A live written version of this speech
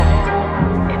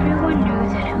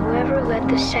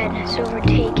sadness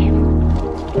overtake him,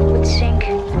 would sink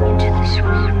into the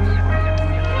swamp.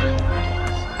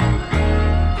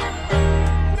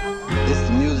 It's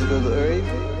the music of the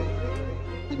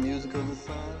earth, the music of the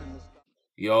sun.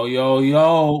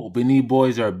 Yo, Beneath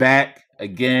Boys are back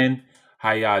again.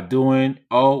 How y'all doing?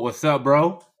 Oh, what's up,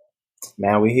 bro?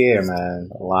 Man, we here, man.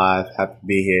 Alive. Happy to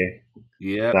be here.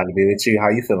 Yeah. Glad to be with you. How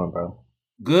you feeling, bro?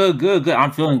 Good.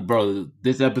 I'm feeling, bro,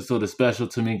 this episode is special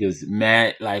to me because,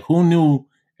 Matt, like, who knew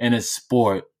in a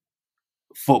sport,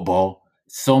 football,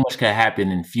 so much could happen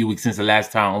in a few weeks since the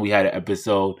last time we had an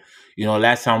episode.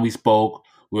 Last time we spoke,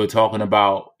 we were talking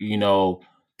about,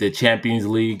 the Champions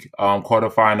League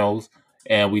quarterfinals,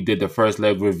 and we did the first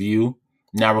leg review.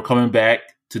 Now we're coming back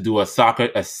to do a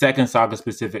second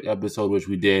soccer-specific episode, which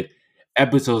we did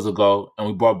episodes ago, and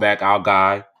we brought back our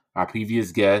guy, our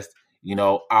previous guest,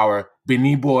 our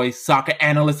Benin Boy soccer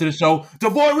analyst of the show,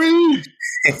 Devoy Reed.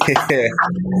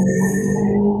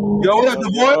 Yo, what up,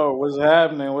 Devoy? Yo,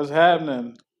 what's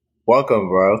happening? Welcome,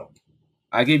 bro.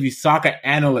 I gave you soccer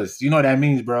analyst. You know what that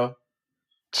means, bro.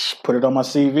 Put it on my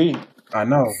CV. I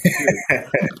know.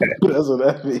 That's what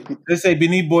that means. They say,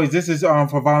 Beneath Boys, this is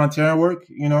for volunteering work,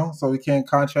 so we can't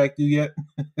contract you yet.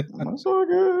 That's all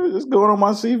good. It's going on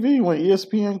my CV when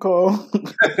ESPN call.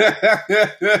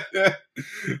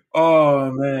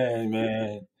 Oh,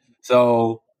 man.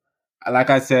 So, like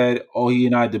I said, Ohi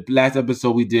and I, the last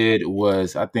episode we did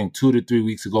was, I think, 2 to 3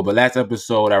 weeks ago. But last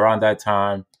episode, around that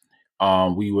time,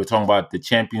 we were talking about the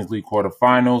Champions League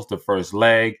quarterfinals, the first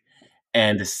leg.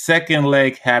 And the second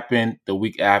leg happened the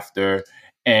week after.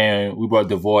 And we brought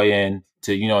Devoy in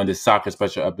to, in the soccer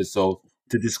special episode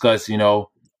to discuss,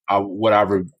 what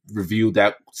I reviewed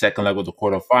that second leg of the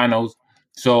quarterfinals.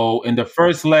 So in the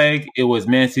first leg, it was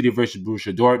Man City versus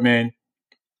Borussia Dortmund.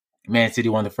 Man City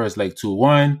won the first leg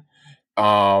 2-1.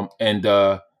 And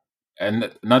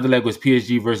another leg was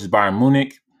PSG versus Bayern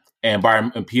Munich. And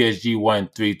PSG won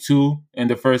 3-2 in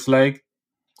the first leg.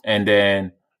 And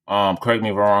then, correct me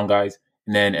if I'm wrong, guys.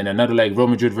 And then in another leg, Real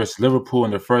Madrid versus Liverpool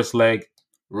in the first leg,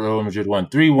 Real Madrid won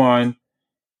 3-1.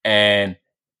 And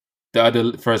the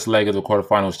other first leg of the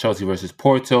quarterfinals, Chelsea versus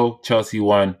Porto. Chelsea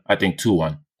won, I think,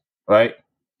 2-1. Right?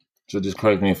 So just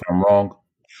correct me if I'm wrong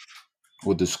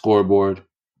with the scoreboard.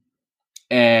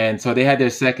 And so they had their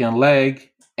second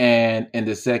leg. And in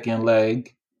the second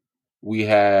leg, we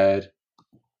had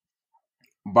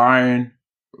Bayern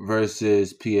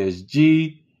versus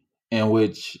PSG, in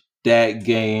which that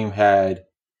game had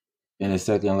in the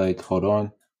second leg. Hold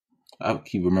on, I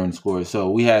keep remembering the score.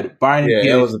 So we had Bayern.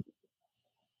 That was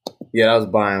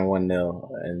Bayern 1-0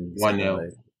 and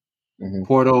 1-0. Mm-hmm.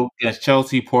 Porto against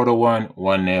Chelsea. Porto won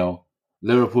 1-0.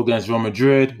 Liverpool against Real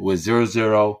Madrid was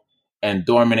 0-0, and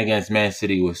Dortmund against Man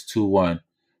City was 2-1.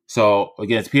 So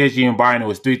against PSG and Bayern, it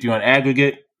was 3-3 on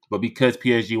aggregate. But because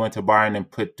PSG went to Bayern and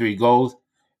put 3 goals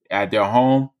at their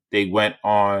home, they went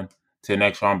on to the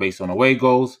next round based on away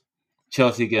goals.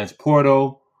 Chelsea against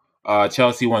Porto.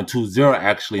 Chelsea won 2-0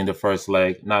 actually in the first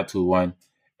leg, not 2-1.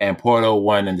 And Porto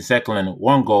won in the second leg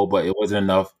 1 goal, but it wasn't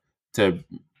enough to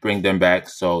bring them back.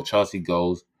 So Chelsea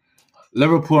goes.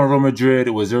 Liverpool and Real Madrid,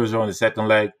 it was 0-0 in the second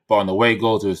leg, but on the away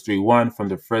goals, it was 3-1 from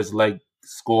the first leg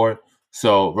score.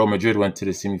 So Real Madrid went to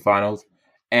the semifinals.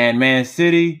 And Man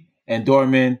City and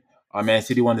Dortmund, Man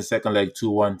City won the second leg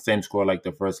 2-1, same score like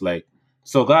the first leg.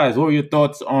 So, guys, what were your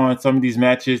thoughts on some of these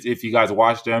matches if you guys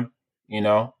watched them,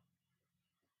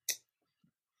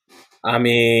 I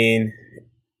mean,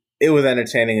 it was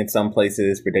entertaining in some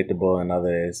places, predictable in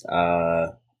others.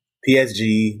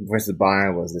 PSG versus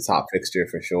Bayern was the top fixture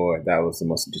for sure. That was the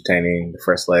most entertaining. The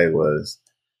first leg was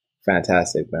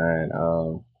fantastic, man.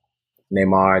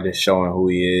 Neymar just showing who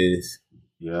he is.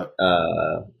 Yeah.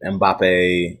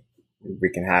 Mbappe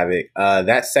wreaking havoc.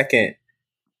 That second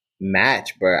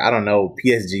match, bro, I don't know.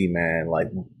 PSG, man,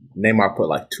 like Neymar put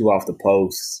like 2 off the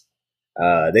post.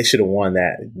 They should have won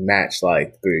that match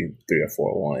like 3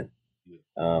 or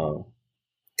 4-1.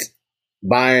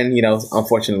 Bayern,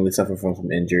 unfortunately suffered from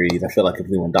some injuries. I feel like if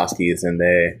Lewandowski is in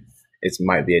there, it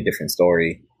might be a different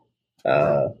story.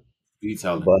 But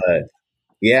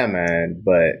yeah, man.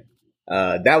 But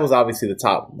that was obviously the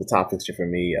top fixture for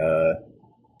me.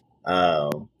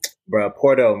 Bro,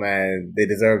 Porto, man, they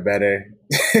deserve better.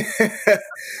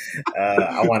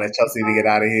 I wanted Chelsea to get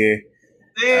out of here.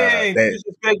 Dang,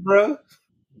 disrespect, bro.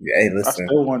 Hey, listen. I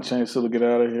still want Chelsea to get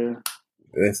out of here.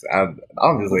 I'm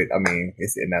just waiting. I mean,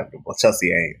 it's inevitable.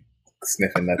 Chelsea ain't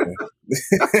sniffing nothing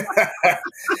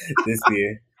this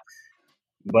year.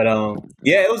 But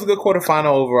yeah, it was a good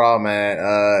quarterfinal overall, man.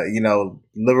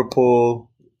 Liverpool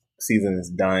season is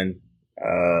done.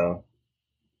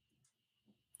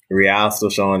 Real still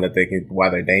showing that why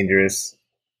they're dangerous.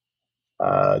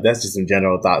 That's just some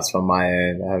general thoughts from my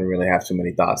end. I don't really have too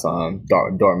many thoughts on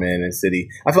Dortmund and City.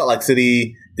 I felt like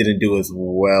City didn't do as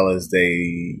well as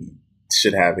they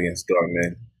should have against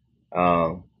Dortmund.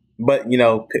 But, you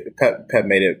know, Pep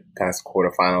made it past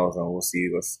quarterfinals, and we'll see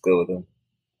what's good with him.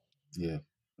 Yeah.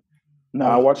 No,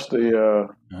 I watched the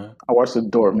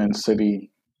Dortmund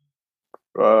City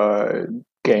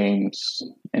games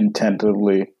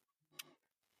intensively,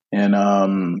 and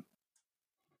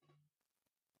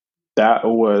that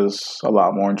was a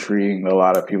lot more intriguing than a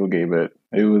lot of people gave it.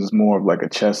 It was more of like a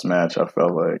chess match, I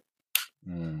felt like.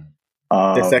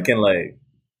 The second leg.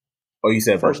 Oh, you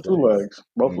said first two legs.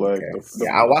 Both legs. Okay.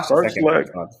 I watched the second leg,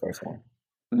 not the first one.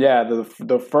 Yeah,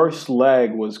 the first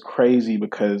leg was crazy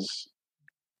because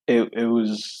it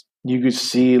was, you could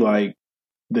see like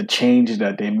the changes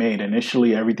that they made.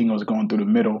 Initially, everything was going through the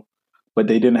middle, but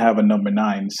they didn't have a number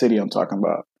 9, City I'm talking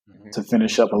about, to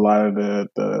finish up a lot of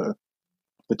the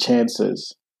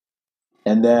chances.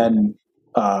 And then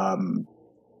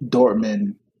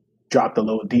Dortmund dropped a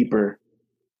little deeper.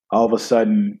 All of a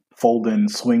sudden, Foden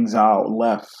swings out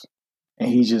left, and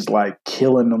he's just like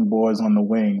killing them boys on the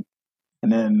wing.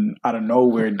 And then out of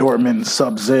nowhere, Dortmund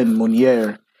subs in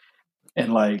Meunier,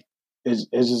 and like it's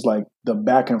just like the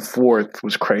back and forth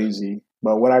was crazy.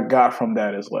 But what I got from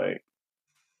that is like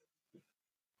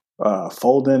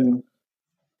Foden,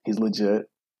 he's legit.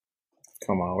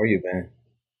 Come on, where you been?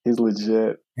 He's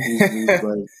legit.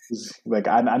 He's like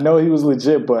I know he was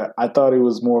legit, but I thought he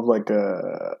was more of like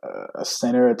a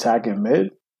center attacking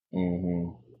mid.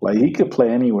 Mm-hmm. Like he could play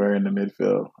anywhere in the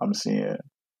midfield. I'm seeing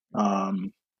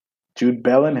Jude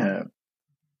Bellingham.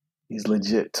 He's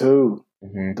legit too.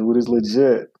 Mm-hmm. Dude is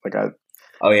legit. Like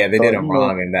they did him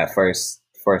wrong in that first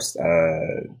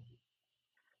the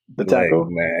leg, tackle,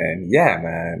 man. Yeah,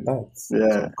 man. That's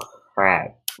some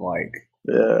crap. Like,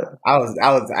 yeah, I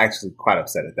was actually quite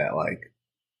upset at that. Like,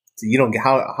 you don't get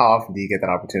how often do you get that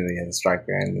opportunity as a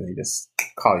striker, and they just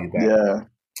call you back? Yeah,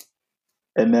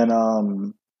 and then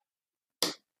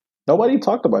nobody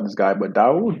talked about this guy, but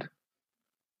Daoud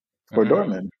for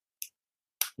Dortmund.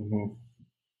 Mm-hmm.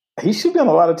 He should be on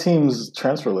a lot of teams'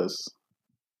 transfer lists.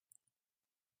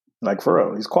 Like for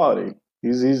real, he's quality.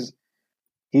 He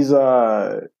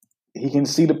can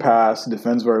see the pass,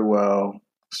 defends very well,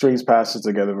 strings passes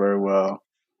together very well.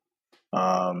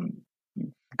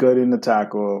 Good in the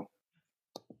tackle.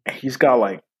 He's got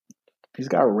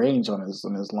range on his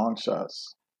long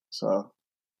shots. So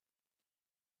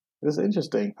it's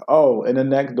interesting. Oh, and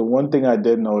the one thing I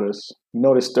did notice,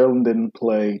 Sterling didn't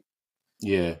play.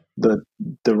 Yeah. The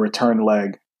return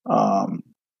leg. And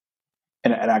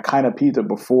I kind of peeped it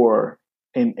before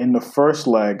in the first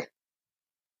leg.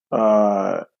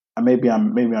 Maybe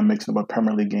I'm mixing up a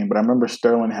Premier League game, but I remember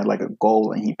Sterling had like a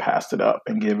goal and he passed it up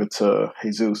and gave it to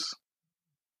Jesus.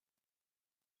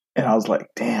 And I was like,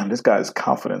 damn, this guy's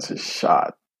confidence is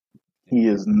shot. He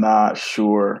is not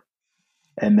sure.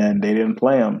 And then they didn't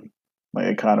play him. Like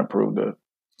it kind of proved it.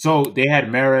 So they had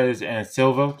Mahrez and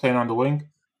Silva playing on the wing?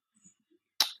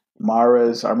 I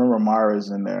remember Mahrez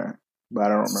in there, but I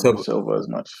don't remember Silva as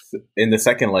much. In the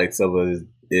second leg, Silva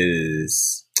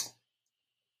is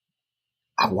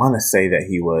I want to say that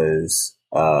he was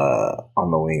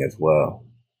on the wing as well.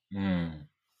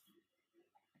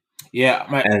 Yeah,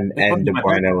 and De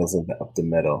Bruyne was up the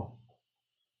middle.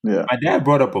 Yeah, my dad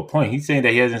brought up a point. He's saying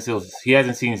that he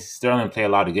hasn't seen Sterling play a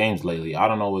lot of games lately. I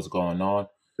don't know what's going on.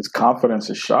 His confidence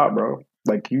is shot, bro.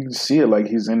 Like you can see it. Like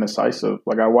he's indecisive.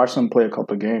 Like I watched him play a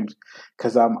couple of games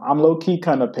because I'm low key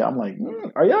kind of. I'm like,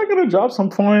 are y'all gonna drop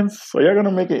some points? Are y'all gonna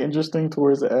make it interesting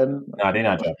towards the end? No, they're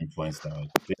not dropping points though.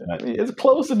 It's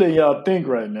closer than y'all think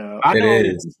right now. It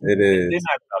is. They're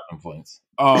not dropping points.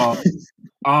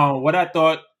 What I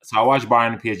thought. So I watched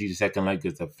Bayern and PSG the second leg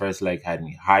because the first leg had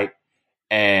me hyped,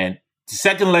 and the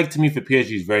second leg to me for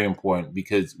PSG is very important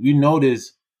because we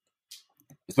noticed,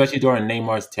 especially during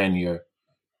Neymar's tenure,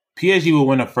 PSG will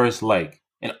win the first leg,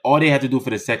 and all they have to do for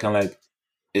the second leg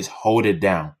is hold it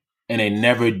down, and they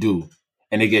never do,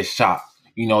 and they get shot.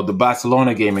 You know, the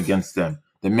Barcelona game against them,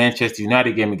 the Manchester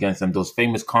United game against them, those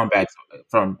famous comebacks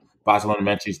from Barcelona,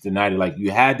 Manchester United. Like, you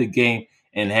had the game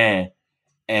in hand,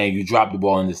 and you dropped the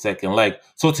ball in the second leg.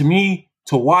 So to me,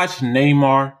 to watch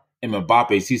Neymar and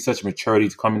Mbappe see such maturity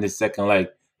to come in the second leg,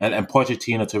 and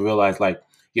Pochettino to realize, like,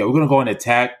 yeah, we're going to go and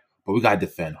attack, but we got to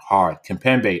defend hard.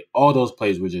 Kimpembe, all those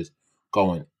plays were just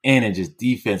going in and just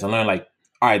defense and learn, like,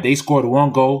 all right, they scored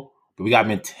one goal, but we got to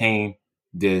maintain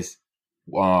this.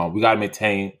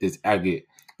 Aggregate.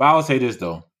 But I will say this,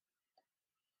 though.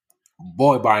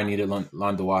 Boy, Bayern needed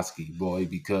Lewandowski, boy,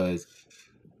 because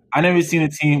I never seen a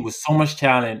team with so much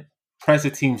talent press a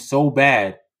team so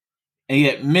bad and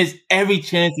yet miss every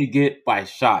chance they get by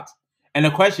shots. And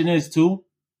the question is too,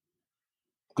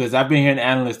 because I've been hearing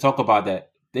analysts talk about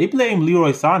that. They blame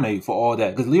Leroy Sané for all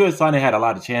that because Leroy Sané had a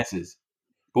lot of chances.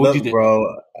 But what you Look, did?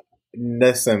 bro.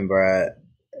 Listen, bro.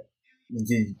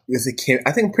 Is it Kim?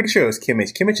 I think I'm pretty sure it was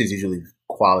Kimmich. Kimmich is usually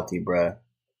quality, bro.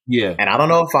 Yeah. And I don't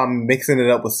know if I'm mixing it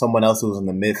up with someone else who was in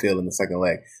the midfield in the second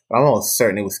leg, but I'm almost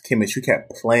certain it was Kimmich who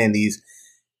kept playing these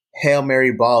Hail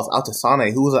Mary balls out to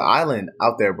Sané, who was an island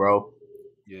out there, bro.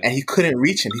 Yeah. And he couldn't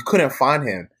reach him. He couldn't find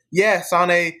him. Yeah,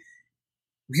 Sané,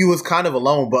 he was kind of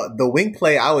alone, but the wing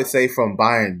play, I would say, from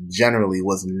Bayern generally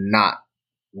was not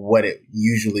what it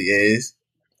usually is.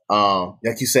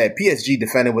 Like you said, PSG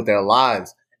defended with their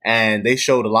lives, and they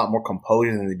showed a lot more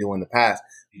composure than they do in the past.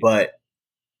 But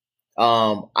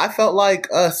I felt like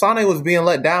Sané was being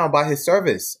let down by his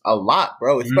service a lot,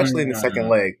 bro, especially in the second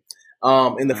leg.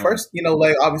 In the first,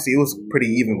 leg, obviously it was pretty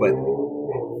even, but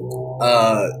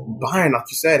Bayern, like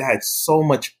you said, had so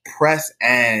much press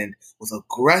and was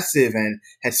aggressive and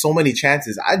had so many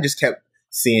chances. I just kept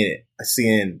seeing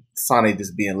Sané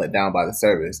just being let down by the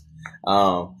service.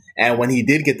 And when he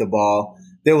did get the ball,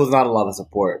 there was not a lot of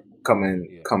support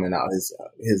coming out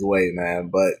his way, man.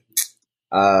 But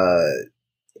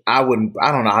I don't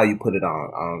know how you put it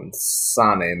on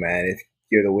Sané, man. If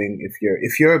you're the wing,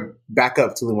 if your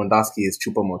backup to Lewandowski is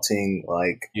Choupo-Moting,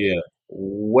 like,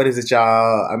 what is it,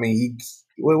 y'all? I mean,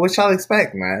 what y'all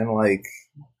expect, man? Like,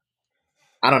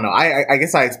 I don't know. I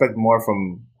guess I expect more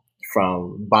from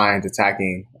Bayern's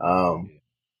attacking,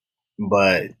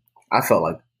 but I felt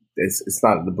like it's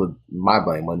not my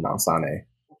blame wasn't on Sané.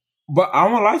 But I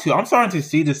won't lie to you, I'm starting to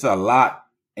see this a lot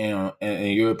in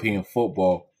European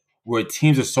football, where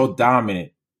teams are so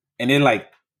dominant and they're like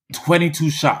 22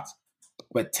 shots,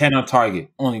 but 10 on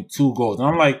target, only 2 goals. And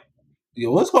I'm like,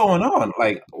 yo, what's going on?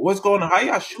 Like, what's going on? How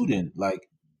y'all shooting? Like,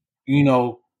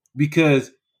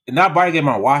 because in that Bayern game,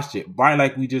 I watched it. Bayern,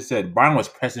 like we just said, Bayern was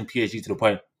pressing PSG to the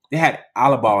point they had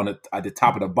Alaba at the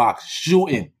top of the box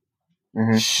shooting.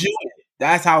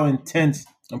 That's how intense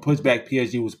and pushed back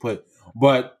PSG was put.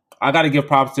 But I got to give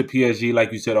props to PSG.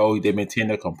 Like you said, they maintained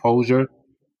their composure.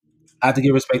 I have to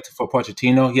give respect for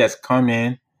Pochettino. He has come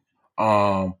in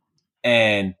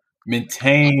and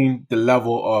maintained the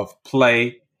level of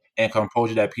play and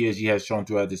composure that PSG has shown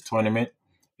throughout this tournament.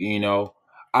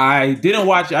 I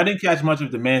didn't catch much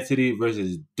of the Man City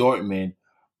versus Dortmund,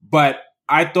 but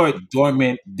I thought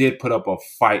Dortmund did put up a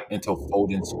fight until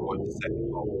Foden scored the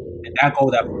second goal. And that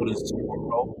goal that Foden scored,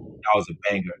 bro, that was a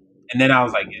banger. And then I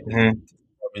was like,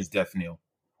 Dortmund's definitely.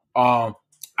 I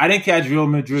didn't catch Real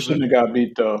Madrid. Shouldn't have got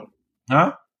beat, though.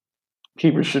 Huh?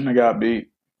 Keeper shouldn't have got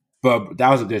beat. But that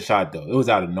was a good shot, though. It was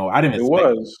out of nowhere. I didn't expect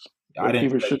it. The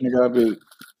keeper shouldn't have got beat.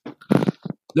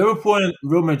 Liverpool and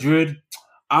Real Madrid,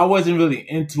 I wasn't really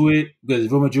into it because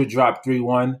Real Madrid dropped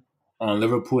 3-1 on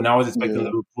Liverpool, and I was expecting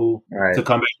Liverpool to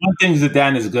come back. One thing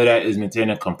Zidane is good at is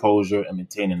maintaining composure and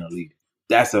maintaining a lead.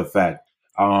 That's a fact.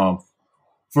 For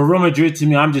Real Madrid, to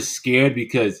me, I'm just scared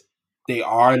because they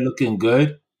are looking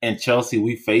good, and Chelsea,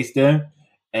 we faced them,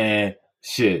 and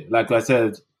shit, like I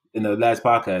said in the last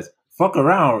podcast, fuck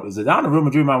around. Zidane and Real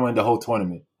Madrid might win the whole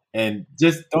tournament. And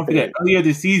just don't forget, earlier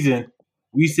this season,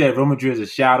 we said Real Madrid is a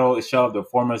shell of their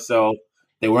former self.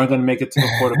 They weren't going to make it to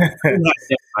the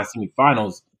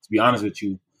semifinals, to be honest with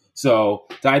you. So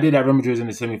the idea that Real Madrid is in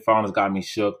the semifinals got me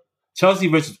shook. Chelsea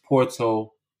versus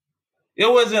Porto, it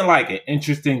wasn't like an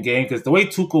interesting game because the way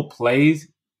Tuchel plays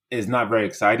is not very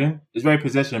exciting. It's very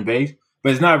possession-based,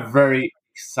 but it's not very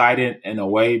exciting in a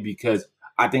way because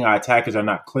I think our attackers are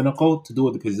not clinical to do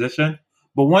with the position.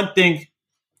 But one thing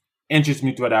interests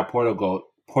me throughout that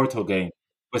Porto game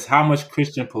was how much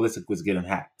Christian Pulisic was getting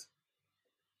hacked.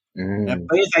 And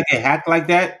players that get hacked like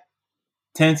that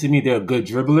tend to me they're good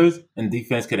dribblers, and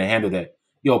defense could handle that.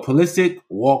 Pulisic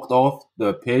walked off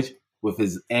the pitch with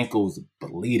his ankles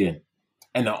bleeding.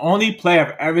 And the only player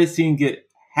I've ever seen get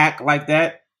hacked like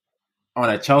that on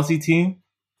a Chelsea team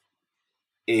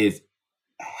is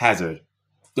Hazard.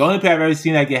 The only player I've ever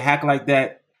seen that get hacked like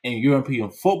that in European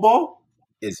football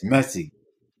is Messi.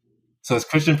 So is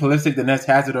Christian Pulisic the next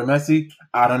Hazard or Messi?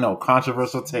 I don't know.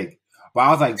 Controversial take. But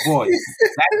I was like, boy,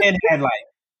 that man had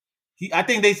I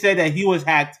think they said that he was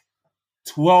hacked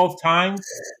 12 times,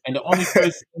 and the only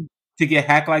person to get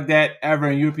hacked like that ever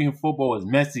in European football was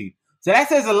Messi. So that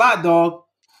says a lot, dog.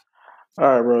 All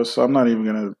right, bro. So I'm not even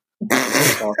going to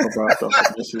talk about the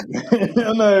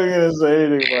I'm not even going to say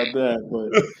anything about that.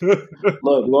 But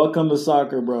look, welcome to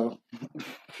soccer, bro.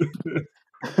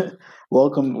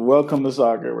 welcome to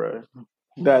soccer, bro.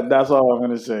 That's all I'm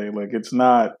going to say. Like, it's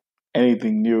not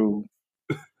anything new.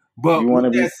 But you want to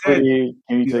be pretty,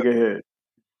 and you take a hit.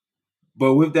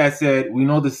 But with that said, we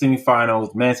know the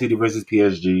semifinals: Man City versus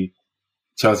PSG,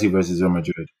 Chelsea versus Real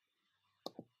Madrid.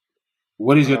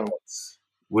 What is your thoughts?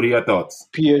 What are your thoughts?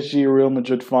 PSG Real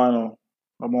Madrid final.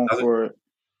 I'm on for it.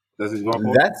 That's what you're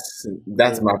going for?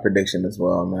 That's my prediction as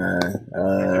well,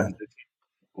 man.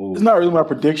 It's not really my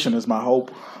prediction. It's my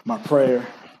hope, my prayer.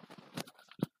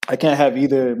 I can't have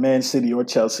either Man City or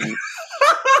Chelsea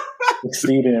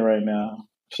succeeding right now.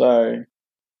 Sorry.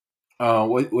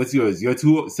 What's yours? Your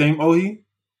two same Ohi?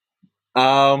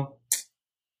 I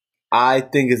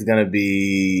think it's gonna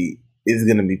be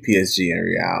PSG and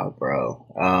Real,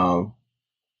 bro.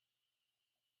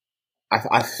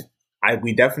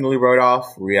 We definitely wrote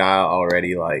off Real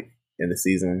already, like in the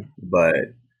season, but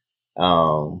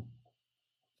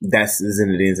that's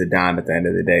Zinedine Zidane at the end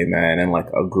of the day, man, and like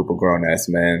a group of grown ass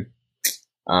men.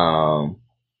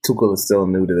 Tuchel is still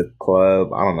new to the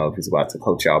club. I don't know if he's about to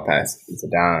coach y'all past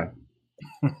Zidane,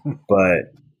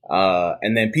 but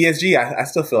and then PSG, I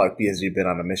still feel like PSG been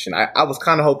on a mission. I was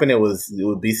kind of hoping it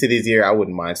would be City's year. I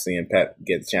wouldn't mind seeing Pep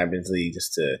get the Champions League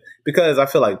because I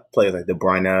feel like players like De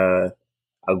Bruyne,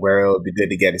 Aguero would be good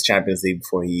to get his Champions League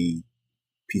before he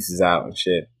pieces out and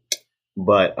shit.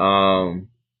 But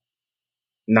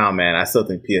nah, man, I still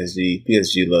think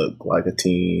PSG look like a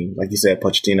team. Like you said,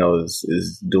 Pochettino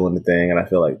is doing the thing, and I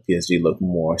feel like PSG look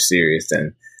more serious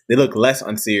they look less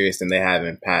unserious than they have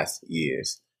in past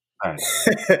years. Right.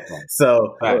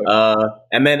 So,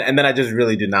 and then I just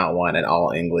really do not want an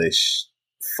all English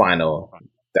final.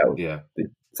 That would be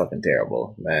fucking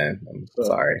terrible, man. I'm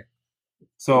sorry.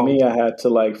 So for me, I had to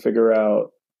like figure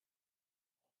out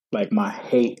like my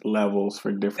hate levels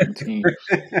for different teams.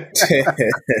 You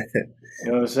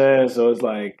know what I'm saying? So it's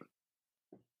like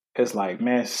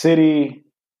Man City,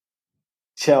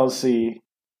 Chelsea,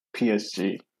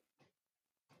 PSG.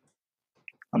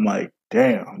 I'm like,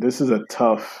 damn, this is a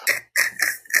tough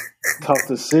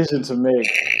decision to make.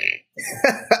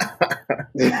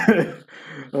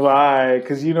 Why?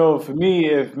 Because for me,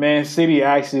 if Man City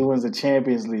actually wins the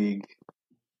Champions League,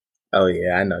 oh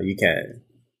yeah, I know you can.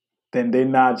 Then they're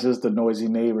not just the noisy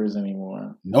neighbors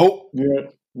anymore. Nope. You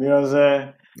know what I'm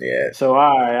saying? Yeah. So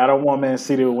all right, I don't want Man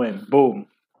City to win. Boom.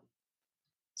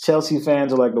 Chelsea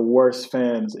fans are like the worst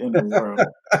fans in the world.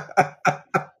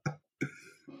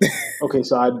 Okay,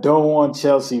 so I don't want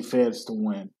Chelsea fans to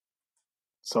win.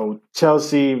 So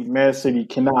Chelsea, Man City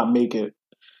cannot make it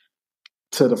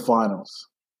to the finals.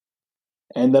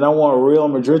 And then I want Real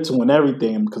Madrid to win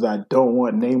everything because I don't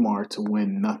want Neymar to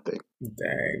win nothing.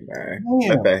 Dang, man.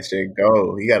 Let that shit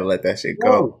go. You got to let that shit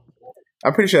go.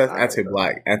 I'm pretty sure that's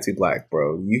anti-black,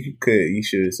 bro. You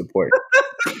should support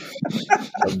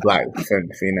a black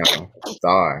female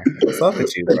star. What's up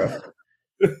with you, bro?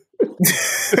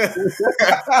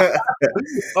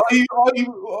 you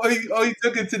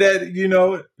took it to that,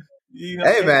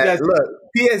 Hey man, look,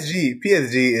 PSG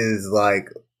is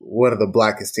like one of the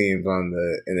blackest teams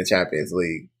in the Champions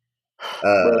League.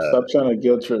 Bro, stop trying to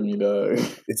guilt trip me, dog.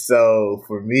 So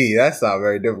for me, that's not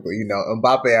very difficult.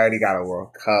 Mbappe already got a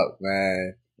World Cup,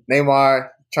 man.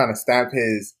 Neymar trying to stamp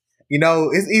his.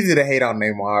 It's easy to hate on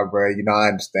Neymar, bro. I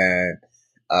understand.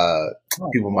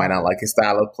 People might not like his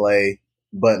style of play.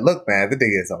 But look, man, the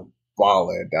nigga is a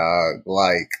baller, dog.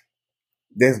 Like,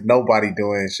 there's nobody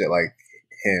doing shit like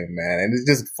him, man. And it's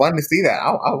just fun to see that.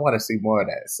 I want to see more of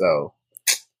that. So,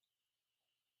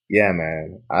 yeah,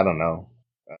 man. I don't know.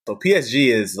 So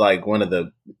PSG is like one of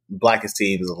the blackest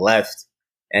teams left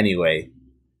anyway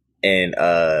in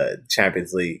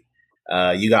Champions League.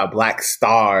 You got Black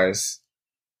Stars.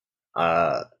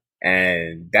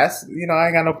 And that's, I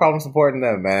ain't got no problem supporting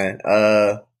them, man.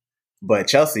 But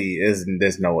Chelsea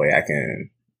there's no way I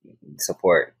can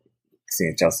support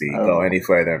seeing Chelsea go any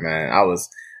further, man.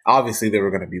 Obviously they were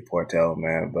going to be Porto,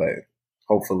 man, but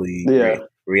hopefully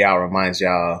Real reminds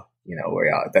y'all,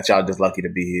 that y'all just lucky to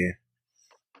be here.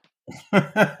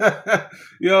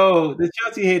 Yo, the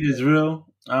Chelsea hate is real.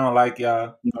 I don't like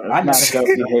y'all. No, it's not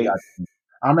Chelsea hate.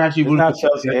 I'm actually rooting for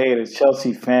Chelsea hate. It's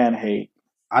Chelsea fan hate.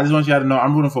 I just want y'all to know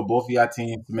I'm rooting for both of y'all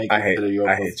teams to make it to the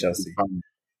Europa. I hate Chelsea.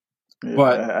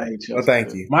 But I hate Chelsea. Well,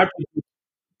 thank you.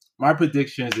 My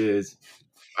predictions is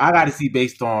I got to see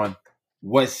based on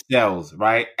what sells,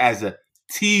 right? As a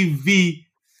TV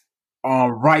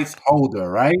rights holder,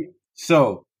 right?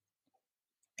 So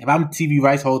if I'm a TV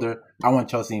rights holder, I want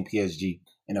Chelsea and PSG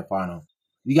in the final.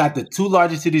 You got the two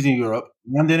largest cities in Europe,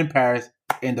 London and Paris,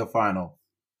 in the final.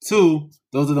 2,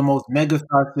 those are the most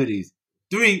mega-star cities.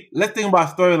 3, let's think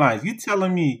about storylines. You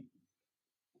telling me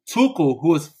Tuchel, who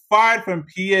was fired from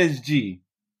PSG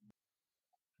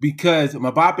because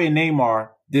Mbappe and Neymar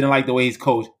didn't like the way he's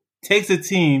coached, takes a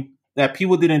team that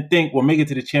people didn't think will make it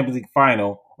to the Champions League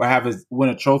final or win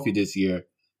a trophy this year,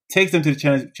 takes them to the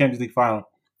Champions League final,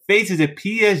 faces a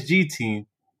PSG team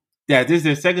that this is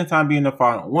their second time being in the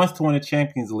final, wants to win the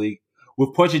Champions League,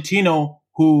 with Pochettino,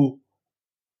 who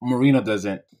Mourinho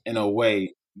doesn't, in a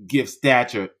way, give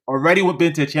stature. Already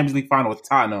been to the Champions League final with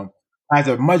Tottenham, has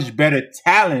a much better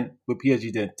talent with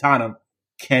PSG than Tottenham.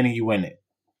 Can he win it?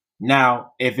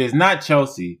 Now, if it's not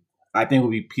Chelsea, I think it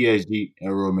will be PSG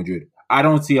and Real Madrid. I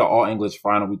don't see an all-English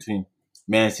final between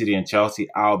Man City and Chelsea.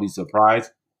 I'll be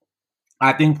surprised.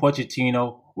 I think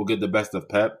Pochettino will get the best of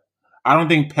Pep. I don't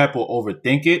think Pep will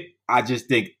overthink it. I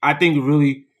think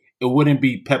really it wouldn't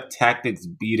be Pep tactics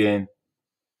beating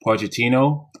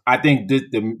Pochettino. I think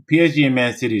the PSG and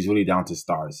Man City is really down to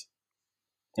stars.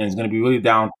 And it's going to be really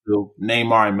down to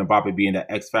Neymar and Mbappe being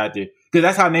the X factor. Because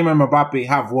that's how Neymar and Mbappe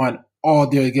have won all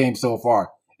their games so far.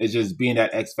 It's just being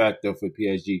that X factor for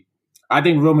PSG. I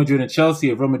think Real Madrid and Chelsea,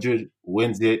 if Real Madrid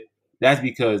wins it, that's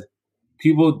because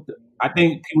I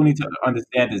think people need to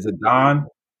understand that Zidane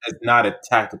is not a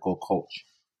tactical coach.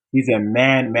 He's a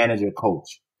manager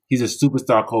coach. He's a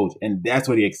superstar coach, and that's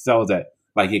what he excels at.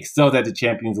 Like, he excels at the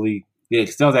Champions League. He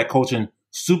excels at coaching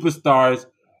superstars.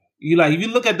 If you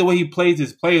look at the way he plays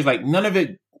his players, like, none of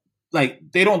it, like,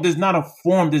 there's not a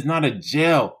form, there's not a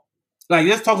gel. Like,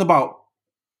 let's talk about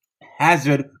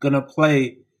Hazard gonna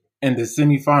play in the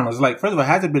semifinals. Like, first of all,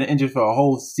 Hazard been injured for a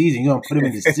whole season. You're gonna put him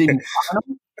in the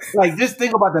semifinals? Like, just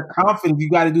think about the confidence you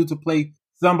got to do to play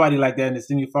somebody like that in the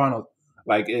semifinals.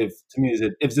 Like, if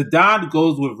Zidane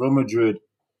goes with Real Madrid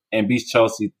and beats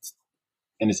Chelsea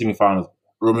in the semifinals,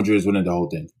 Real Madrid is winning the whole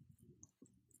thing.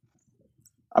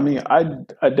 I mean,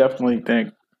 I definitely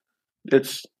think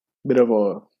it's a bit of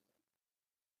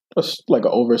like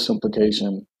an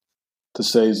oversimplification to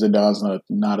say Zidane's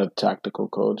not a tactical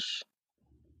coach.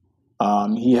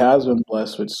 He has been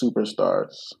blessed with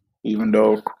superstars. Even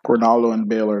though Ronaldo and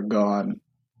Bale are gone,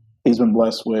 he's been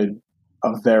blessed with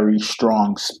a very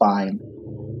strong spine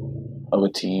of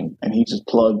a team, and he just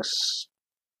plugs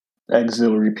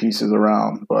auxiliary pieces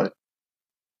around. But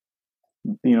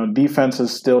defense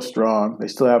is still strong. They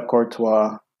still have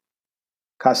Courtois.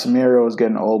 Casemiro is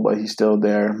getting old, but he's still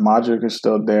there. Modric is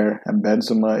still there, and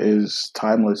Benzema is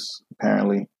timeless,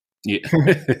 apparently. Yeah,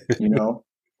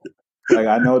 Like,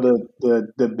 I know the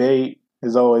debate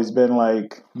has always been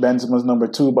like Benzema's number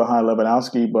 2 behind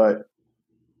Lewandowski, but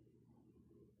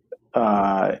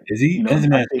is he?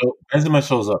 Benzema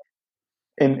shows up.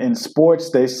 In sports,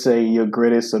 they say your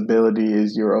greatest ability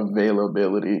is your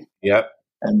availability. Yep.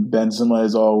 And Benzema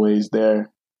is always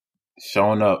there,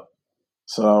 showing up.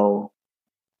 So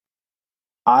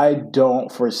I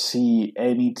don't foresee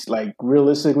any, like,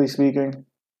 realistically speaking,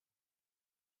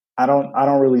 I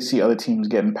don't really see other teams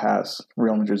getting past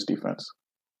Real Madrid's defense.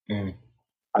 Mm.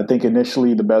 I think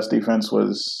initially the best defense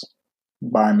was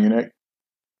Bayern Munich.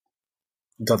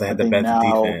 Until they had the best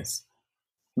defense.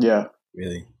 Yeah.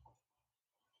 Really?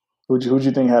 Who'd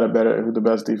you think had the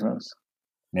best defense?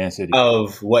 Man City.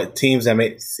 Of what teams that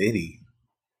made City?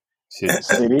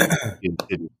 City?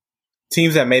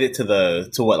 Teams that made it to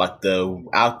the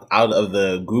out of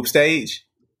the group stage?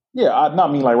 Yeah,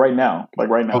 I mean, like right now.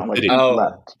 City.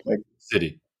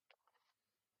 City.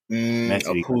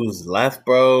 Who's left,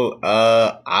 bro?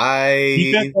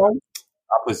 Defense,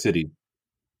 I'll put City.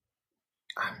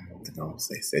 I don't gonna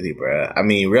say City, bro. I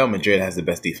mean, Real Madrid has the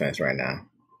best defense right now.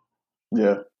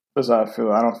 Yeah, that's how I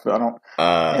feel. I don't.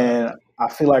 And I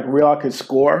feel like Real could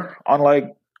score unlike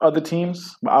other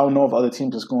teams, but I don't know if other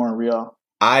teams are scoring Real.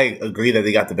 I agree that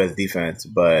they got the best defense,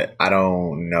 but I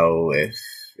don't know if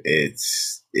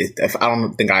I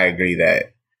don't think I agree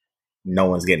that no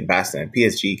one's getting past them.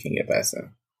 PSG can get past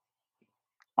them.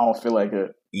 I don't feel like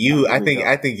it. I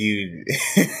think you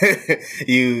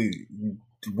you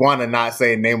want to not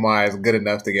say Neymar is good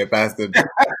enough to get past them,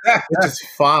 which is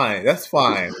fine. That's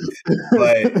fine.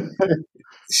 But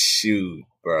shoot,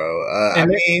 bro.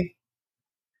 And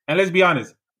let's be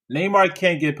honest, Neymar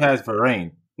can't get past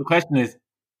Varane. The question is,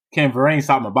 can Varane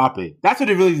stop Mbappe? That's what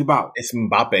it really is about. It's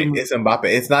Mbappe. It's Mbappe.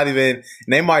 It's not even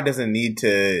Neymar doesn't need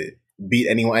to beat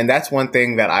anyone, and that's one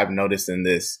thing that I've noticed in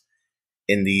these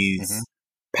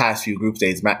past few group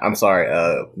stage.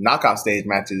 Knockout stage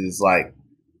matches is like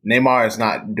Neymar is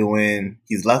not doing.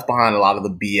 He's left behind a lot of the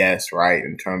BS, right,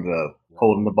 in terms of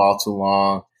holding the ball too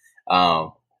long.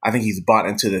 I think he's bought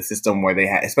into the system where they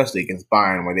had, especially against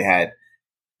Bayern, where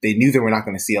they knew they were not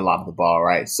going to see a lot of the ball,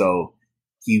 right? So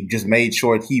he just made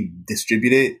sure he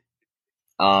distributed,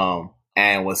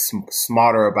 and was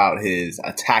smarter about his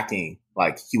attacking.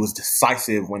 Like, he was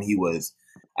decisive when he was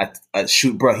at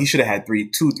shoot, bro. He should have had 3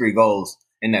 goals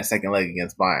in that second leg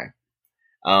against Bayern.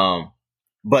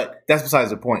 But that's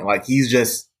besides the point. Like, he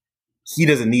he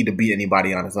doesn't need to beat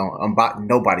anybody on his own.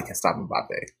 Nobody can stop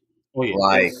Mbappe. Oh yeah.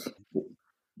 Like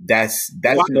that's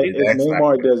If, really the X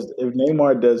factor. If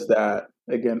Neymar does that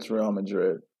against Real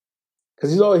Madrid,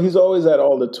 because he's always had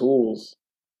all the tools,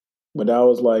 but that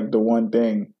was like the one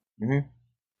thing. Mhm.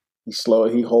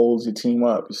 He holds your team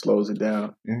up, he slows it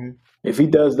down. Mhm. If he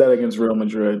does that against Real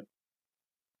Madrid,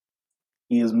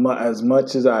 as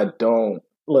much as I don't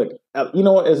look, you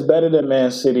know what? It's better than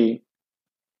Man City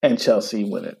and Chelsea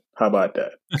winning. How about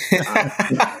that?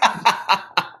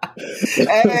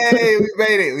 Hey, we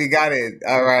made it. We got it.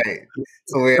 All right.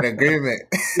 So we're in agreement.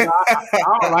 I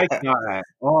don't like that.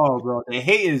 Oh, bro, the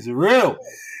hate is real.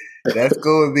 That's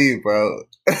cool with me, bro.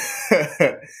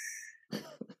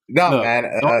 No, Look, man,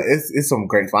 it's some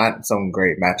great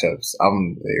matchups.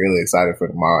 I'm really excited for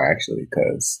tomorrow, actually,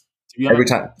 because every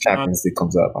time Champions League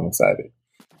comes up, I'm excited.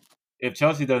 If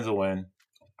Chelsea doesn't win,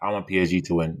 I want PSG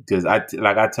to win because I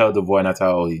tell the boy and I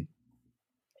tell Oli,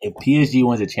 if PSG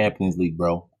wins the Champions League,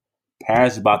 bro,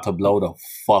 Paris is about to blow the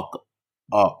fuck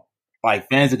up. Like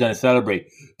fans are gonna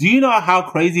celebrate. Do you know how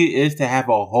crazy it is to have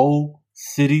a whole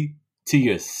city to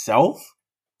yourself?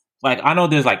 Like I know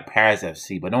there's like Paris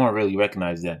FC, but no one really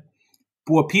recognizes that.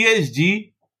 But what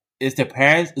PSG is to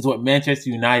Paris is what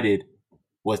Manchester United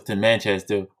was to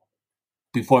Manchester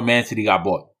before Man City got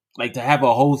bought. Like to have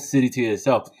a whole city to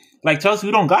yourself. Like Chelsea,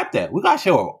 we don't got that. We got to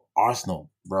show Arsenal,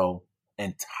 bro,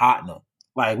 and Tottenham.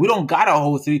 Like we don't got a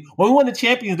whole city. When we won the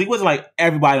Champions League, it wasn't like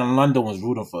everybody in London was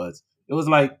rooting for us. It was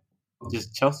like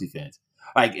just Chelsea fans.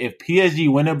 Like if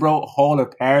PSG win it, bro, whole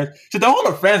of Paris, so the whole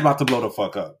of France about to blow the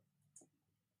fuck up.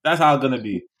 That's how it's gonna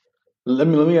be. Let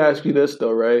me ask you this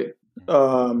though, right?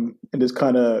 And this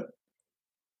kind of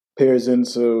pairs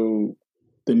into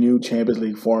the new Champions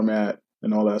League format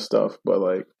and all that stuff. But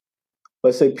like,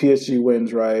 let's say PSG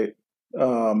wins, right?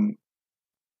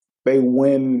 They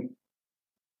win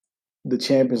the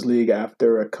Champions League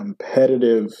after a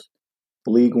competitive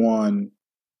League One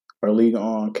or League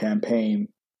On campaign.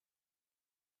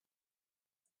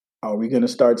 Are we going to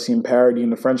start seeing parity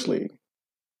in the French league?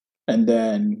 And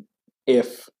then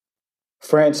if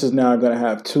France is now going to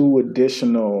have 2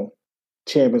 additional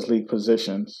Champions League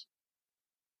positions,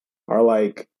 are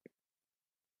like,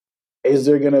 is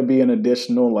there going to be an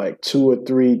additional like 2 or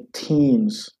 3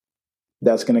 teams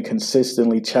that's going to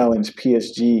consistently challenge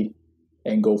PSG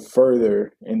and go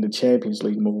further in the Champions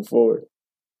League moving forward?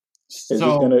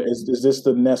 Is this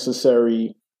the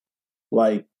necessary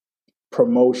like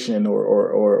promotion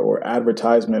or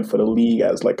advertisement for the league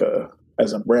as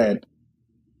a brand?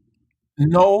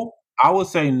 No, I would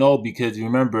say no because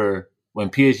remember when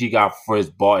PSG got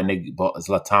first bought and they bought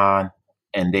Zlatan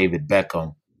and David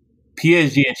Beckham,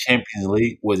 PSG and Champions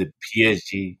League was a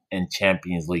PSG and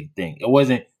Champions League thing. It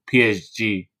wasn't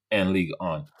PSG and League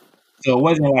On. So it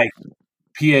wasn't like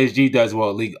PSG does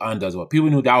well, League On does well. People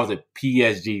knew that was a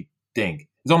PSG thing.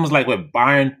 It's almost like when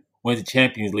Bayern wins the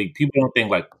Champions League, people don't think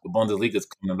like the Bundesliga is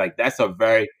coming. Like that's a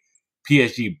very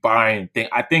PSG Bayern thing.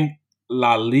 I think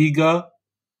La Liga,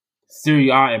 Serie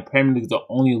A, and Premier League are the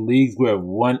only leagues where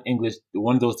one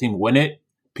of those teams win it.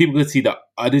 People can see the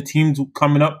other teams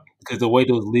coming up because the way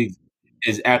those leagues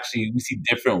is actually we see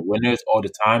different winners all the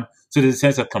time. So there's a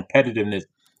sense of competitiveness.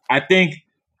 I think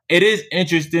it is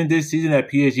interesting this season that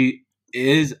PSG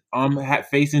is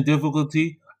facing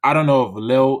difficulty. I don't know if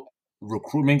Lille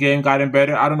recruitment game gotten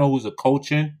better. I don't know who's the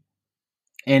coaching.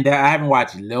 And I haven't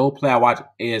watched Lille play. I watched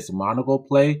AS Monaco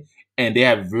play. And they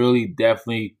have really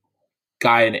definitely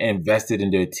gotten invested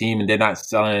in their team. And they're not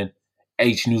selling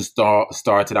each new star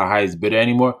to the highest bidder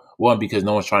anymore. One, because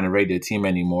no one's trying to rate their team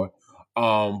anymore.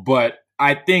 But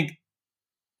I think,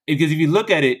 because if you look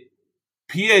at it,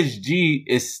 PSG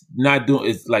is not doing,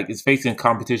 it's facing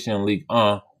competition in League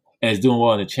 1 and it's doing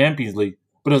well in the Champions League.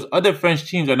 But those other French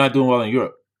teams are not doing well in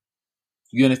Europe.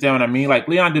 You understand what I mean? Like,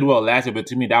 Lyon did well last year, but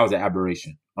to me, that was an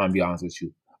aberration. I'm going to be honest with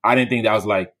you. I didn't think that was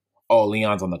like, oh,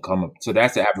 Lyon's on the come up. So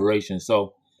that's an aberration.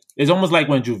 So it's almost like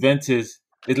when Juventus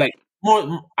is like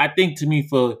more, I think to me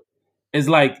for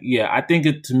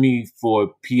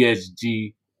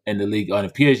PSG and the league. And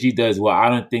if PSG does well, I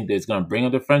don't think that it's going to bring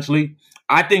up the French league.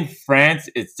 I think France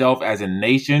itself as a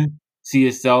nation see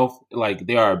itself like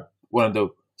they are one of the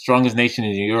strongest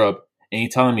nations in Europe. And you're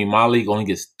telling me my league only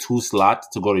gets 2 slots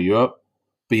to go to Europe?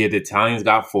 But yet the Italians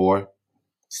got 4,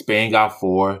 Spain got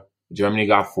 4, Germany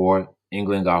got 4,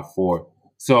 England got 4.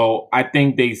 So I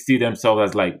think they see themselves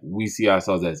as like we see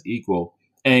ourselves as equal.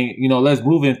 And, let's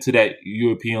move into that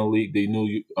European League, the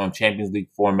new Champions League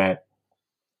format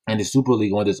and the Super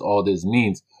League, what all this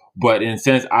means. But in a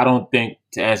sense, I don't think,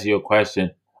 to answer your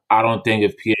question, I don't think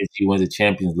if PSG wins the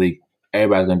Champions League,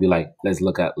 everybody's going to be like, let's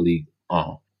look at League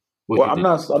 1. What Well, you I'm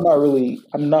think? not. I'm not really.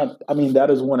 I'm not. I mean,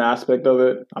 that is one aspect of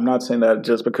it. I'm not saying that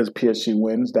just because PSG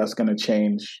wins, that's going to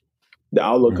change the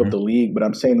outlook of Mm-hmm. the league. But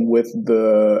I'm saying with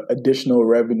the additional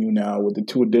revenue now, with the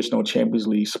two additional Champions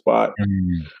League spot,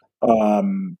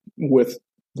 with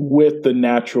the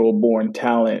natural born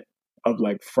talent of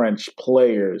like French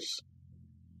players,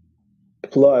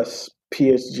 plus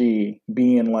PSG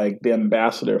being like the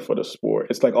ambassador for the sport,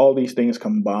 it's like all these things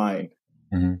combined.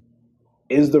 Mm-hmm.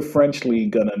 Is the French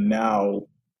league gonna now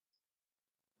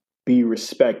be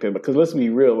respected? Because let's be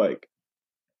real, like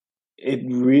it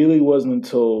really wasn't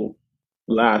until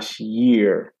last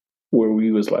year where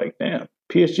we was like, damn,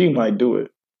 PSG might do it.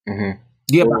 Mm-hmm.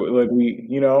 Yeah, Or like we,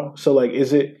 so like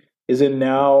is it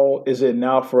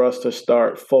now for us to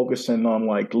start focusing on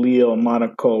like Lille,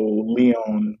 Monaco,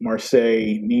 Lyon,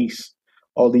 Marseille, Nice,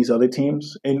 all these other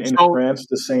teams in so France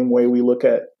the same way we look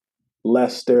at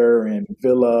Leicester and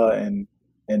Villa and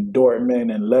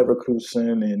Dortmund and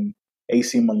Leverkusen and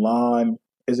AC Milan?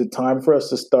 Is it time for us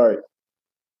to start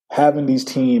having these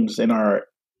teams in our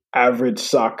average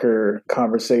soccer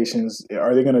conversations?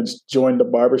 Are they going to join the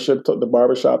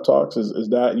barbershop talks? Is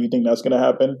that, you think that's going to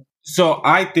happen? So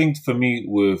I think for me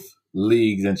with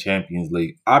leagues and Champions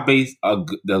League, I base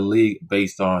the league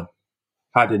based on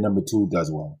how the number two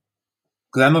does well.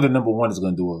 Because I know the number one is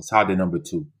going to do well. It's how the number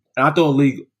two. And I throw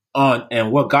league on,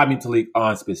 and what got me to league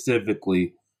on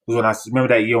specifically was when I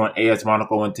remember that year when AS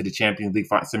Monaco went to the Champions League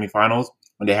semifinals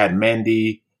when they had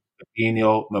Mendy,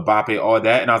 Fabinho, Mbappe, all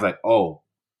that, and I was like, oh,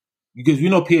 because we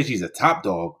know PSG is a top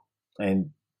dog,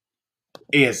 and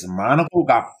AS Monaco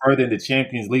got further in the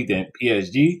Champions League than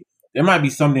PSG. There might be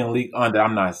something in League On that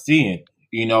I'm not seeing.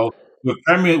 You know,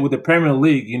 with the Premier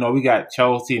League, we got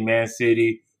Chelsea, Man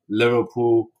City,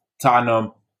 Liverpool,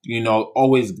 Tottenham.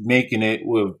 Always making it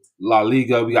with La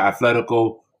Liga. We got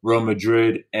Atletico, Real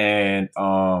Madrid, and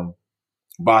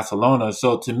Barcelona.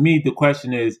 So to me, the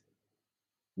question is,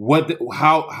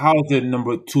 how is the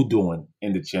number two doing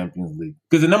in the Champions League?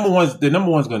 Because the number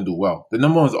one's going to do well. The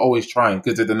number one's always trying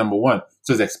because they're the number one,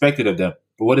 so it's expected of them.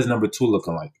 But what is number two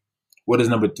looking like? What is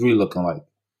number three looking like?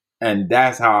 And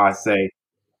that's how I say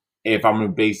if I'm gonna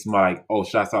base my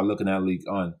should I start looking at League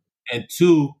On? And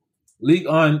two, League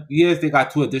On, yes, they got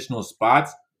two additional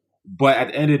spots, but at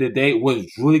the end of the day,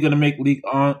 what's really gonna make League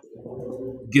On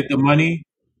get the money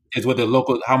is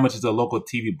how much is the local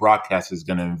TV broadcaster is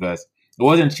gonna invest. It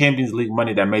wasn't Champions League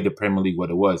money that made the Premier League what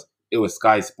it was. It was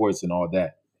Sky Sports and all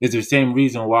that. It's the same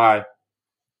reason why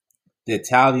the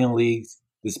Italian leagues,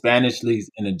 the Spanish leagues,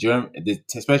 and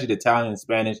especially the Italian and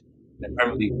Spanish, and the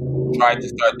Premier League tried to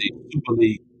start the Super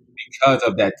League because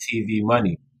of that TV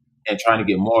money and trying to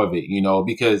get more of it.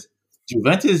 Because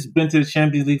Juventus been to the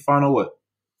Champions League final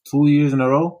 2 years in a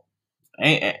row.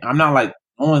 I'm not like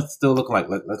no one's still looking like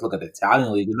let's look at the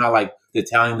Italian league. It's not like the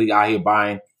Italian league out here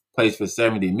buying plays for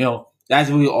 70 mil. That's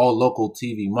really all local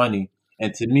TV money.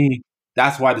 And to me,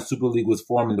 that's why the Super League was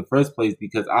formed in the first place,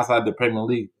 because outside the Premier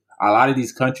League, a lot of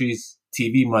these countries'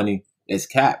 TV money is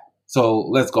capped. So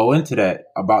let's go into that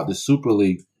about the Super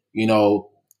League.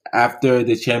 After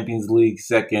the Champions League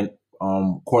second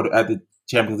quarter, at the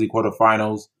Champions League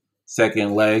quarterfinals,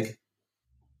 second leg,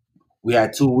 we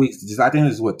had 2 weeks. I think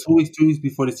this is 2 weeks, 3 weeks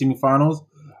before the semifinals.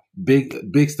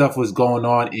 Big stuff was going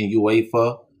on in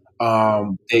UEFA.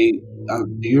 The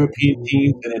European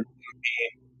teams and then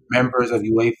European members of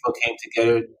UEFA came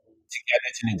together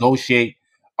to negotiate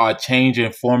a change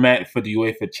in format for the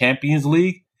UEFA Champions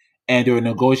League, and they were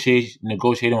negotiating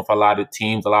with a lot of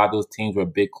teams. A lot of those teams were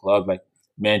big clubs like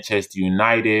Manchester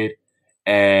United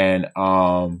and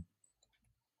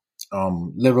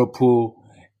Liverpool,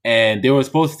 and they were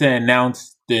supposed to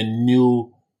announce the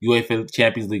new UEFA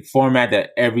Champions League format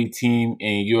that every team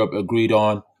in Europe agreed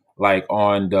on,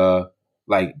 during the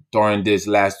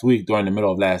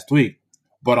middle of last week.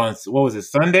 But on what was it,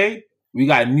 Sunday, we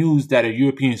got news that a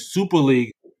European Super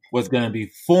League was going to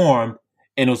be formed,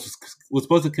 and it was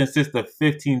supposed to consist of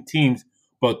 15 teams,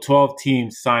 but 12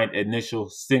 teams signed initial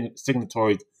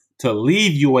signatories to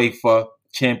leave UEFA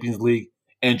Champions League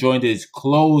and join this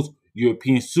closed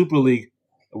European Super League,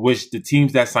 which the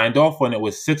teams that signed off on it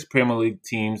was 6 Premier League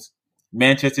teams: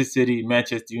 Manchester City,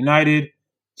 Manchester United,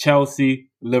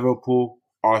 Chelsea, Liverpool,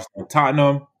 Arsenal,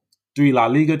 Tottenham, 3 La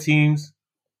Liga teams: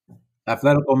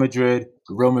 Atletico Madrid,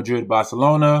 Real Madrid,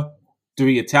 Barcelona,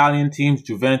 3 Italian teams: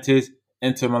 Juventus,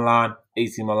 Inter Milan,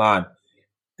 AC Milan.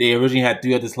 They originally had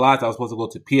 3 other slots. I was supposed to go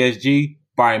to PSG,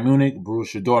 Bayern Munich,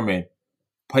 Borussia Dortmund.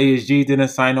 PSG didn't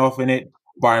sign off in it.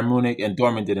 Bayern Munich and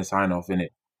Dortmund didn't sign off in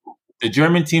it. The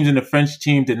German teams and the French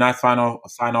team did not sign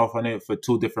off on it for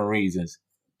 2 different reasons.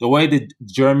 the way the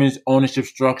Germans' ownership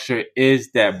structure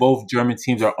is that both German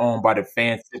teams are owned by the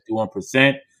fans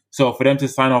 51%. So for them to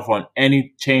sign off on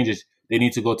any changes, they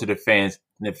need to go to the fans.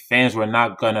 And the fans were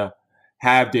not going to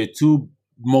have their two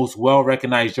most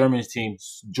well-recognized German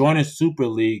teams join a Super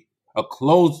League, a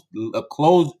closed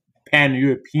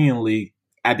pan-European league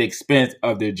at the expense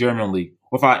of the German league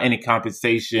without any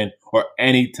compensation or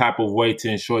any type of way to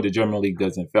ensure the German league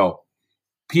doesn't fail.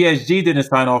 PSG didn't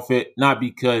sign off it, not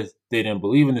because they didn't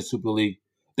believe in the Super League.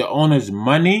 The owner's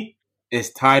money is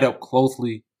tied up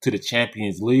closely to the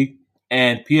Champions League,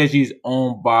 and PSG is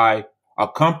owned by a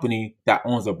company that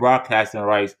owns the broadcasting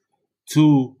rights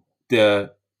to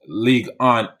the League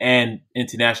On and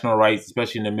international rights,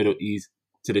 especially in the Middle East,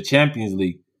 to the Champions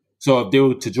League. So if they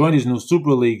were to join this new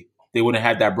Super League, they wouldn't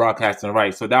have that broadcasting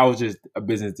right. So that was just a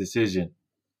business decision.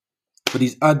 For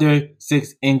these other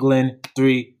 6 England,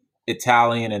 3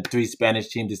 Italian, and 3 Spanish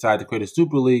teams decided to create a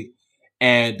Super League.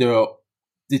 And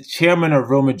the chairman of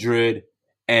Real Madrid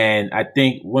and I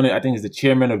think it's the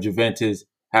chairman of Juventus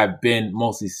have been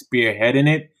mostly spearheading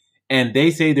it. And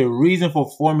they say the reason for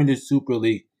forming the Super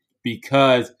League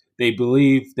because they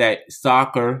believe that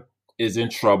soccer is in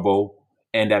trouble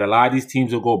and that a lot of these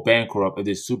teams will go bankrupt if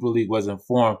the Super League wasn't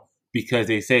formed because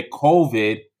they say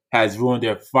COVID has ruined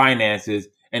their finances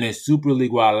and the Super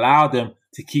League will allow them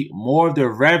to keep more of the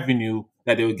revenue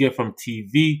that they would get from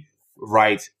TV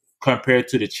rights compared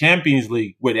to the Champions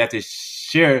League, where they have to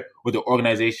share with the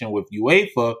organization with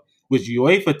UEFA, which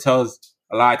UEFA tells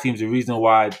a lot of teams the reason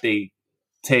why they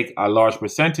take a large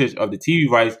percentage of the TV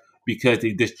rights because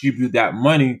they distribute that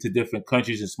money to different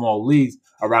countries and small leagues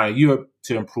around Europe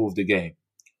to improve the game.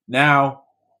 Now,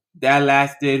 that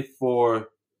lasted for...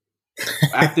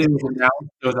 After it was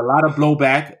announced, there was a lot of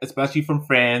blowback, especially from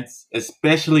France,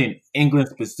 especially in England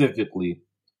specifically.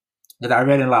 Because I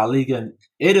read in La Liga in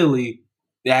Italy,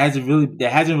 there hasn't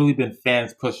really been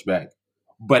fans pushback,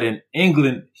 but in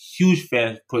England, huge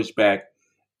fans pushback,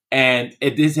 and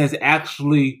this fan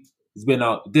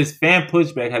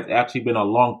pushback has actually been a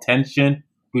long tension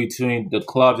between the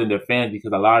clubs and their fans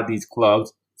because a lot of these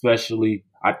clubs, especially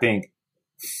I think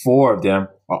 4 of them,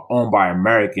 are owned by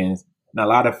Americans. And a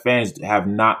lot of fans have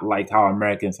not liked how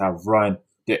Americans have run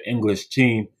their English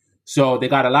team. So they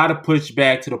got a lot of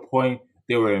pushback to the point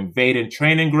they were invading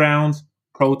training grounds,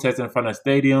 protesting in front of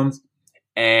stadiums.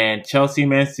 And Chelsea,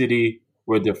 Man City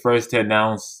were the first to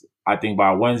announce, I think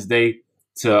by Wednesday,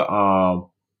 to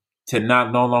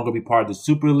not no longer be part of the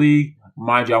Super League.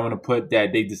 Mind you, I want to put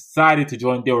that they decided to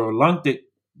join. They were reluctant.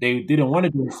 They didn't want to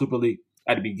join the Super League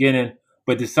at the beginning,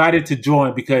 but decided to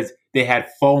join because they had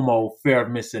FOMO, fear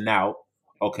of missing out.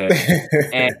 Okay.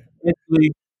 And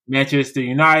eventually, Manchester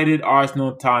United, Arsenal,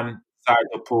 and Tottenham decided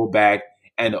to pull back.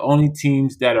 And the only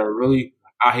teams that are really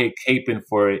out here caping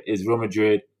for it is Real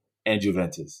Madrid and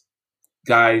Juventus.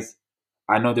 Guys,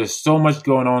 I know there's so much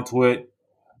going on to it.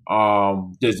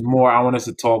 There's more I want us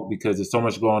to talk because there's so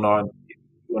much going on. You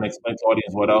want to explain to the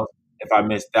audience what else if I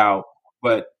missed out.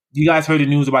 But you guys heard the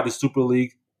news about the Super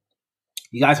League.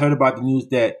 You guys heard about the news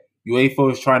that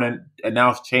UEFA is trying to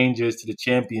announce changes to the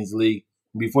Champions League.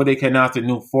 Before they can announce the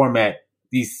new format,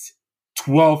 these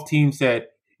 12 teams said,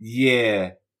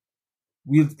 yeah,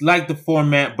 we like the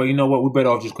format, but you know what? We're better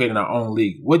off just creating our own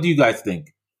league. What do you guys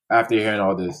think after hearing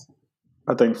all this?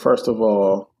 I think, first of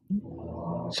all,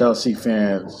 Chelsea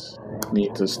fans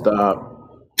need to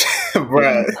stop.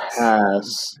 Bruh.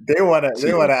 Pass. They wanna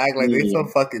act like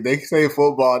they say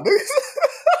football.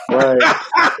 Right.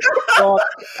 Fuck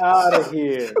out of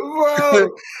here. Bro,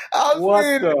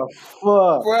 what the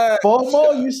fuck? Bruh.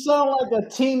 FOMO, you sound like a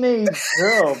teenage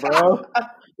girl, bro.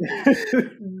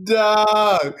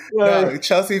 Dog. No,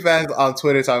 Chelsea fans on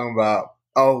Twitter talking about,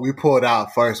 oh, we pulled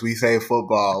out first, we say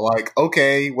football. Like,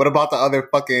 okay, what about the other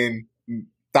fucking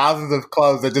thousands of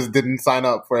clubs that just didn't sign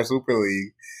up for a Super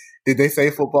League? Did they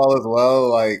say football as well?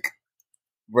 Like,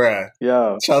 bruh.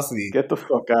 Yo, Chelsea. Get the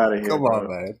fuck out of here. Come on,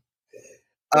 bro. man.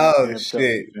 Oh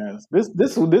shit!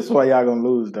 This why y'all gonna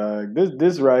lose, dog.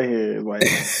 This right here is like,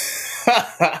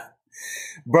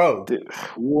 bro,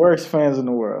 worst fans in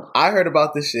the world. I heard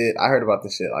about this shit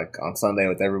like on Sunday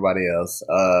with everybody else.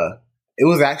 It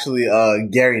was actually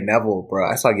Gary Neville, bro.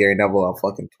 I saw Gary Neville on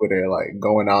fucking Twitter like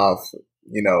going off,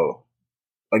 you know,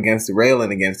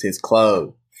 railing against his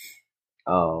club.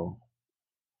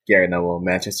 Gary Neville,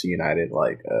 Manchester United,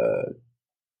 like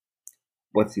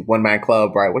what's the one man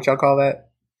club, right? What y'all call that?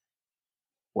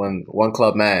 One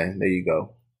club man. There you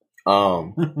go.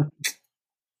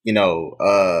 You know,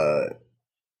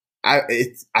 I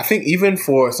think even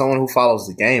for someone who follows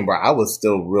the game, bro, I was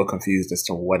still real confused as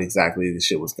to what exactly the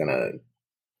shit was gonna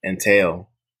entail.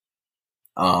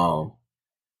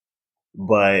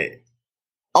 But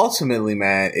ultimately,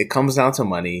 man, it comes down to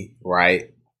money,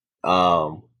 right?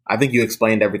 I think you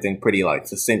explained everything pretty like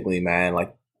succinctly, man.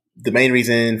 Like the main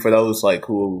reason for those like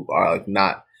who are like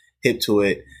not hip to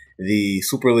it, the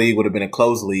Super League would have been a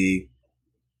closed league,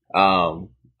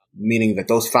 meaning that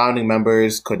those founding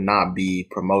members could not be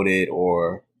promoted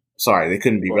or sorry, they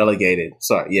couldn't be relegated.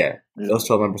 Sorry, yeah, those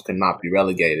 12 members could not be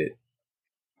relegated.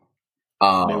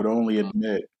 They would only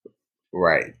admit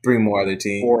right 3 more other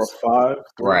teams, 4 or 5,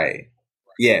 3. right?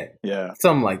 Yeah, Yeah,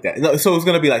 something like that. No, so it's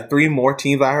going to be like 3 more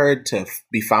teams, I heard, to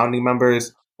be founding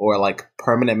members or like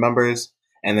permanent members.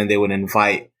 And then they would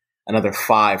invite another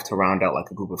 5 to round out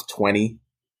like a group of 20.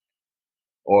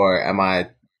 Or am I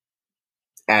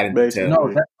adding basically.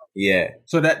 No, yeah.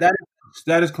 so that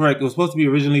is correct. It was supposed to be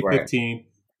originally Right. 15.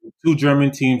 2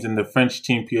 German teams and the French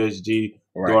team PSG,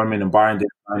 Right. Dortmund and Bayern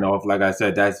didn't sign off. Like I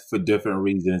said, that's for different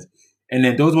reasons. And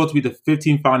then those were supposed to be the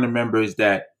 15 founding members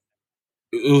that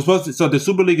it was supposed to. So the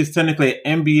Super League is technically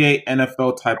an NBA,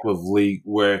 NFL type of league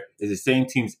where it's the same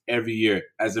teams every year.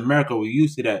 As America, we're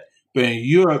used to that. But in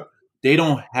Europe, they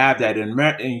don't have that. In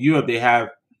Europe, they have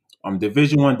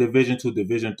Division 1, Division 2,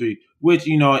 Division 3, which,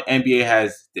 NBA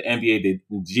has the NBA, the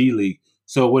G League.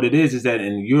 So what it is that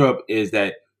in Europe is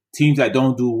that teams that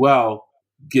don't do well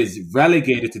gets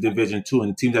relegated to Division 2,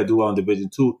 and teams that do well in Division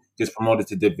 2 gets promoted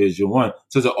to Division 1.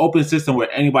 So it's an open system where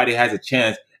anybody has a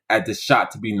chance at the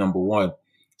shot to be number 1.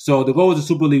 So the goal of the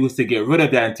Super League was to get rid of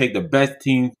that and take the best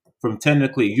teams from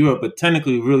technically Europe, but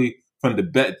technically really from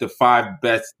the 5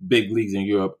 best big leagues in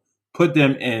Europe, put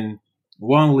them in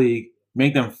one league,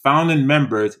 make them founding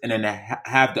members, and then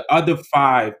have the other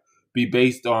 5 be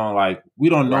based on like we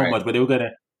don't know much, but they were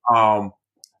gonna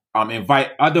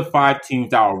invite other 5 teams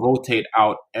that will rotate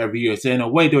out every year. So in a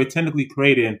way, they were technically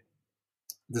creating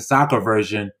the soccer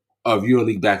version of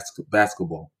EuroLeague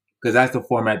basketball because that's the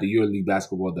format that EuroLeague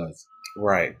basketball does.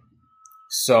 Right.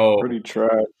 So pretty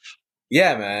trash.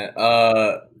 Yeah, man.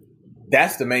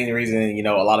 That's the main reason,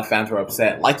 a lot of fans were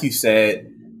upset. Like you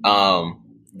said,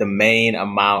 the main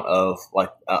amount of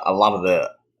like a lot of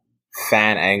the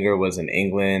fan anger was in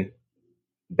England,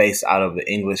 based out of the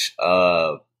English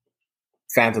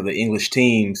fans of the English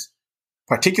teams,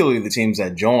 particularly the teams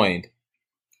that joined.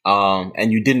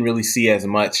 And you didn't really see as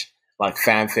much like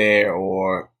fanfare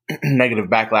or negative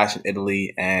backlash in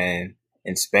Italy and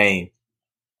in Spain.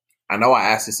 I know I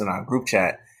asked this in our group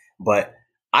chat, but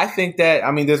I think that,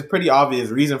 there's a pretty obvious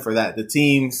reason for that. The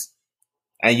teams,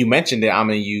 and you mentioned it,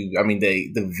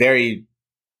 the very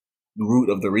root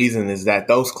of the reason is that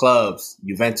those clubs,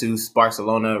 Juventus,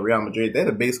 Barcelona, Real Madrid, they're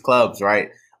the biggest clubs, right?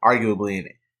 Arguably in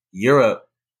Europe,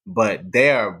 but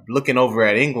they're looking over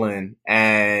at England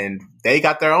and they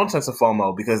got their own sense of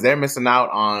FOMO because they're missing out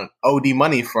on OD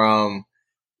money from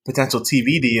potential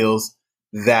TV deals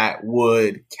that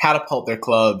would catapult their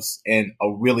clubs in a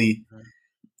really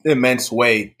immense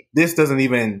way. This doesn't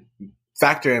even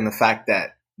factor in the fact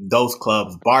that those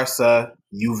clubs, Barca,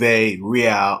 Juve,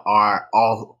 Real, are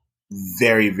all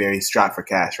very, very strapped for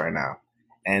cash right now.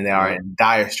 And they are in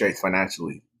dire straits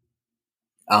financially.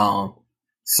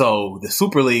 So the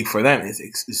Super League for them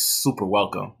is super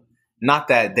welcome. Not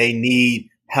that they need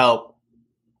help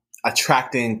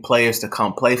attracting players to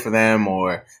come play for them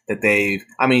or that they've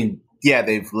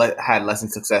had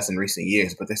less success in recent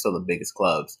years, but they're still the biggest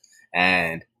clubs.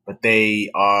 But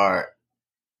they are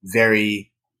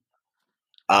very,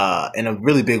 in a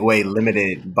really big way,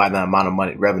 limited by the amount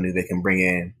of revenue they can bring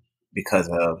in because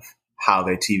of how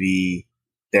their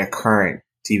current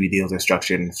TV deals are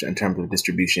structured in terms of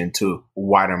distribution to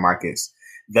wider markets.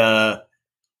 The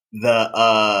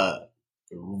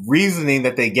reasoning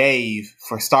that they gave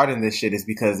for starting this shit is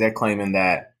because they're claiming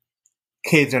that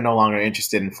kids are no longer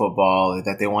interested in football,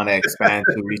 that they want to expand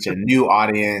to reach a new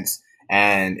audience.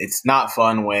 And it's not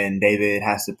fun when David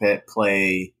has to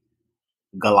play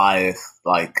Goliath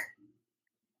like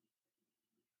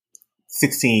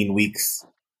 16 weeks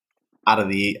out of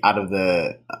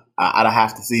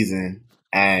half the season,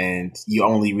 and you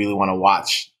only really want to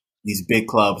watch these big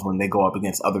clubs when they go up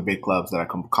against other big clubs that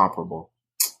are comparable.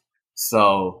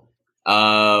 So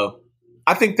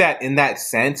I think that in that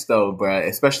sense, though, bruh,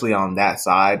 especially on that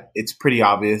side, it's pretty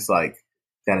obvious like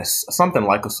that something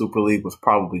like a Super League was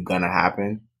probably gonna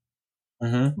happen.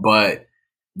 Mm-hmm. But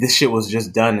this shit was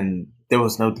just done and there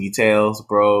was no details,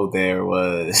 bro. There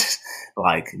was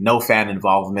like no fan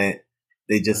involvement.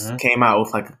 They just came out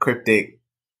with like a cryptic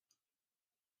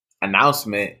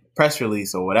announcement, press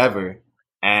release or whatever,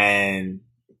 and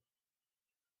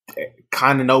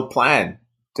kind of no plan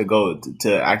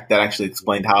to act that actually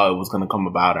explained how it was going to come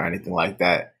about or anything like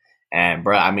that. And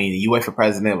bro, the UEFA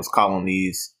president was calling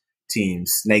these team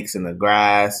snakes in the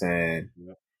grass, and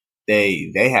Yeah.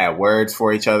 they had words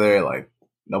for each other like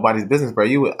nobody's business, bro.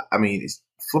 I mean, it's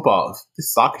football,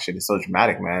 this soccer shit is so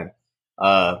dramatic, man.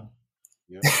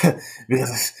 Yeah.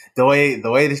 Because the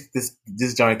way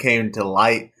this joint came to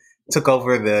light, took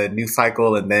over the news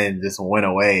cycle, and then just went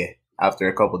away after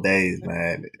a couple days,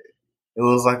 man. It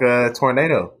was like a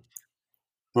tornado.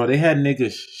 Bro, they had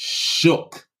niggas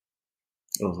shook.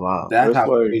 It was wild. That's It's how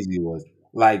like- crazy it was.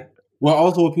 Like, well,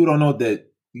 also what people don't know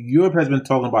that Europe has been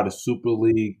talking about a Super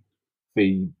League for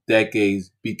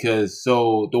decades because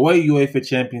so the way UEFA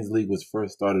Champions League was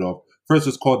first started off, first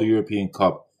was called the European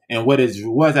Cup, and what it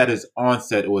was at its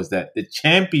onset was that the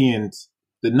champions,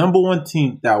 the number one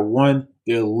team that won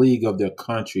their league of their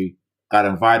country, got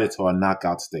invited to a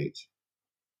knockout stage.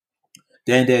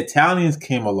 Then the Italians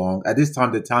came along. At this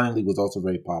time, the Italian league was also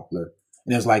very popular,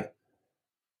 and it was like,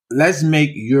 let's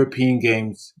make European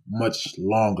games much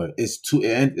longer. It's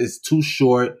too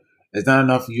short. There's not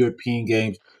enough European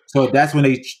games. So that's when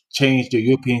they changed the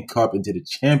European Cup into the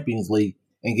Champions League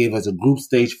and gave us a group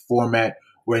stage format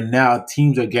where now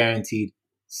teams are guaranteed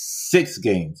 6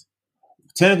 games.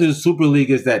 Technically, the Super League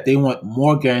is that they want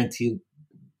more guaranteed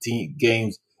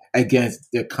games against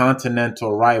their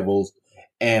continental rivals.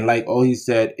 And like Ohi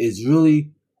said, it's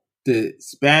really the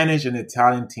Spanish and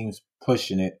Italian teams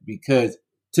pushing it because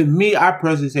to me, I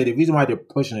personally say the reason why they're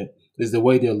pushing it is the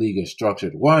way their league is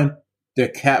structured. One, they're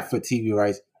capped for TV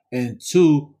rights. And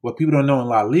two, what people don't know in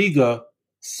La Liga,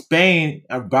 Spain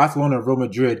and Barcelona and Real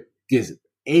Madrid gets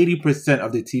 80%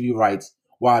 of the TV rights,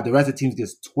 while the rest of the teams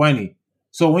gets 20%.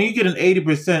 So when you get an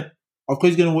 80%, of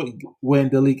course you're going to win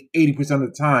the league 80% of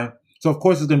the time. So of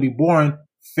course it's going to be boring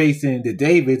facing the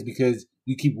Davids because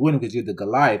you keep winning because you're the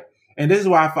Goliath. And this is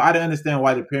why I don't understand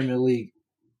why the Premier League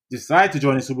decided to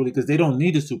join the Super League because they don't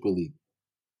need the Super League.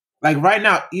 Like right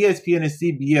now, ESPN and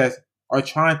CBS are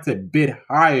trying to bid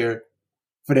higher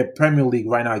for the Premier League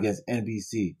right now against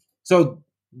NBC. So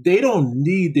they don't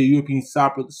need the European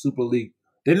Super League.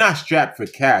 They're not strapped for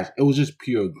cash. It was just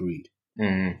pure greed.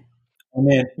 Mm-hmm.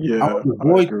 And then Yeah, I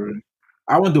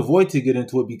want the Void to get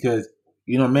into it because,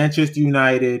 Manchester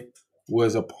United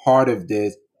was a part of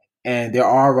this and they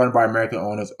are run by American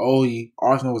owners.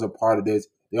 Arsenal was a part of this.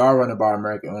 They are run by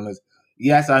American owners.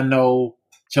 Yes, I know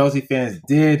Chelsea fans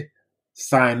did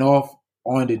sign off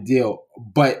on the deal,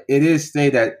 but it is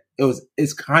stated that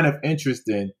it's kind of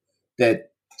interesting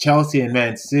that Chelsea and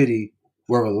Man City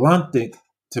were reluctant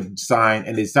to sign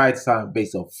and they decided to sign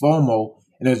based on FOMO.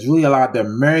 And there's really a lot of the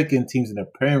American teams in the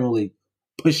Premier League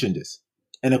pushing this.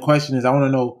 And the question is, I want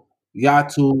to know, y'all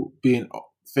two being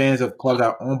fans of clubs that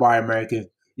are owned by Americans,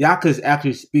 y'all could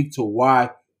actually speak to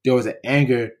why there was an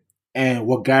anger and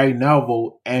what Gary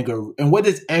Neville anger and what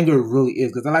this anger really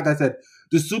is. Because like I said,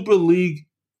 the Super League,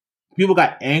 people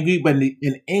got angry, but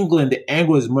in England, the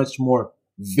anger is much more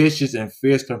vicious and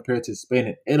fierce compared to Spain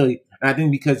and Italy. And I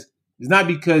think it's not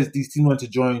because these teams want to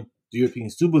join the European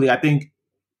Super League. I think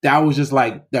that was just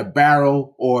like the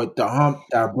barrel or the hump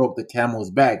that broke the camel's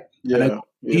back.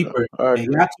 Deeper, and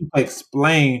you have to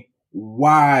explain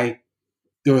why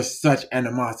there was such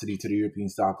animosity to the European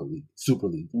Super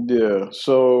League. Yeah,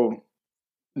 so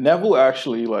Neville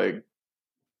actually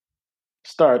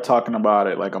started talking about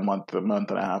it like a month and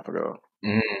a half ago.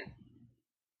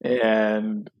 Mm-hmm.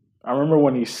 And I remember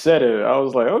when he said it, I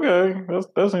was like, okay,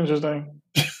 that's interesting.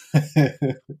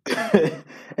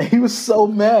 And he was so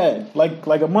mad,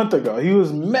 like a month ago. He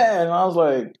was mad, and I was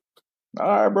like, all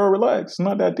right, bro, relax. It's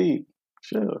not that deep.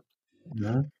 Chill.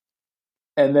 Mm-hmm.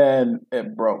 And then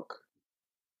it broke.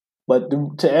 But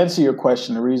to answer your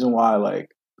question, the reason why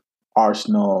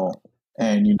Arsenal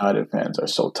and United fans are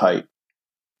so tight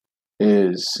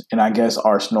is, and I guess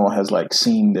Arsenal has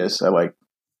seen this at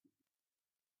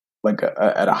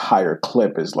at a higher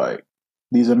clip, is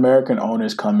these American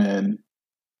owners come in,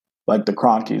 like the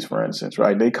Kroenkes, for instance,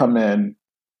 right? They come in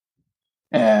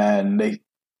and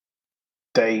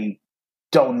they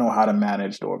don't know how to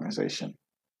manage the organization,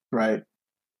 right?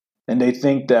 And they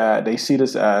think that they see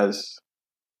this as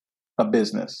a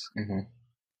business. Mm-hmm.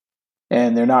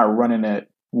 And they're not running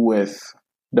it with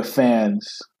the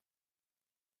fans,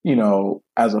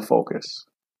 as a focus.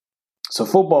 So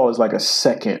football is like a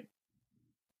second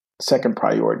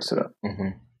priority to them. Mm-hmm.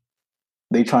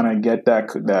 They trying to get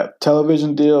that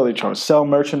television deal. They trying to sell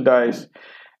merchandise,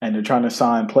 and they're trying to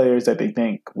sign players that they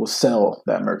think will sell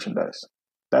that merchandise.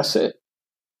 That's it.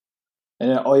 And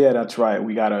then, oh yeah, that's right.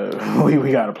 We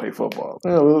gotta play football.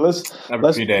 Let's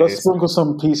sprinkle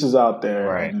some pieces out there,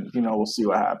 right. And we'll see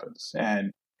what happens.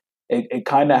 And it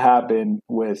kind of happened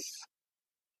with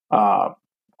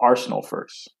Arsenal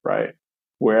first, right?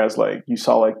 Whereas like you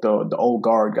saw like the old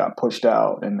guard got pushed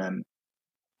out, and then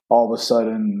all of a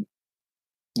sudden,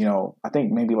 you know, I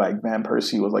think maybe like Van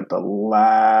Persie was like the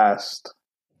last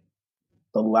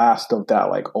of that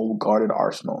like old guarded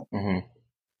Arsenal. Mm-hmm.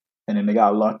 And then they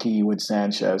got lucky with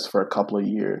Sanchez for a couple of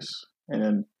years. And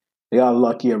then they got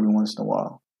lucky every once in a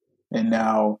while. And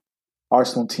now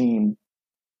Arsenal team,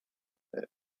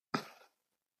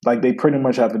 like they pretty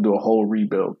much have to do a whole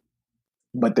rebuild.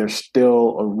 But they're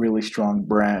still a really strong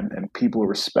brand and people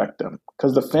respect them.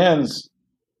 Because the fans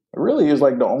really is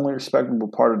like the only respectable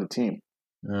part of the team.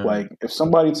 Mm. Like if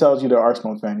somebody tells you they're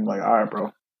Arsenal fan, you're like, all right,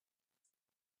 bro.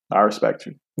 I respect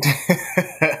you.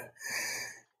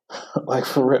 Like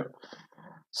for real.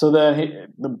 So then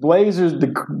the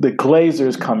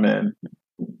Glazers come in,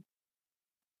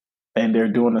 and they're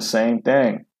doing the same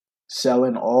thing,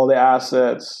 selling all the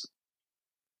assets,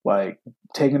 like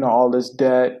taking on all this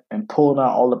debt and pulling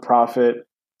out all the profit,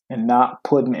 and not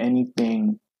putting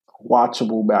anything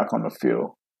watchable back on the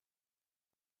field.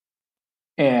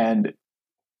 And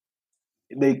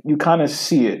you kind of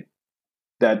see it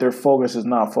that their focus is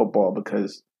not football,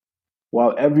 because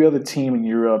while every other team in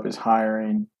Europe is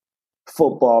hiring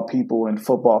football people in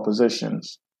football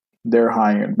positions, they're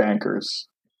hiring bankers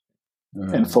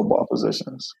in football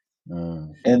positions.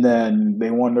 And then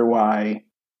they wonder why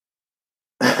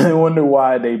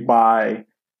they buy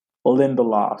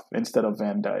Lindelof instead of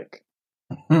Van Dijk.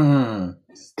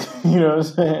 You know what I'm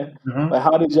saying? Like,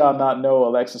 how did y'all not know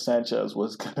Alexis Sanchez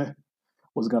was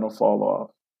gonna fall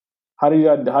off? How did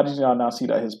y'all not see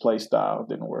that his play style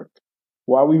didn't work?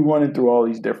 Why are we running through all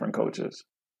these different coaches?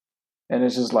 And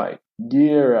it's just like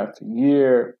year after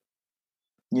year,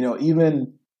 you know,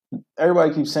 even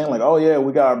everybody keeps saying like, oh yeah,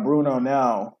 we got Bruno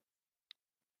now.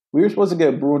 We were supposed to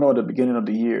get Bruno at the beginning of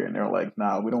the year, and they're like,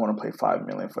 nah, we don't want to pay $5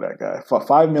 million for that guy. For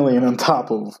 $5 million on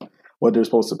top of what they're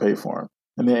supposed to pay for him.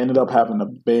 And they ended up having to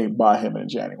buy him in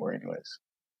January anyways.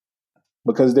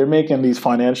 Because they're making these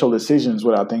financial decisions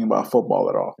without thinking about football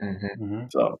at all.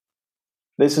 So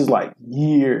this is like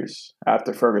years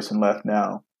after Ferguson left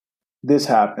now. This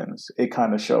happens. It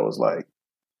kind of shows like,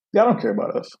 y'all don't care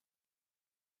about us.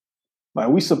 Like,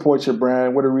 we support your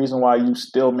brand. We're the reason why you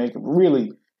still make it.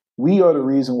 Really, we are the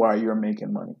reason why you're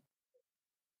making money.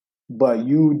 But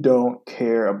you don't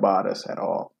care about us at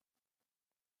all.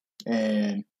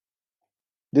 And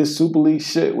this Super League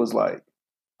shit was like,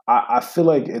 I feel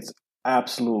like it's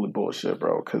absolutely bullshit,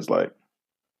 bro. Because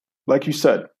like you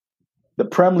said, the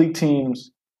Prem League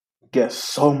teams get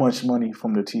so much money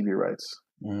from the TV rights.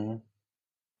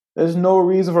 There's no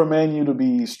reason for Man U to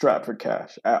be strapped for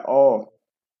cash at all.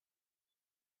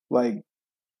 Like,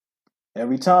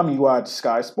 every time you watch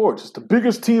Sky Sports, it's the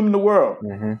biggest team in the world.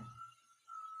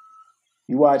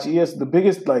 You watch ES, the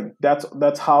biggest, like,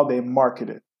 that's how they market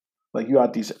it. Like, you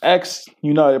got these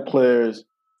ex-United players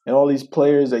and all these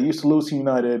players that used to lose to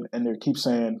United, and they keep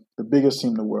saying the biggest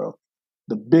team in the world,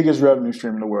 the biggest revenue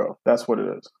stream in the world. That's what it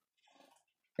is.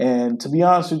 And to be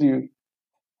honest with you,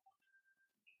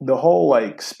 the whole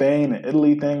like Spain and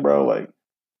Italy thing, bro, like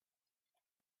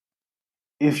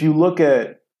if you look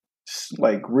at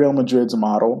like Real Madrid's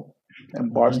model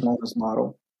and Barcelona's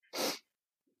model,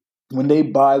 when they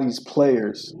buy these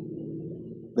players,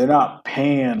 they're not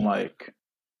paying like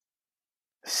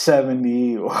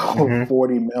 70 or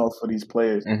 40 mil for these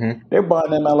players. They're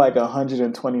buying them at like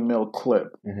 120 mil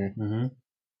clip.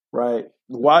 Right?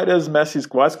 Why is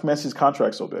Messi's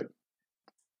contract so big?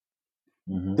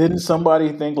 Didn't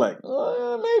somebody think like,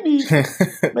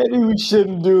 maybe we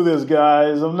shouldn't do this,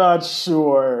 guys? I'm not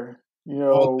sure. You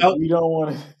know, we don't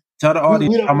want to tell the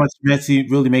audience how much Messi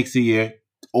really makes a year.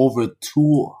 Over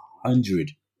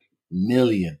 200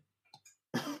 million.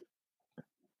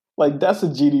 Like, that's the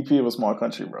GDP of a small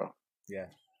country, bro. Yeah.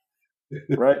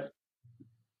 Right?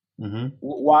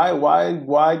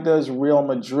 Why does Real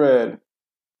Madrid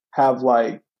have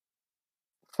like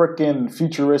freaking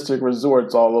futuristic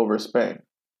resorts all over Spain?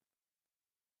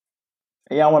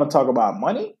 And y'all want to talk about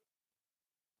money?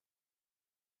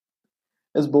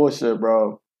 It's bullshit,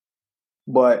 bro.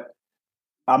 But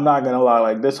I'm not gonna lie,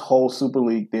 like, this whole Super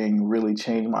League thing really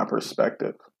changed my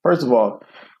perspective. First of all,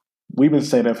 we've been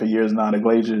saying that for years now. The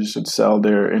Glazers should sell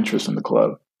their interest in the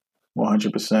club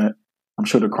 100%. I'm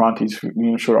sure the Kroenkes,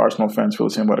 I'm sure Arsenal fans feel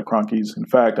the same about the Kroenkes. In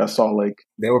fact, I saw like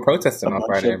they were protesting on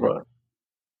Friday, bro.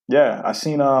 Yeah, I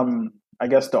seen I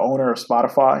guess the owner of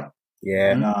Spotify.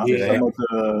 Yeah, and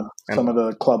some of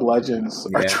the club legends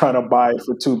are trying to buy it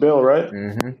for $2 billion, right?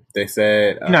 They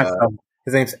said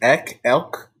his name's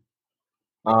Elk.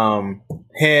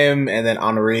 Him and then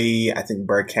Henri, I think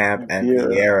Bergkamp and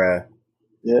Vieira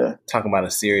Yeah. Talking about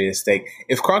a serious stake.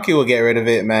 If Kroenke will get rid of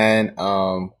it, man,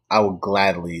 I will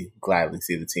gladly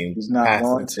see the team He's not pass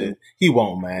going into. to. He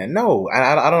won't, man. No,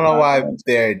 I don't know Not why going to.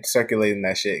 they're circulating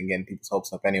that shit and getting people's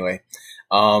hopes up. Anyway,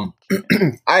 I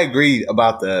agree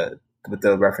about with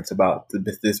the reference about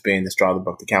this being the straw that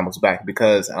broke the camel's back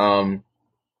because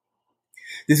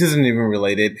this isn't even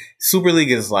related. Super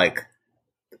League is like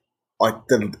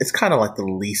it's kind of like the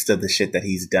least of the shit that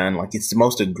he's done. Like it's the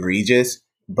most egregious,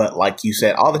 but like you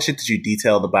said, all the shit that you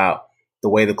detailed about the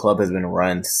way the club has been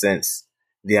run since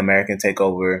the American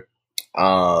takeover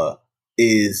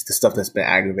is the stuff that's been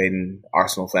aggravating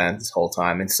Arsenal fans this whole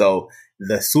time. And so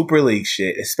the Super League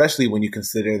shit, especially when you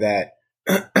consider that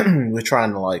we're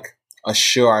trying to like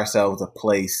assure ourselves a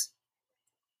place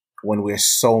when we're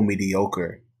so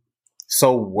mediocre,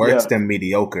 so worse than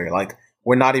mediocre. Like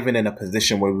we're not even in a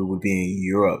position where we would be in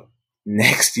Europe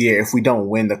next year if we don't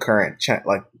win the current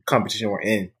competition we're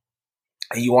in.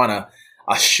 And you want to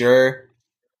assure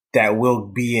that we'll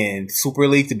be in Super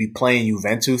League to be playing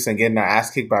Juventus and getting our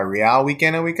ass kicked by Real week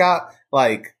in and week out.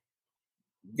 Like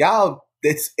y'all,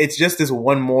 it's just this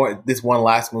one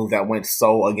last move that went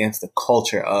so against the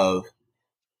culture of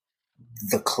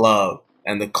the club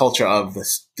and the culture of the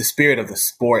spirit of the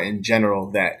sport in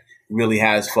general that really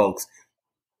has folks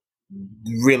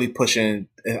really pushing,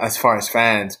 as far as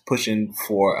fans, pushing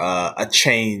for a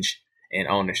change in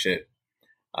ownership.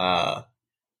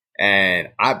 And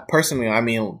I personally, I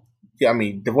mean,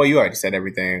 Devoy, you already said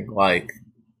everything. Like,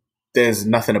 there's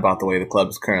nothing about the way the club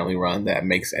is currently run that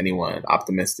makes anyone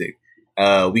optimistic.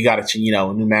 We got a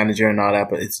new manager and all that,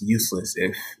 but it's useless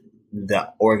if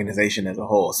the organization as a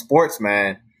whole, sports,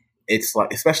 man, it's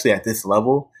like, especially at this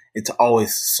level, it's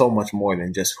always so much more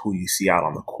than just who you see out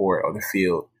on the court or the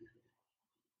field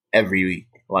every week.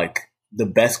 Like the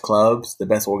best clubs, the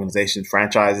best organizations,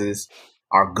 franchises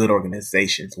are good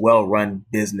organizations, well-run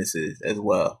businesses as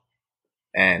well.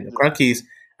 And the Kroenkes,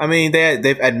 I mean,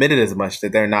 they've admitted as much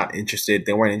that they're not interested.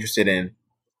 They weren't interested in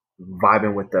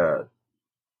vibing with the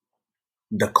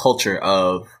culture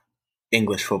of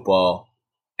English football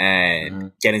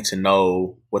and getting to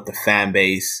know what the fan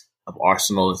base of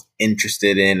Arsenal is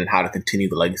interested in and how to continue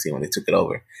the legacy when they took it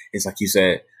over. It's like you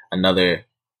said, another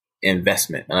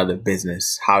investment, another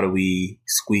business. How do we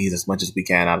squeeze as much as we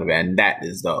can out of it? And that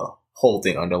is the whole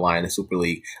thing underlying the Super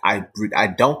League. I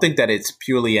don't think that it's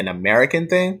purely an American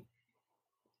thing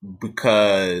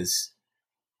because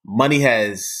money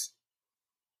has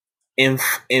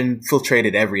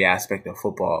infiltrated every aspect of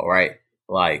football, right?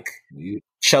 Like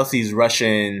Chelsea's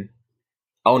Russian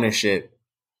ownership,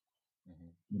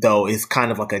 though, is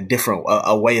kind of like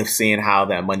a way of seeing how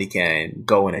that money can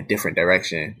go in a different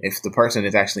direction. If the person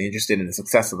is actually interested in the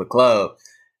success of the club,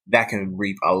 that can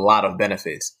reap a lot of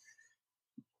benefits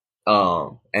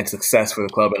and success for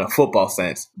the club in a football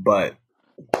sense. But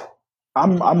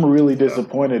I'm really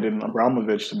disappointed in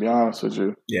Abramovich, to be honest with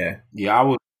you. Yeah,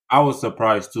 I was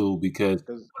surprised too because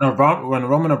when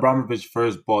Roman Abramovich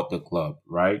first bought the club,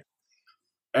 right?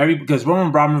 Because Roman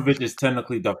Abramovich is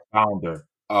technically the founder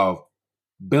of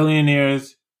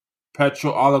billionaires,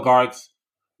 petrol oligarchs,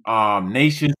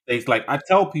 nation states. Like I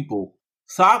tell people,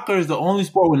 soccer is the only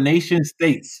sport where nation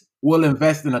states will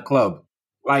invest in a club.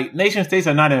 Like nation states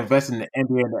are not investing in the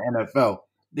NBA and the NFL.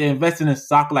 They're investing in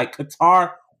soccer. Like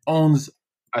Qatar owns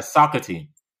a soccer team.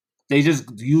 They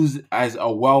just use it as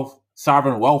a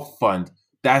sovereign wealth fund.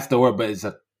 That's the word, but it's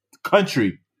a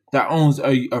country that owns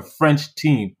a French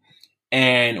team.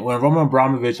 And when Roman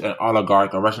Abramovich, an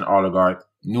oligarch, a Russian oligarch,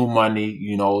 new money,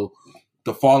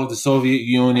 the fall of the Soviet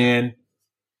Union,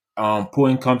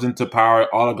 Putin comes into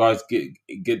power, oligarchs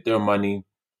get their money,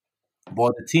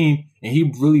 bought the team, and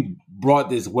he really brought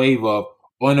this wave of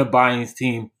owner buying his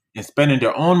team and spending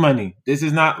their own money. This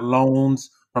is not loans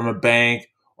from a bank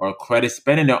or credit,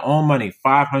 spending their own money,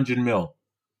 $500 million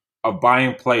of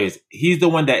buying players. He's the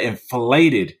one that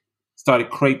started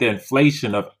create the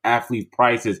inflation of athlete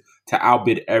prices to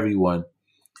outbid everyone.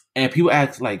 And people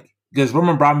ask, like, because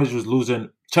Roman Abramovich was losing,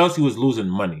 Chelsea was losing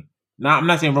money. Now, I'm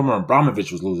not saying Roman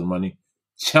Abramovich was losing money.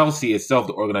 Chelsea itself,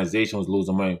 the organization, was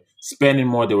losing money, spending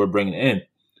more than we're bringing in.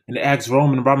 And they asked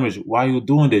Roman Abramovich, why are you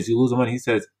doing this? You losing money. He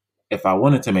says, if I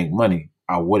wanted to make money,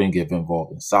 I wouldn't get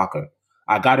involved in soccer.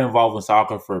 I got involved in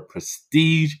soccer for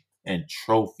prestige and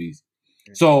trophies.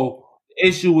 So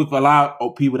issue with a lot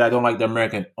of people that don't like the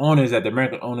American owners, that the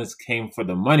American owners came for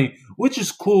the money, which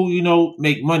is cool,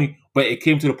 make money, but it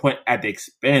came to the point at the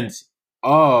expense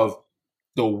of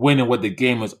the winning what the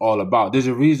game is all about. There's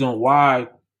a reason why,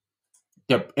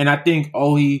 and I think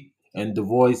Ohi and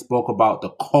Devoy spoke about the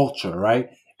culture, right?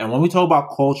 And when we talk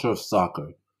about culture of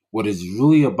soccer, what it's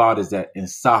really about is that in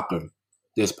soccer,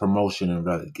 there's promotion and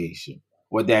relegation.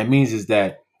 What that means is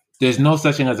that there's no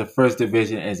such thing as a first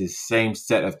division as the same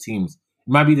set of teams.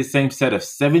 It might be the same set of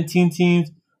 17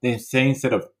 teams, the same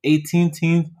set of 18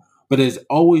 teams, but there's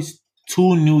always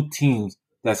two new teams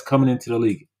that's coming into the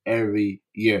league every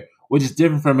year, which is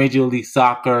different from Major League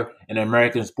Soccer and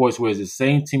American sports, where it's the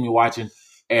same team you're watching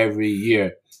every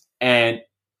year. And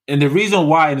the reason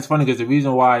why, and it's funny because the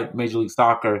reason why Major League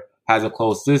Soccer has a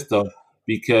closed system,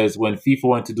 because when FIFA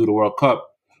went to do the World Cup,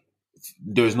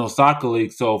 there's no soccer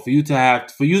league. So for you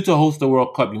to host the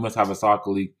World Cup, you must have a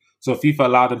soccer league. So FIFA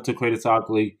allowed them to create a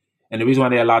soccer league. And the reason why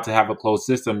they're allowed to have a closed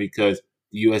system because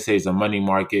the USA is a money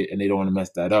market and they don't want to mess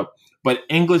that up. But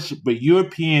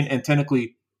European and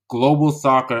technically global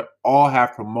soccer all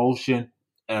have promotion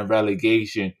and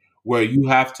relegation where you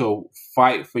have to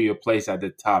fight for your place at the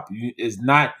top. It's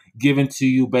not given to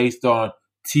you based on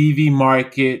TV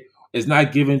market. It's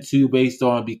not given to you based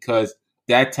on because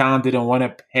that town didn't want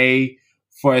to pay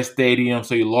for a stadium,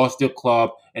 so you lost your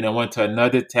club and then went to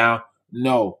another town.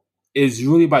 No, it's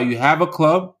really about you have a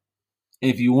club.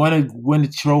 If you want to win the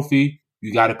trophy,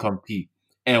 you got to compete.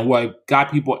 And what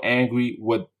got people angry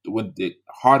with the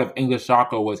heart of English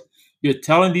soccer was you're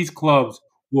telling these clubs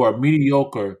who are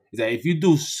mediocre is that if you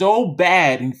do so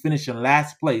bad and finish in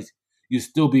last place, you'll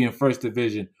still be in first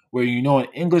division. Where in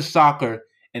English soccer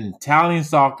and Italian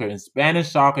soccer and Spanish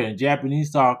soccer and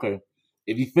Japanese soccer,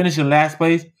 if you finish in last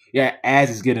place, your ass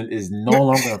is no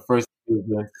longer in first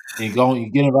division and you're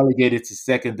getting relegated to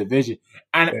second division.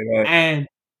 And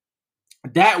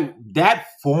that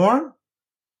form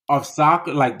of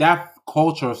soccer, like that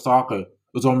culture of soccer,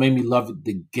 was what made me love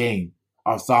the game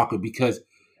of soccer because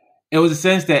it was a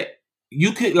sense that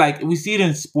you could, like, we see it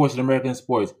in sports, in American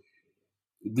sports.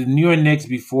 The New York Knicks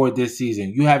before this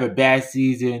season, you have a bad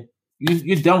season,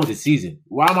 you're done with the season.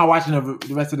 Why am I watching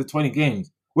the rest of the 20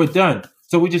 games? We're done.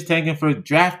 So we're just tanking for a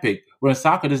draft pick. Where in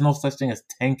soccer, there's no such thing as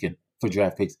tanking for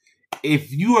draft picks.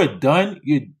 If you are done,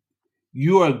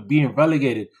 you are being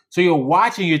relegated. So you're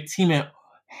watching your team and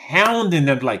hounding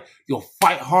them like, yo,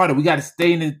 fight harder. We got to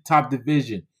stay in the top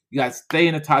division. You got to stay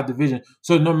in the top division.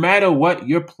 So no matter what,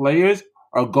 your players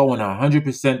are going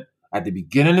 100% at the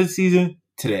beginning of the season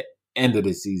to the end of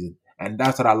the season. And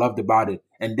that's what I loved about it.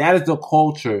 And that is the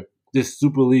culture this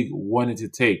Super League wanted to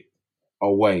take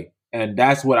away. And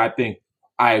that's what I think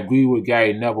I agree with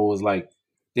Gary Neville was like,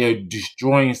 they're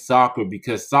destroying soccer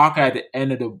because soccer at the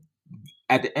end of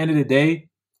the day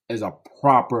is a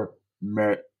proper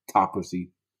meritocracy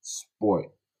sport.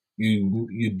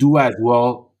 You do as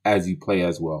well as you play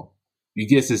as well. You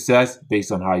get success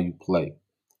based on how you play.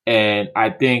 And I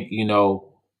think,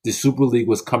 the Super League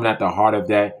was coming at the heart of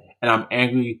that. And I'm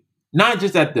angry, not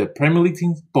just at the Premier League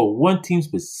teams, but one team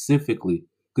specifically.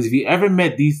 Because if you ever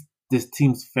met this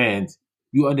team's fans,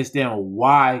 you understand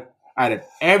why out of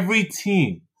every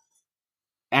team,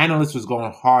 analysts was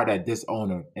going hard at this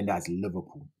owner, and that's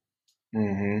Liverpool.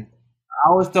 Mm-hmm. I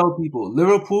always tell people,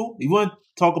 Liverpool, you want to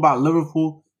talk about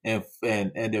Liverpool and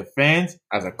their fans?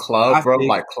 As a club, bro,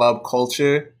 like club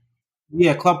culture.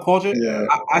 Yeah, club culture. Yeah.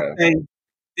 I say,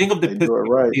 think of the Pittsburgh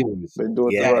Steelers. They do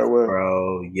it the right way.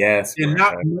 Bro. Yes,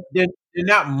 they're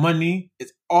not money.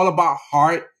 It's all about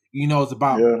heart. It's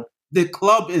about the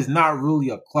club is not really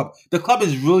a club. The club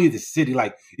is really the city.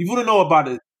 Like, if you want to know about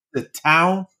the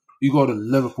town, you go to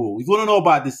Liverpool. If you want to know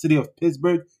about the city of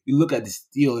Pittsburgh, you look at the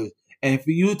Steelers. And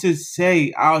for you to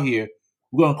say out here,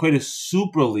 we're going to create a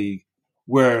Super League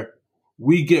where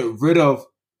we get rid of,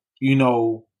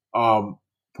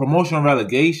 promotion and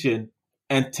relegation.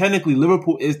 And technically,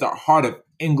 Liverpool is the heart of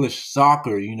English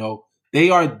soccer. They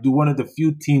are one of the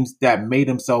few teams that made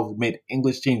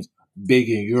English teams big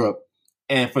in Europe.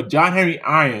 And for John Henry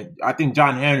Iron, I think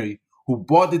John Henry, who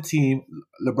bought the team,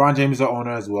 LeBron James is the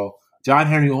owner as well. John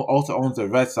Henry, who also owns the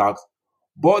Red Sox,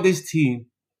 bought this team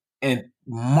and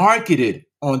marketed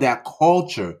on that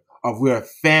culture of we're a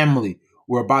family,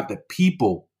 we're about the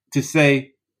people, to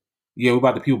say, yeah, we're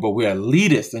about the people, but we're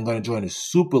elitists and going to join the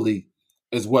Super League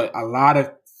is what a lot of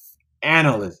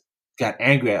analysts got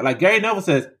angry at. Like Gary Neville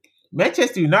says,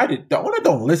 Manchester United, the owner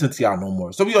don't listen to y'all no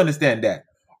more. So we understand that.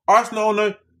 Arsenal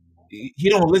owner, he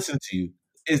don't listen to you.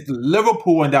 It's the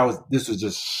Liverpool one this was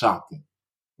just shocking.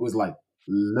 It was like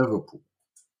Liverpool.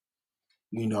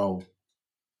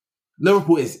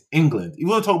 Liverpool is England. You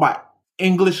want to talk about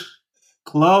English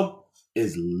club,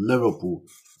 is Liverpool.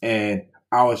 And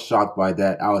I was shocked by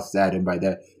that. I was saddened by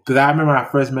that. Because I remember when I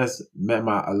first met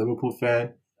a Liverpool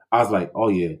fan, I was like, oh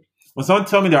yeah. When someone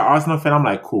tell me they're Arsenal fan, I'm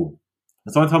like, cool.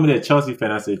 When someone tell me they're Chelsea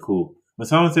fan, I say, cool. When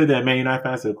someone said they're Man United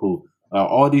fan, I say, cool.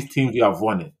 All these teams you have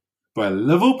won it. But a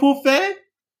Liverpool fan?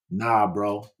 Nah,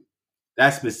 bro.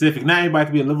 That's specific. Not anybody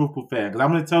can be a Liverpool fan. Because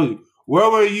I'm going to tell you, where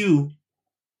were you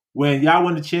when y'all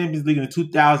won the Champions League in the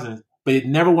 2000s, but it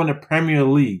never won the Premier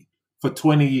League for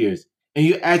 20 years? And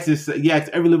you ask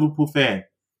every Liverpool fan,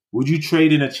 would you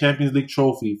trade in a Champions League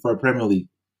trophy for a Premier League?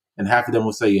 And half of them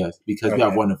will say yes, because we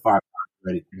have won it 5 times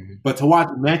already. Mm-hmm. But to watch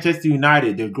Manchester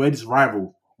United, their greatest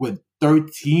rival, with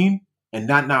 13 and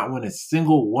not win a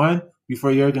single one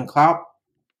before Jurgen Klopp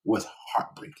was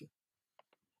heartbreaking.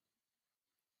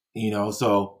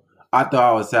 So I thought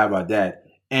I was sad about that.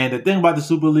 And the thing about the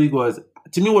Super League was,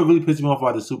 to me, what really pissed me off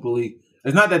about the Super League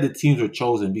is not that the teams were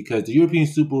chosen, because the European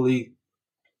Super League,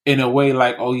 in a way,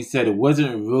 like he said, it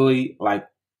wasn't really like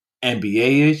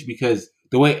NBA-ish, because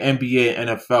the way NBA and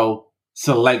NFL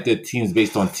selected teams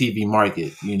based on TV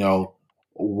market,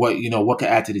 what could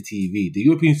add to the TV. The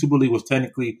European Super League was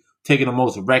technically taking the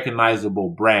most recognizable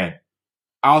brand.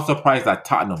 I was surprised that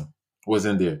Tottenham was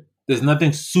in there. There's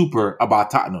nothing super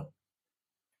about Tottenham.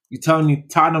 You're telling me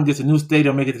Tottenham gets a new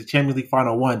stadium, make it to the Champions League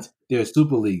final once, they're a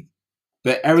Super League.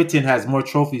 But Everton has more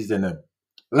trophies than them.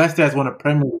 Leicester has won a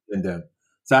Premier League than them.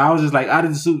 So I was just like, out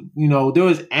of the there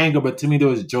was anger, but to me there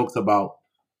was jokes about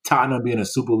Tottenham being a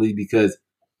Super League because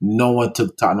no one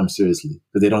took Tottenham seriously,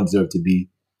 because they don't deserve to be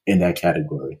in that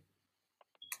category.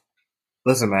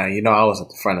 Listen, man, I was at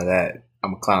the front of that.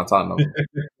 I'm a clown Tottenham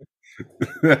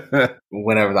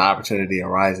whenever the opportunity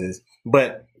arises.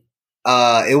 But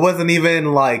it wasn't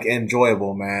even like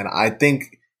enjoyable, man. I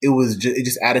think it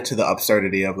just added to the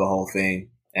absurdity of the whole thing,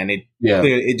 and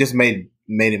it just made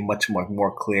it much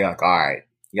more clear. Like, all right,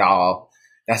 y'all,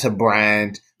 that's a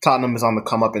brand. Tottenham is on the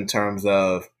come up in terms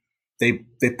of they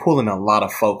pull in a lot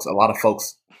of folks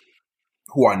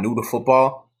who are new to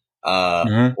football.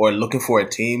 Or looking for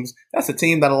teams. That's a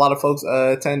team that a lot of folks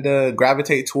tend to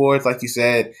gravitate towards. Like you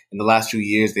said, in the last few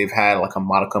years, they've had like a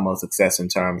modicum of success in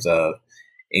terms of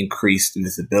increased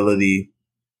visibility,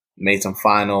 made some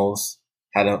finals,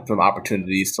 had some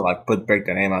opportunities to like break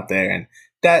their name out there, and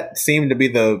that seemed to be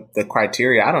the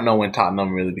criteria. I don't know when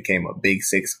Tottenham really became a Big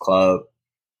Six club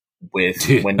when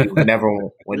you've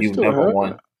never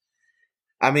won.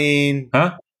 I mean,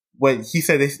 what he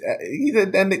said,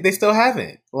 they still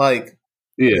haven't. Like,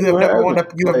 you have never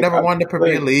won the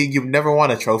Premier League. You've never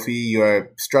won a trophy.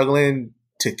 You're struggling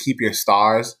to keep your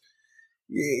stars.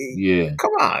 Yeah,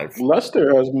 come on.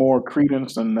 Leicester has more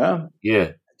credence than them.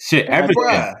 Yeah, shit.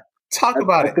 Everything. Talk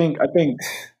about it.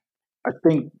 I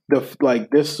think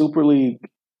this Super League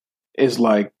is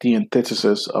like the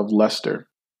antithesis of Leicester.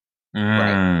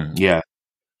 Right. Yeah.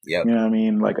 Yep. You know what I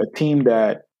mean? Like a team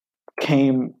that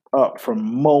came up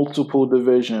from multiple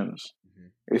divisions.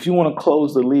 Mm-hmm. If you want to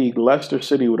close the league, Leicester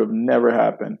City would have never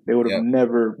happened. They would have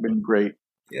never been great.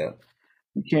 Yeah.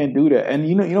 You can't do that. And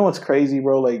you know what's crazy,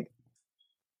 bro? Like,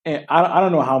 and I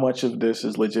don't know how much of this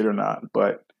is legit or not,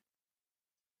 but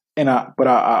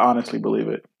I honestly believe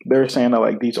it. They're saying that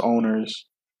like these owners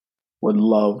would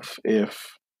love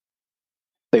if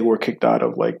they were kicked out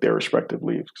of like their respective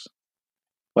leagues.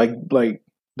 Like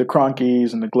the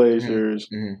Cronkies and the Glazers,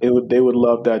 they would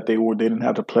love that they didn't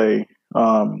have to play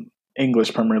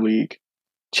English Premier League,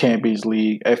 Champions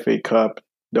League, FA Cup.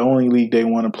 The only league they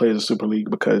want to play is the Super League,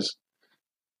 because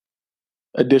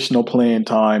additional playing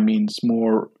time means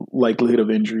more likelihood of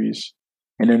injuries,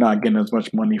 and they're not getting as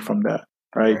much money from that,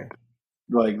 right?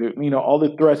 Like, all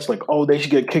the threats, like, oh, they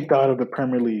should get kicked out of the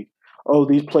Premier League. Oh,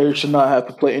 these players should not have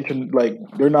to play.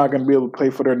 They're not going to be able to play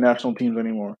for their national teams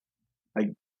anymore. Like,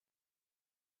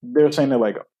 they're saying that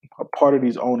like a part of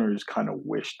these owners kind of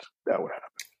wished that would happen.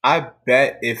 I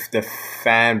bet if the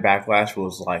fan backlash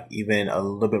was like even a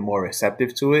little bit more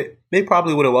receptive to it, they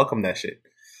probably would have welcomed that shit.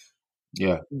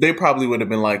 Yeah. They probably would have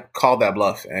been like, call that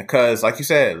bluff. And because, like you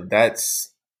said,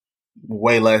 that's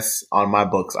way less on my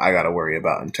books I got to worry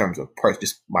about in terms of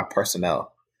just my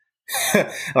personnel.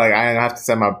 Like, I don't have to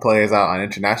send my players out on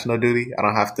international duty. I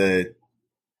don't have to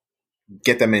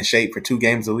get them in shape for 2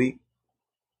 games a week.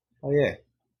 Oh, yeah.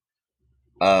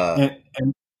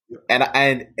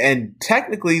 And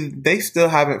technically, they still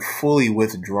haven't fully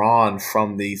withdrawn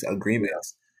from these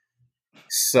agreements,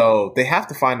 so they have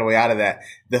to find a way out of that.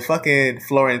 The fucking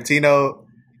Florentino,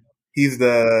 he's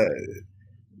the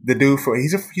dude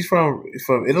he's from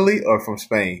Italy or from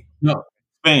Spain? No,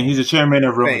 Spain. He's the chairman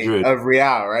of Real Madrid. Of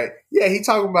Real, right? Yeah, he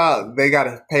talking about they got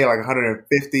to pay like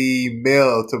 150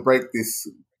 mil to break this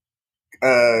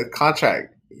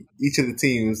contract. Each of the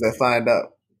teams that signed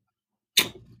up.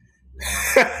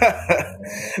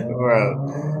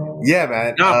 Bro, yeah,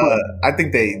 man. I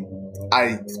think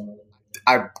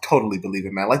I totally believe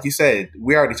it, man. Like you said,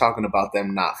 we're already talking about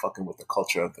them not fucking with the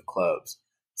culture of the clubs.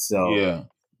 So yeah,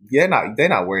 they're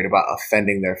not worried about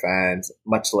offending their fans,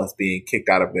 much less being kicked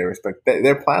out of their respect.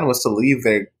 Their plan was to leave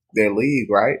their league,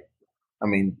 right? I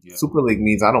mean, Yeah. Super League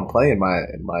means I don't play in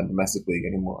my domestic league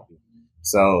anymore.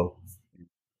 So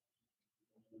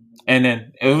And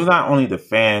then it was not only the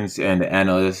fans and the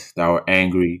analysts that were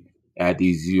angry at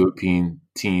these European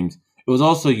teams, it was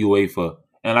also UEFA.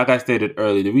 And like I stated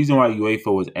earlier, the reason why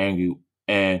UEFA was angry,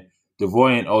 and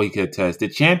Devoy and he could attest, the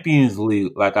Champions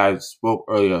League, like I spoke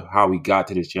earlier, how we got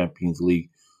to the Champions League,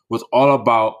 was all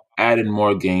about adding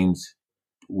more games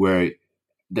where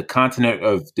the continent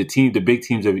of the big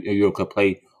teams of Europe could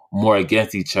play more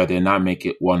against each other and not make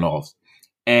it one-offs.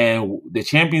 And the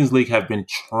Champions League have been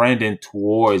trending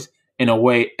towards, in a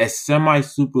way, a semi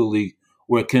Super League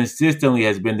where consistently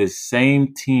has been the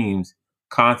same teams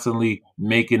constantly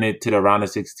making it to the round of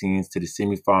 16s, to the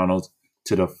semifinals,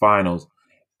 to the finals.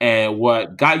 And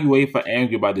what got UEFA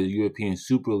angry about the European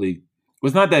Super League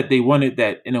was not that they wanted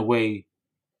that, in a way,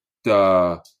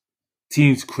 the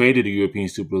teams created the European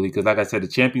Super League, because like I said, the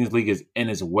Champions League is in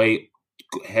its way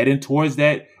heading towards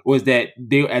that, was that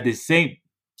they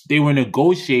were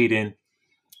negotiating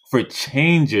for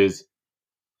changes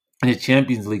in the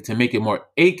Champions League to make it more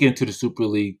akin to the Super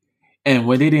League. And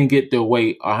when they didn't get their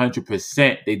way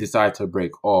 100%, they decided to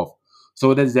break off. So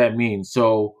what does that mean?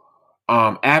 So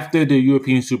after the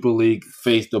European Super League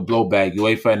faced the blowback,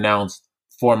 UEFA announced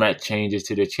format changes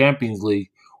to the Champions League,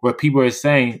 where people are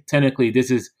saying technically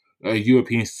this is a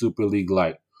European Super League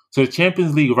like. So the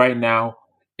Champions League right now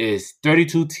is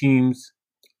 32 teams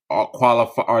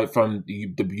qualify from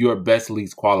your best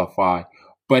leagues qualify,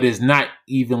 but it's not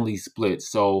evenly split.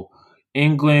 So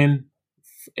England,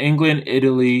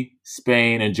 Italy,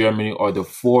 Spain, and Germany are the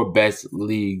four best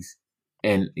leagues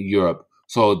in Europe.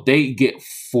 So they get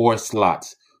 4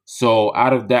 slots. So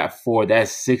out of that four,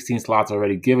 that's 16 slots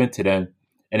already given to them,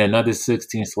 and another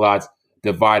 16 slots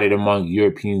divided among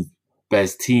European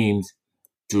best teams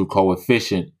through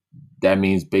coefficient. That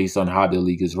means based on how the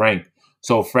league is ranked.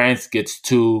 So France gets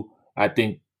 2. I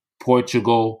think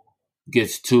Portugal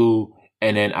gets 2.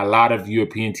 And then a lot of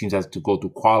European teams have to go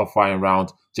through qualifying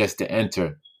rounds just to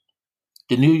enter.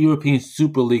 The new European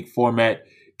Super League format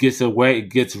gets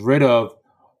rid of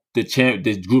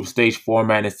the group stage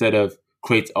format, instead of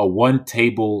creates a one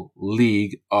table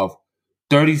league of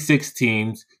 36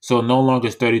 teams. So no longer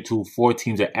is 32, 4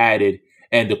 teams are added.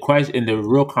 And the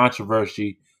real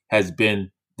controversy has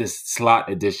been the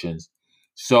slot additions.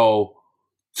 So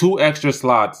 2 extra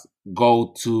slots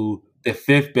go to the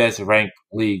 5th best ranked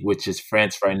league, which is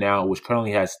France right now, which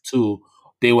currently has 2.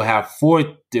 They will have 4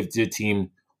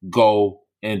 team go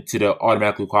into the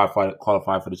automatically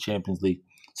qualify for the Champions League.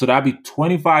 So that'd be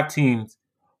 25 teams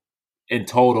in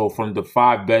total from the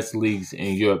 5 best leagues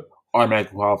in Europe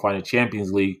automatically qualifying the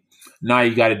Champions League. Now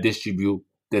you got to distribute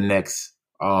the next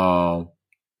 11.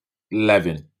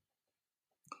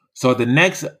 So the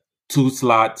next 2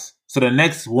 slots, so the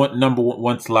next number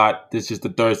one slot, this is the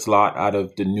 3rd slot out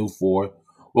of the new 4,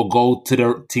 will go to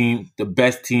the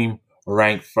best team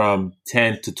ranked from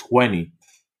 10 to 20.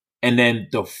 And then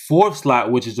the 4th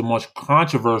slot, which is the most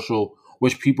controversial,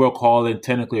 which people are calling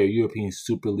technically a European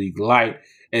Super League light,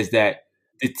 is that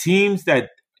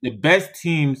the best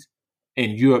teams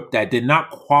in Europe that did not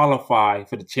qualify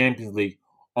for the Champions League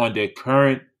on their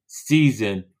current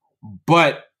season,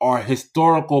 but are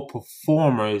historical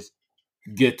performers,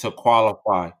 get to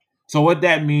qualify. So what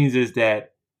that means is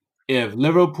that if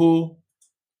Liverpool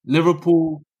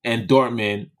and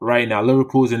Dortmund right now,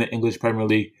 Liverpool's in the English Premier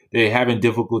League, they're having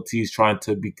difficulties trying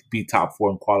to be top 4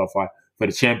 and qualify for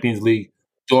the Champions League.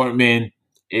 Dortmund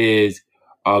is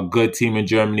a good team in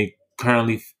Germany,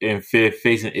 currently in 5th,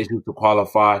 facing issues to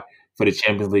qualify for the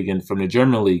Champions League and from the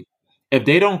German League. If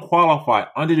they don't qualify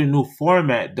under the new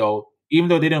format, though, even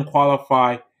though they didn't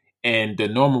qualify in the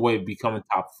normal way of becoming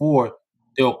top 4,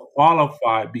 they'll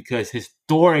qualify because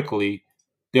historically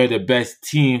they're the best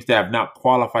teams that have not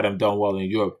qualified and done well in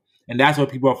Europe. And that's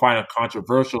what people are finding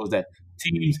controversial, is that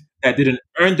teams that didn't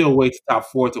earn their way to top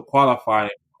 4 to qualify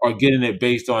are getting it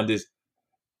based on this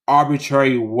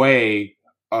arbitrary way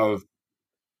of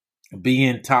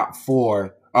being top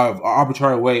 4, of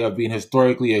arbitrary way of being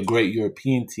historically a great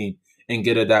European team and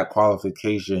get that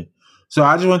qualification. So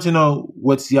I just want to know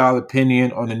what's y'all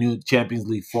opinion on the new Champions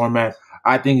League format.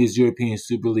 I think it's European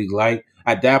Super League light.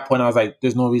 At that point, I was like,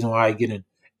 there's no reason why I get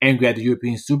angry at the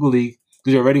European Super League,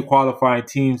 because you're already qualifying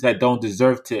teams that don't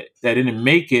deserve to, that didn't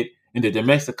make it in the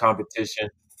domestic competition,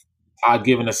 are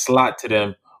giving a slot to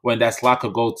them when that slot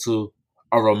could go to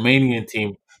a Romanian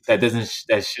team that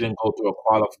shouldn't go through a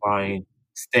qualifying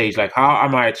stage. Like, how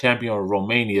am I a champion of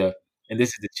Romania and this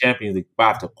is the Champions League, but I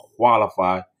have to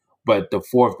qualify but the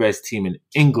fourth best team in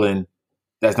England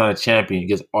that's not a champion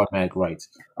gets automatic rights.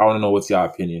 I want to know what's your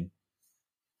opinion.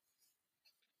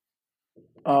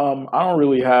 I don't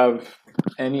really have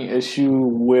any issue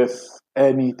with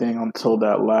anything until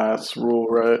that last rule,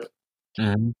 right?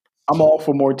 Mm-hmm. I'm all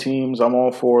for more teams. I'm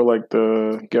all for like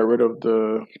the get rid of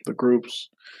the groups.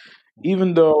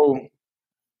 Even though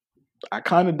I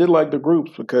kind of did like the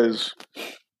groups because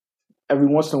every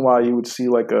once in a while you would see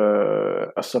like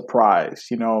a surprise,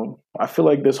 you know. I feel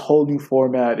like this whole new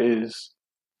format is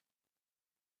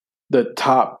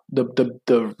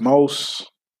the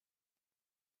most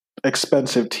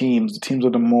expensive teams, the teams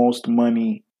with the most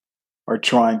money are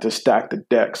trying to stack the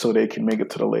deck so they can make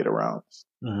it to the later rounds.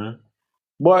 Mm-hmm.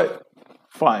 But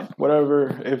fine,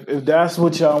 whatever. If that's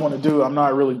what y'all want to do, I'm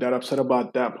not really that upset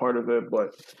about that part of it.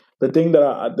 But the thing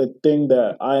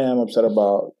that I am upset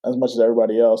about, as much as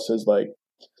everybody else, is like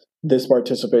this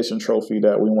participation trophy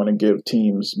that we want to give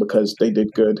teams because they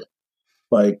did good,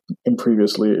 like in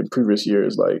previous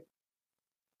years. Like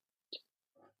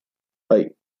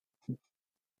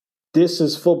this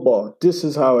is football. This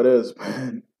is how it is,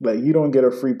 man. Like you don't get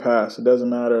a free pass. It doesn't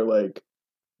matter like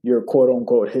your quote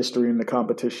unquote history in the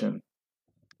competition.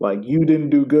 Like you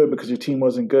didn't do good because your team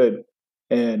wasn't good.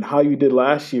 And how you did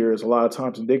last year is a lot of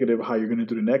times indicative of how you're going to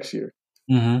do the next year.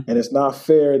 Mm-hmm. And it's not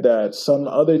fair that some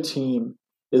other team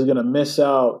is going to miss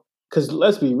out. Because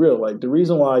let's be real, like the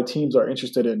reason why teams are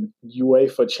interested in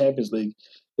UEFA Champions League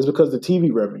is because the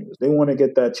TV revenues. They want to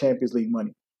get that Champions League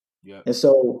money. Yeah. And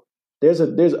so there's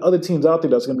other teams out there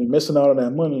that's going to be missing out on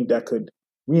that money that could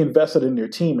reinvest it in their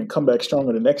team and come back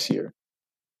stronger the next year.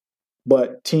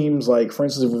 But teams like, for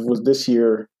instance, if it was this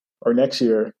year or next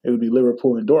year, it would be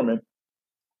Liverpool and Dortmund.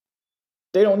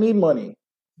 They don't need money.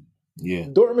 Yeah.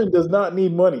 Dortmund does not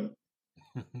need money.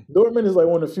 Dortmund is like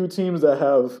one of the few teams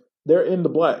that they're in the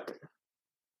black.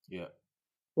 Yeah.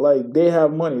 Like they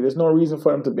have money. There's no reason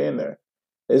for them to be in there.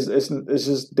 It's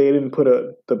just they didn't put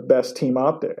the best team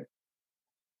out there.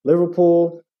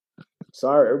 Liverpool,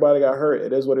 sorry, everybody got hurt.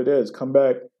 It is what it is. Come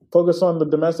back, focus on the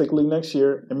domestic league next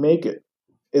year and make it.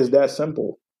 It's that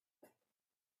simple.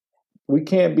 We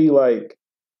can't be like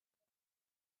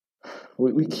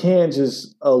we can't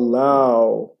just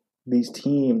allow these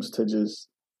teams to just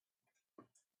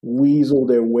weasel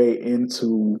their way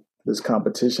into this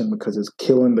competition because it's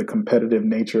killing the competitive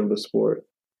nature of the sport.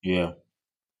 Yeah.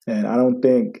 And I don't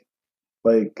think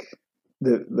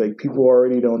people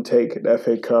already don't take the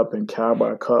FA Cup and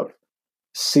Carabao Cup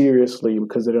seriously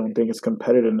because they don't think it's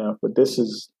competitive enough. But this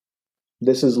is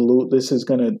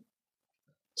going to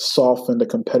soften the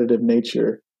competitive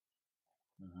nature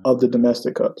of the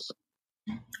domestic cups.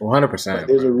 100%.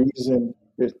 There's a reason.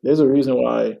 There's a reason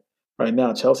why right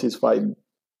now Chelsea's fighting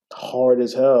hard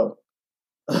as hell.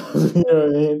 You know what I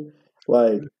mean?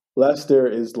 Like Leicester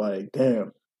is like,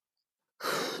 damn.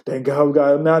 Thank God we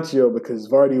got Nacho because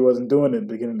Vardy wasn't doing it at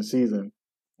the beginning of the season.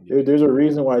 There's a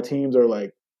reason why teams are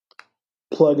like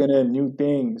plugging in new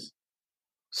things.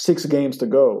 6 games to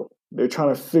go. They're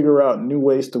trying to figure out new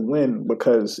ways to win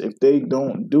because if they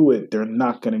don't do it, they're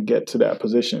not going to get to that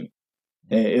position.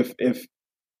 And if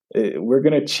we're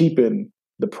going to cheapen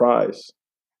the prize.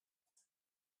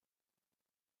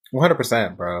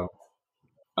 100%, bro.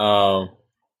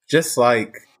 Just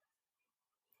like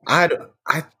I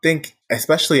think,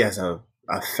 especially as a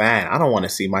fan, I don't want to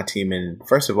see my team in.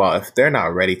 First of all, if they're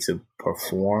not ready to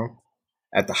perform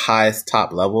at the highest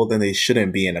top level, then they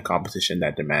shouldn't be in a competition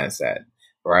that demands that,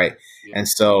 right? Yeah. And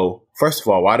so, first of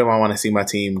all, why do I want to see my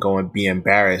team go and be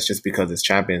embarrassed just because it's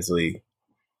Champions League?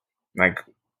 Like,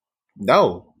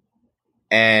 no.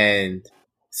 And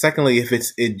secondly, if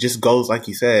it just goes like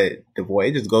you said, DeVoy,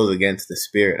 it just goes against the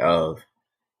spirit of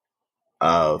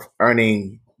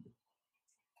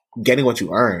getting what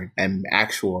you earn and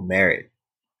actual merit.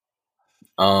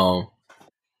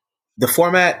 The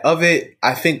format of it,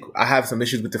 I think I have some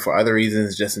issues with it for other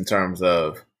reasons, just in terms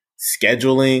of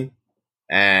scheduling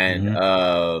and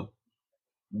the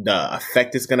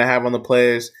effect it's going to have on the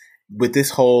players with this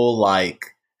whole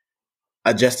like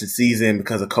adjusted season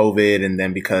because of COVID, and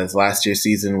then because last year's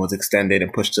season was extended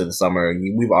and pushed to the summer.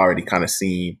 We've already kind of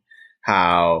seen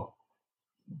how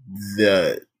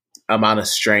the amount of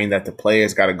strain that the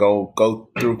players got to go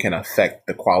through can affect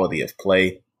the quality of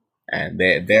play and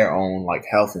their own like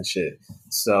health and shit.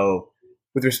 So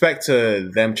with respect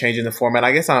to them changing the format,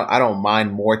 I guess I don't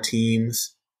mind more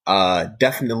teams.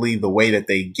 Definitely the way that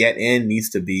they get in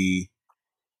needs to be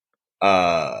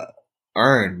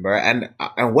earned, bro. And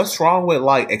what's wrong with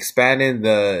like expanding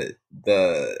the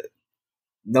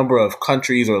number of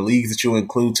countries or leagues that you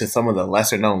include to some of the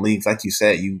lesser known leagues? Like you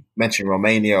said, you mentioned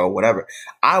Romania or whatever.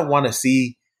 I want to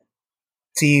see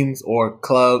teams or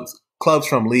clubs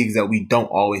from leagues that we don't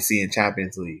always see in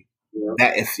Champions League. Yeah.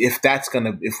 That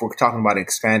if we're talking about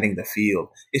expanding the field,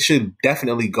 it should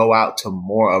definitely go out to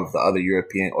more of the other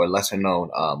European or lesser known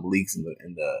leagues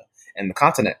in the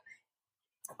continent.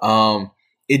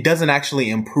 It doesn't actually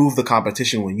improve the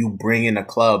competition when you bring in a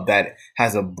club that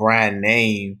has a brand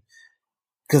name,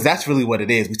 because that's really what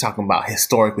it is. We're talking about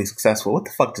historically successful. What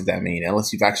the fuck does that mean?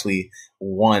 Unless you've actually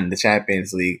won the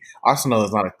Champions League. Arsenal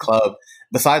is not a club.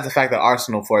 Besides the fact that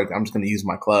Arsenal, I'm just going to use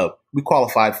my club, we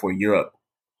qualified for Europe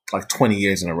like 20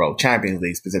 years in a row, Champions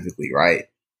League specifically, right?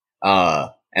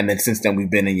 And then since then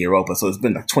we've been in Europa. So it's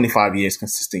been like 25 years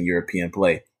consistent European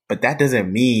play. But that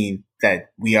doesn't mean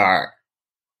that we are,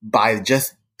 by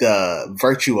just the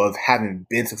virtue of having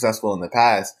been successful in the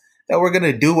past, that we're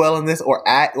going to do well in this or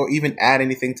even add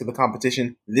anything to the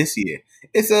competition this year.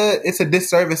 It's a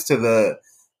disservice to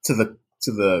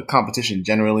the competition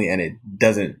generally, and it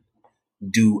doesn't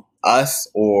do us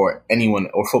or anyone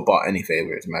or football any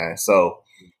favors, man. So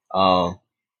I'm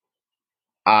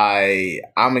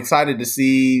excited to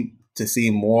see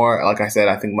more. Like I said,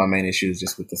 I think my main issue is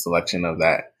just with the selection of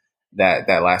that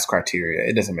last criteria.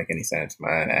 It doesn't make any sense,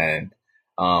 man. And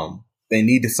they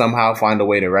need to somehow find a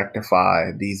way to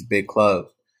rectify these big clubs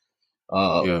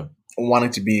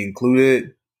wanting to be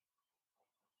included,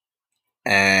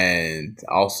 and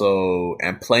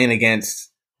playing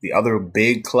against the other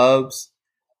big clubs.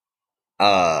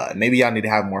 Maybe y'all need to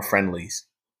have more friendlies.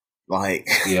 Like,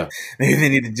 maybe they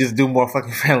need to just do more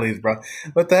fucking friendlies, bro.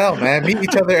 What the hell, man? Meet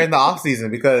each other in the off season,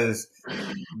 because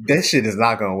this shit is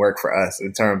not going to work for us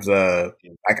in terms of,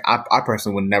 like, I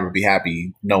personally would never be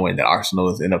happy knowing that Arsenal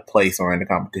is in a place or in a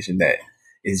competition that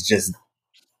is just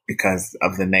because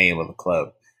of the name of the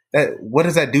club. What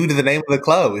does that do to the name of the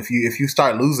club if you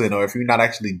start losing, or if you're not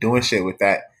actually doing shit with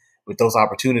those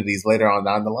opportunities later on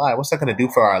down the line? What's that going to do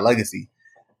for our legacy?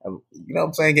 You know what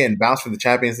I'm saying? Getting bounced from the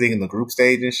Champions League in the group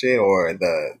stage and shit, or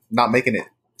the not making it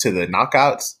to the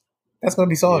knockouts. That's going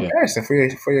to be so embarrassing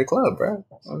for your club, bro.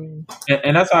 I mean,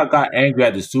 and that's why I got angry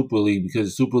at the Super League, because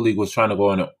the Super League was trying to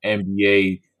go in the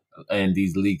NBA and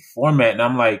these league format, and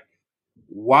I'm like,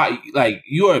 why? Like,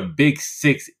 you're a big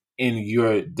six in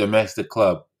your domestic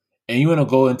club, and you want to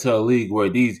go into a league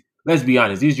where let's be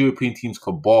honest, these European teams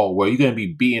could ball, where you're going to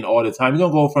be beaten all the time. You're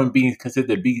going to go from being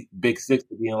considered big six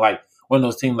to being like one of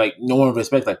those teams like no one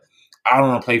respects. Like, I don't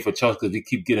want to play for Chelsea because we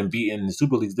keep getting beaten in the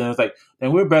Super Leagues. Then it's like,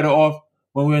 then we're better off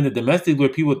when we're in the domestic, where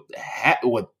people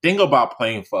would think about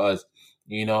playing for us,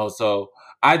 you know. So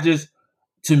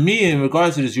to me, in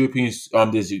regards to this European,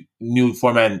 this new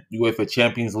format, UEFA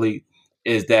Champions League,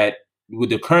 is that with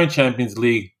the current Champions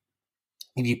League,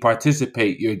 if you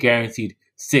participate, you're guaranteed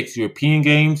 6 European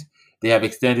games. They have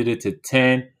extended it to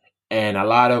 10, and a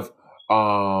lot of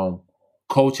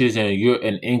coaches in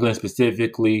England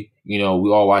specifically, you know, we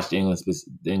all watch the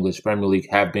English Premier League,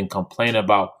 have been complaining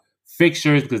about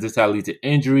fixtures because this will lead to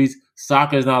injuries.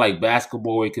 Soccer is not like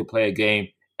basketball where you can play a game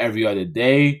every other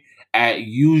day.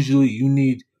 Usually you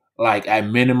need like at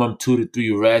minimum 2 to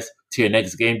 3 rests to your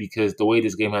next game, because the way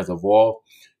this game has evolved,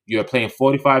 you're playing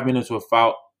 45 minutes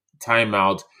without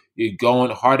timeouts. You're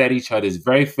going hard at each other. It's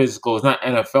very physical. It's not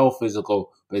NFL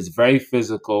physical, but it's very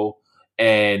physical.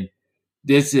 And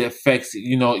this affects,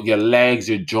 you know, your legs,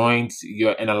 your joints,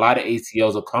 and a lot of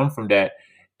ACLs will come from that.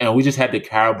 And we just had the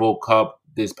Carabao Cup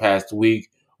this past week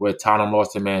where Tottenham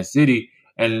lost to Man City.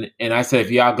 And I said,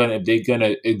 if they're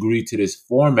gonna agree to this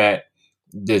format,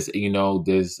 this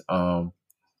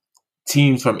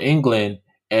teams from England,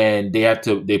 and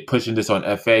they're pushing this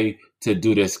on FA to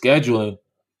do their scheduling,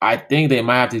 I think they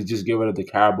might have to just get rid of the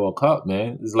Carabao Cup,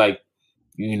 man. It's like,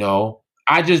 you know,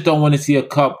 I just don't want to see a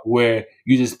cup where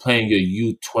you're just playing your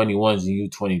U21s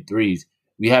and U23s.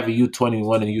 We have a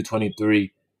U21 and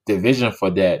U23 division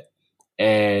for that.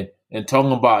 And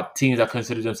talking about teams that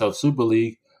consider themselves Super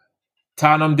League,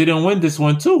 Tottenham didn't win this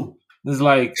one too. It's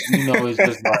like, you know, it's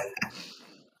just like,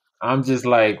 I'm just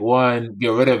like, one,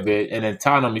 get rid of it. And then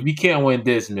Tottenham, if you can't win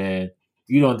this, man,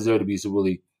 you don't deserve to be Super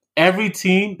League. Every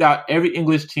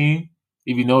English team,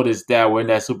 if you notice that we're in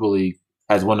that Super League,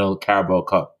 has won a Carabao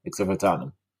Cup, except for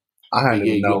Tottenham. I don't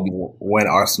even know when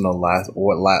Arsenal last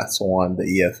won the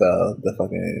EFL. The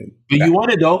fucking. But you won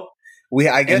it though.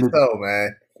 I guess so,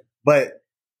 man. But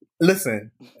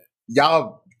listen,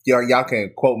 y'all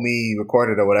can quote me,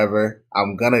 record it or whatever.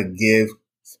 I'm gonna give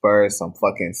Spurs some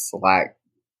fucking slack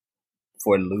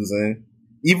for losing,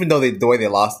 even though the way they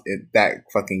lost that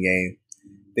fucking game.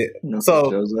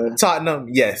 So Tottenham,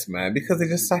 yes, man, because they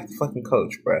just sacked the fucking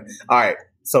coach, bro. All right.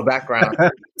 So background,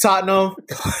 Tottenham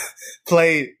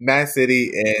played Man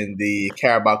City in the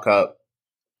Carabao Cup,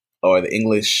 or the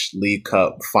English League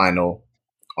Cup final,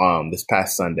 this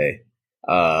past Sunday.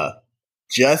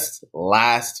 Just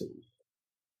last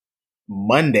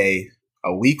Monday,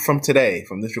 a week from today,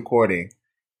 from this recording,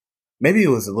 maybe it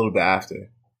was a little bit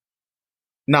after.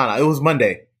 No, it was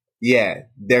Monday. Yeah,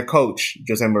 their coach,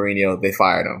 Jose Mourinho, they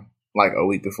fired him like a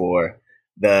week before.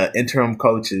 The interim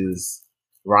coach is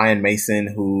Ryan Mason,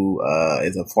 who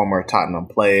is a former Tottenham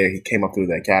player. He came up through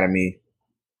the academy.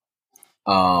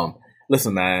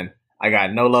 Listen, man, I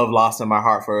got no love lost in my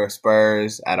heart for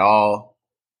Spurs at all,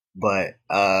 but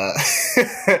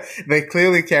they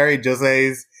clearly carried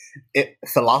Jose's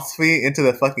philosophy into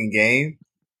the fucking game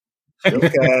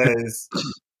because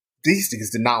these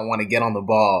niggas did not want to get on the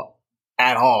ball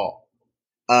at all.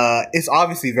 It's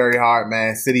obviously very hard,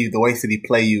 man. City, the way City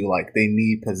play you, like they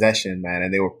need possession, man,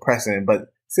 and they were pressing,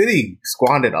 but City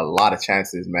squandered a lot of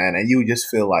chances, man, and you just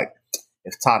feel like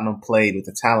if Tottenham played with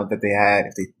the talent that they had,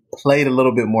 if they played a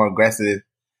little bit more aggressive,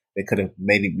 they could have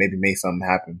maybe made something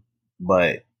happen.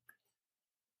 But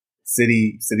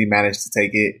City managed to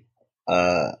take it.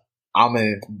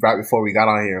 Right before we got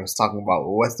on here, I was talking about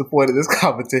what's the point of this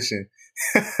competition?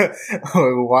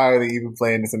 Why are they even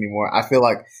playing this anymore? I feel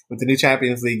like with the new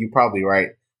Champions League, you're probably right.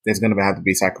 There's going to have to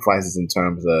be sacrifices in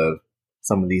terms of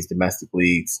some of these domestic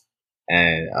leagues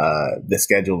and the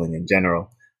scheduling in general.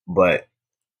 But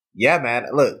yeah, man,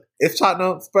 look, if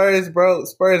Tottenham Spurs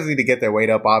need to get their weight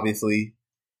up, obviously,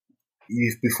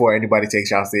 before anybody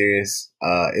takes y'all serious.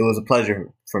 It was a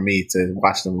pleasure for me to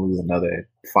watch them lose another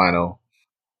final.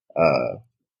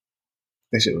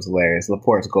 This shit was hilarious.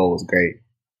 Laporte's goal was great.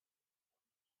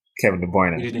 Kevin De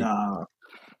Bruyne.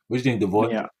 What do you think,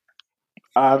 Devoy?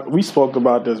 Yeah. We spoke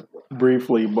about this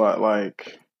briefly, but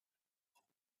like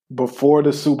before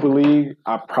the Super League,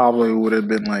 I probably would have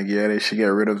been like, yeah, they should get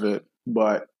rid of it.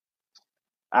 But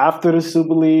after the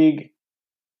Super League,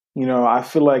 you know, I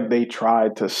feel like they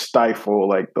tried to stifle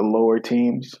like the lower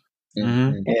teams.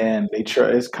 Mm-hmm. And they try.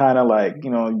 It's kind of like, you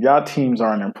know, y'all teams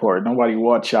aren't important. Nobody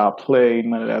watch y'all play.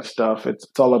 None of that stuff. It's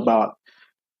all about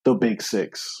the big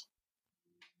six.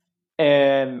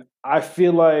 And I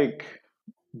feel like,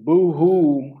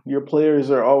 boo-hoo, your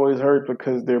players are always hurt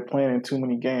because they're playing in too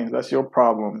many games. That's your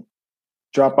problem.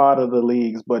 Drop out of the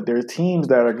leagues. But there's teams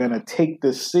that are going to take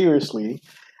this seriously,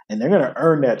 and they're going to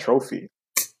earn that trophy.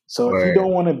 So if you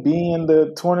don't want to be in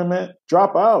the tournament,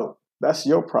 drop out. That's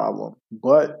your problem.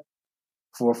 But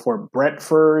for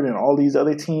Brentford and all these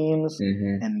other teams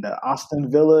and the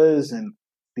Aston Villas and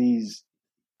these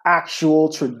actual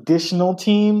traditional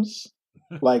teams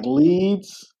like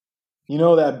Leeds, you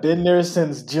know, that been there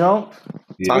since jump,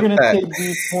 we're going to take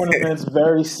these tournaments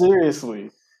very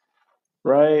seriously,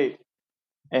 right?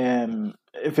 And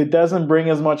if it doesn't bring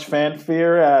as much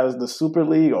fanfare as the Super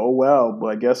League, oh well,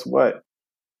 but guess what?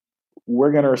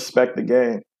 We're going to respect the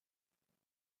game.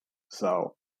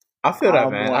 So I feel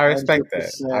that, man. I respect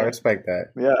that. I respect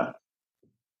that. Yeah.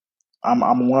 I'm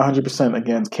 100%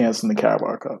 against canceling the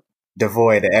Carabao Cup.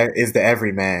 Devoy is the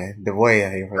everyman. Devoy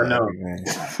out here for the everyman.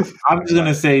 I'm just going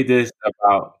to say this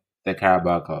about the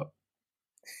Carabao Cup.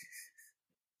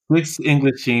 6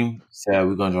 English teams said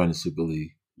we're going to join the Super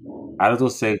League. Out of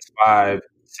those 6, 5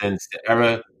 since the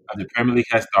era of the Premier League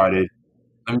has started.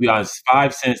 Let me be honest,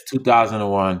 5 since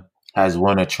 2001 has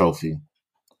won a trophy,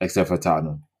 except for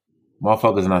Tottenham.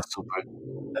 Motherfuckers not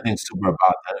nothing super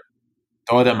about them.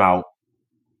 Throw them out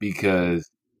because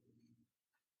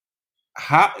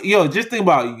just think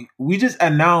about it. We just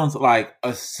announced like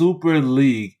a Super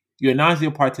League. You announced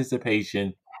your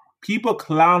participation. People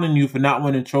clowning you for not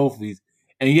winning trophies,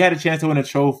 and you had a chance to win a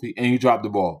trophy and you dropped the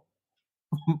ball.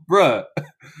 Bruh,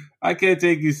 I can't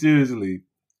take you seriously.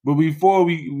 But before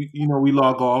we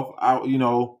log off,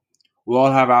 we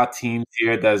all have our teams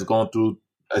here that's going through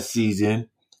a season.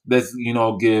 Let's,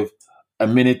 give a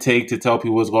minute take to tell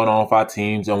people what's going on with our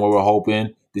teams and what we're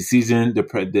hoping. The season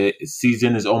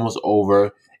is almost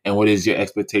over, and what is your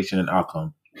expectation and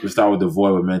outcome? We'll start with the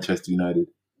Void with Manchester United.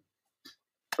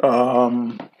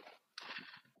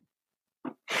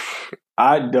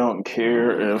 I don't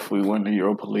care if we win the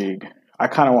Europa League. I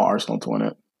kind of want Arsenal to win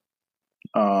it.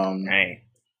 Hey.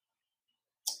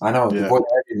 I know, the Void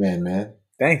every man.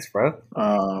 Thanks, bro.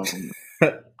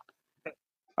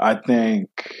 I think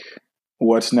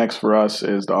what's next for us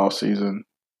is the off season.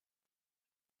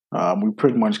 We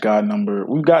pretty much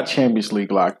we've got Champions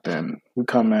League locked in. We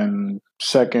come in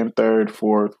 2nd, 3rd,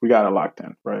 4th. We got it locked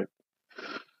in, right?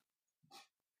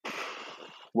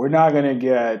 We're not going to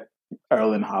get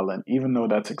Erling Haaland, even though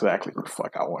that's exactly what the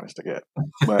fuck I want us to get.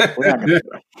 But we're not going to do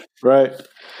that, right?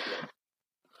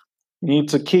 You need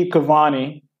to keep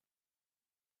Cavani.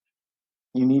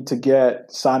 You need to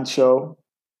get Sancho.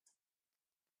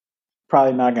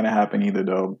 Probably not going to happen either,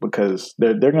 though, because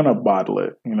they're going to bottle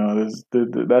it. You know,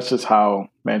 that's just how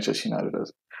Manchester United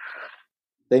is.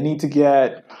 They need to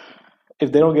get,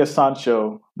 if they don't get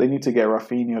Sancho, they need to get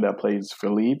Rafinha that plays for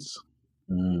Leeds.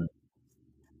 Mm.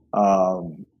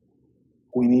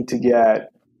 We need to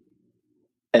get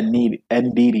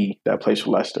Ndidi that plays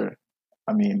for Leicester.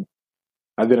 I mean,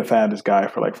 I've been a fan of this guy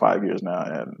for like 5 years now,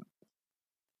 and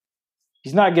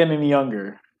he's not getting any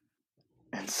younger.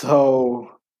 And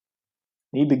so,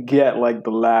 need to get like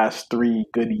the last 3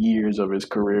 good years of his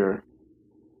career.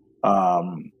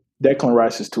 Declan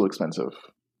Rice is too expensive.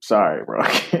 Sorry, bro.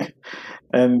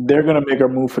 And they're going to make a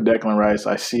move for Declan Rice.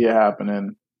 I see it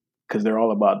happening because they're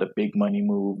all about the big money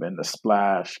move and the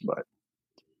splash. But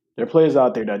there are players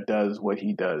out there that does what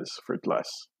he does for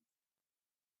less.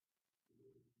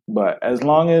 But as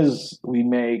long as we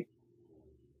make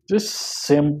just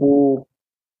simple,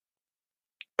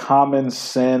 common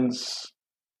sense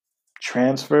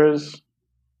transfers,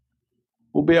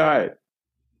 we'll be all right.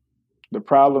 The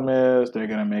problem is they're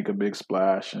going to make a big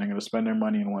splash and they're going to spend their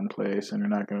money in one place and they're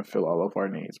not going to fill all of our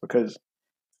needs because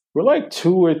we're like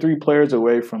 2 or 3 players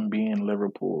away from being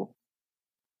Liverpool.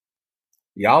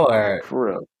 Y'all are For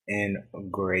real. in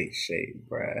great shape,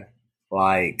 bruh.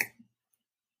 Like,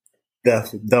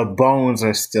 the bones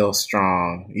are still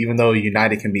strong. Even though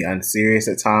United can be unserious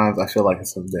at times, I feel like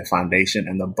it's the foundation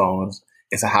and the bones.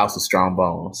 It's a house of strong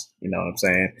bones. You know what I'm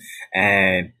saying?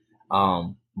 And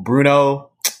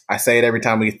Bruno, I say it every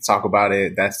time we talk about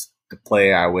it. That's the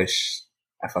player I wish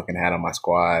I fucking had on my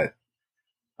squad.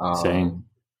 Same.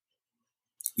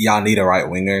 Y'all need a right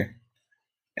winger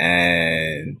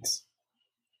and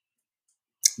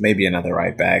maybe another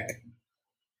right back.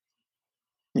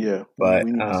 Yeah, But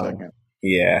we need a second.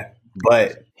 yeah,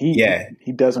 but he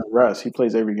doesn't rest. He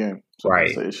plays every game. So right,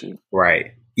 that's the issue.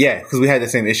 Right. Yeah, because we had the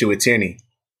same issue with Tierney.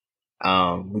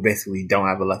 We basically don't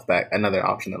have a left back, another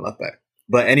option at left back.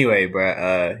 But anyway,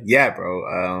 bro,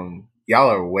 y'all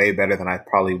are way better than I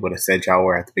probably would have said y'all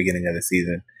were at the beginning of the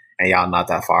season, and y'all not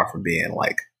that far from being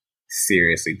like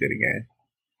seriously good again.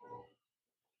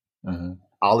 Mm-hmm.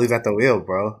 Ollie's at the wheel,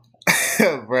 bro.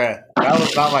 Bruh, that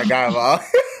was not my guy, bro.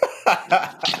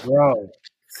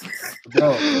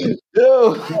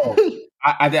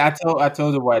 I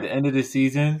told you at the end of the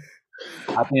season,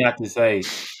 I think I have to say,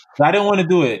 I didn't want to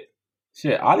do it.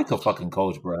 Shit, Ollie could fucking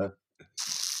coach, bro.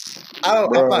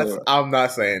 I'm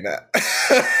not saying that.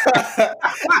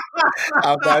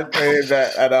 I'm not saying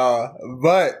that at all.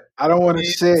 But I don't want to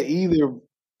say either.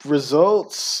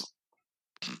 Results,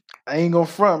 I ain't gonna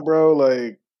front, bro.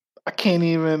 Like, I can't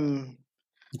even.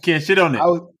 You can't shit on it.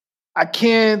 I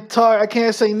can't talk. I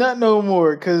can't say nothing no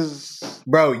more because,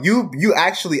 bro, you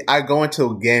actually, I go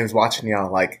into games watching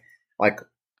y'all like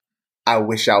I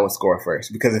wish y'all would score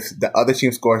first because if the other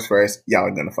team scores first, y'all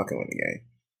are gonna fucking win the game.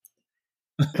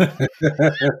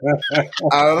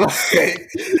 I'm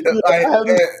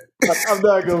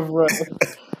not gonna front.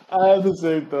 I have the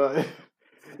same thought.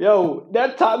 Yo,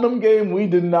 that Tottenham game, we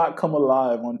did not come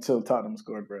alive until Tottenham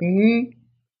scored, bro.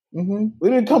 Mm-hmm. Mm-hmm. We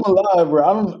didn't come alive, bro.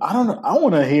 I don't know. I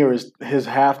want to hear his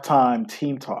halftime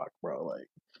team talk, bro. Like,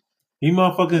 he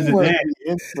motherfuckers are dead.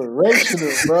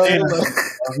 Inspirational, bro.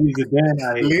 He's a damn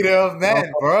leader of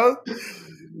men, bro.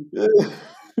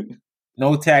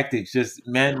 No tactics, just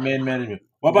man management.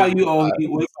 What about you, Ogie?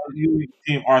 What about you,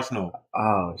 Team Arsenal?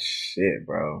 Oh shit,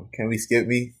 bro. Can we skip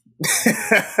me?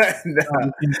 No,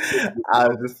 I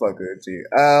was just fucking with you.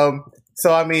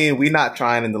 So I mean, we're not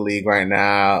trying in the league right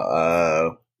now.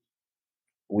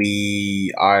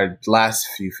 Our last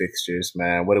few fixtures,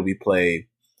 man. What did we play?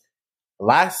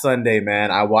 Last Sunday, man,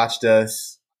 I watched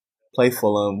us play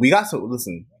Fulham. We got some.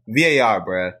 Listen, VAR,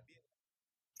 bruh.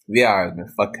 VAR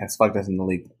has fucked us in the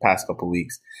league the past couple of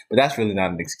weeks, but that's really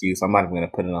not an excuse. I'm not even gonna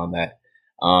put it on that.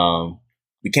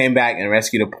 We came back and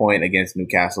rescued a point against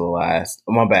Newcastle against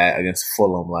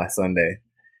Fulham last Sunday.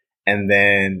 And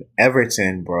then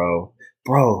Everton, bro,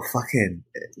 fucking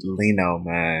Leno,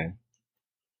 man.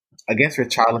 Against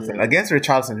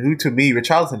Richarlison, who to me,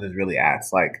 Richarlison is really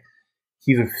ass. Like,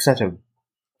 he's such a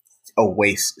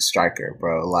waste striker,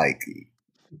 bro. Like, he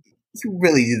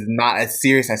really is not as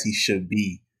serious as he should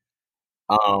be.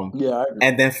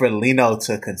 And then for Leno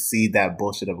to concede that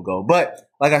bullshit of a goal. But,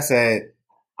 like I said,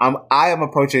 I am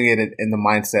approaching it in the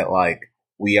mindset like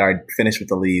we are finished with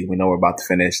the league. We know we're about to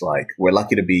finish. Like, we're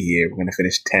lucky to be here. We're going to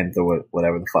finish 10th or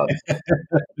whatever the fuck.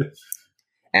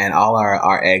 And all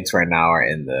our eggs right now are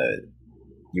in the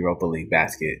Europa League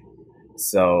basket.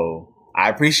 So I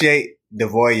appreciate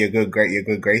Devoy your good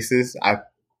graces. I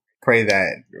pray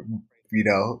that,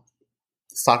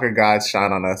 soccer gods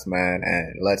shine on us, man,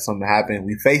 and let something happen.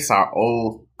 We face our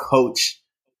old coach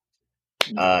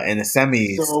In the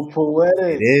semis, So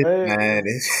poetic, it is, right? man.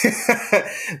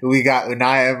 We got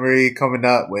Unai Emery coming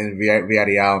up with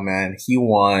Villarreal, man. He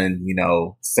won,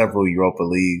 several Europa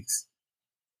Leagues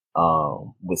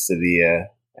with Sevilla,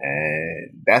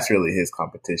 and that's really his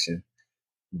competition.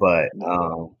 But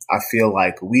I feel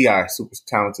like we are a super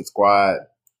talented squad.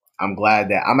 I'm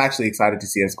actually excited to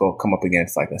see us come up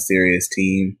against like a serious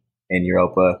team in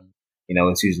Europa.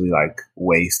 It's usually like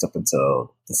waste up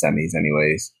until the semis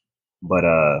anyways. But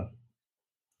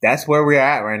that's where we're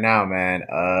at right now, man.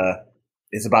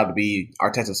 It's about to be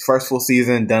Arteta's first full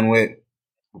season done with.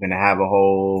 We're gonna have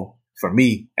for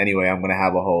me anyway, I'm gonna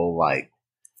have a whole like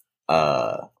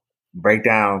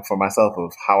breakdown for myself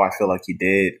of how I feel like he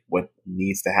did, what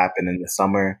needs to happen in the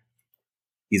summer.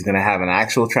 He's going to have an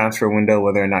actual transfer window.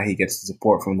 Whether or not he gets the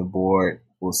support from the board,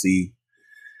 we'll see.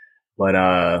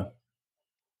 But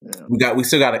we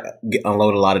still got to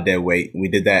unload a lot of dead weight. We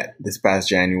did that this past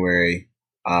January.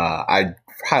 I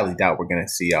highly doubt we're going to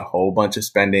see a whole bunch of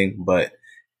spending, but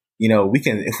we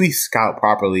can, if we scout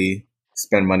properly,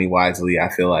 spend money wisely. I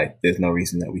feel like there's no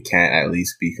reason that we can't at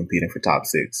least be competing for top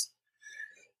 6.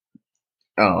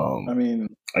 You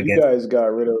guys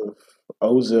got rid of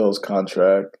Ozil's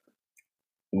contract.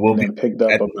 And picked up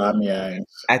Aubameyang.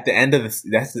 At the end of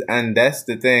that's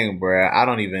the thing, bro. I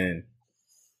don't even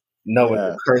know what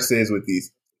the curse is with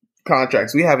these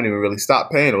contracts. We haven't even really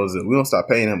stopped paying Ozil. We don't stop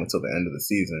paying him until the end of the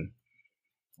season.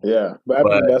 Yeah, but I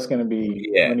think that's going to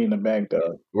be money in the bank,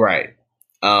 though. Right.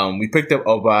 We picked up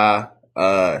Oba.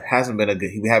 Hasn't been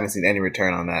we haven't seen any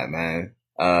return on that, man.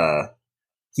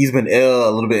 He's been ill,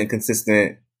 a little bit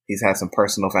inconsistent. He's had some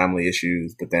personal family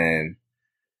issues, but then,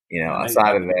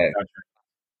 outside of that.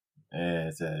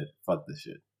 And said, fuck this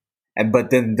shit. But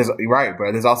then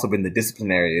there's also been the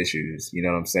disciplinary issues. You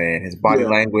know what I'm saying? His body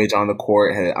language on the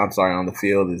court, on the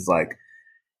field is like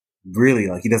really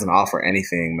like he doesn't offer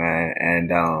anything, man.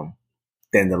 And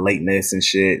then the lateness and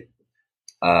shit.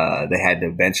 They had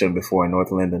to bench him before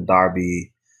North London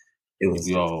Derby. It was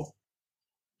you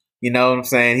know what I'm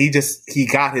saying? He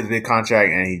got his big contract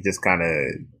and he just kind of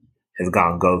has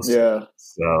gone ghost. Yeah.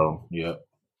 So yeah.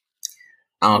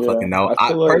 I don't fucking know.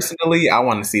 Personally, I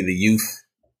want to see the youth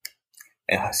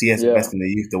and see us invest in the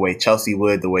youth the way Chelsea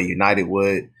would, the way United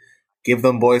would. Give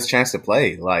them boys a chance to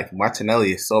play. Like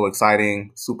Martinelli is so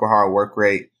exciting, super hard work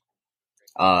rate.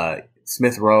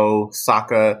 Smith Rowe,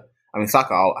 Saka. I mean,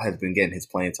 Saka has been getting his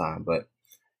playing time, but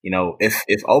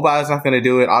if Oba is not going to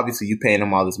do it, obviously you paying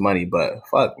him all this money. But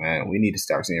fuck, man, we need to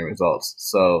start seeing results.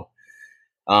 So.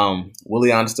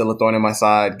 Willian's still a thorn in my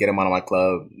side. Get him out of my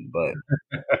club, but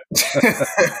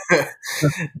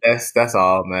that's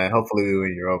all, man. Hopefully we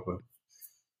win Europa.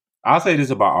 I'll say this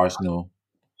about Arsenal.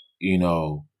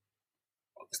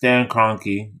 Stan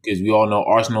Kroenke, because we all know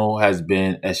Arsenal has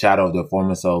been a shadow of their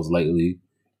former selves lately.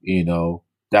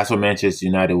 That's what Manchester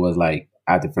United was like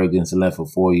after Ferguson left for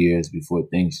 4 years before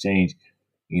things changed.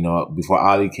 Before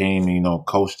Ali came and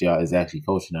coached y'all, is actually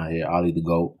coaching out here, Ali the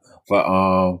GOAT. But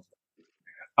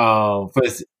for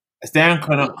Stan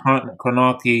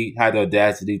Kroenke had the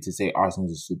audacity to say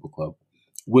Arsenal is a super club,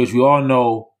 which we all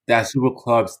know that super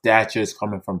club stature is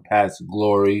coming from past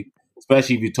glory,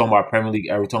 especially if you're talking about Premier League.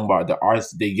 We're talking about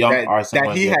the young Arsenal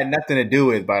that he had nothing to do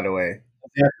with, by the way.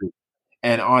 Exactly.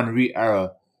 And Henry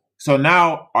era. So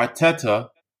now Arteta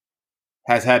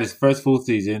has had his first full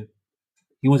season.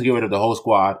 He wants to get rid of the whole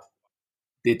squad.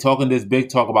 They're talking this big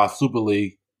talk about Super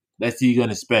League. Let's see you're going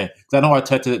to spend. Because I know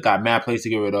Arteta got mad players to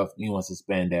get rid of. He wants to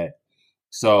spend that.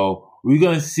 So we're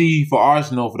going to see for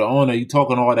Arsenal, for the owner, you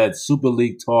talking all that Super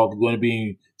League talk. You're going to be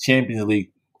in Champions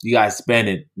League. You got to spend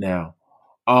it now.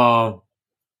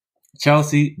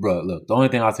 Chelsea, bro, look, the only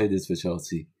thing I'll say this for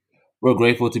Chelsea. We're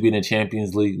grateful to be in the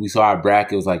Champions League. We saw our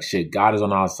bracket. It was like, shit, God is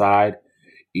on our side.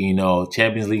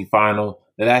 Champions League final.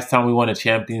 The last time we won the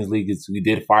Champions League is we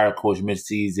did fire coach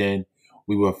mid-season.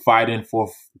 We were fighting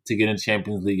to get in the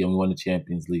Champions League, and we won the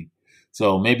Champions League.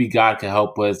 So maybe God can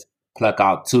help us pluck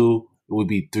out 2. It would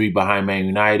be 3 behind Man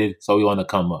United. So we want to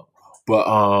come up. But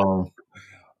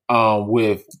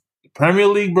with Premier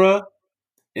League, bro,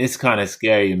 it's kind of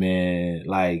scary, man.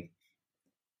 Like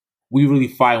we really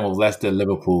fighting with Leicester,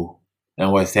 Liverpool,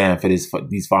 and West Ham for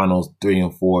these finals 3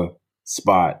 and 4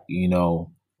 spot. We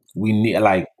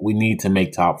need to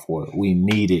make top 4. We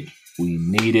need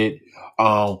it.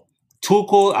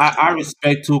 Tuchel, I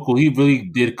respect Tuchel. He really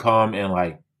did come and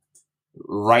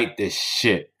right this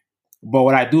shit. But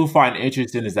what I do find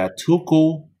interesting is that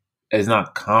Tuchel is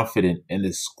not confident in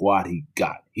the squad he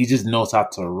got. He just knows how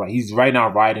to write. He's right now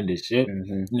riding the ship.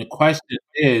 Mm-hmm. And the question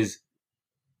is,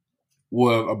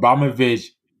 will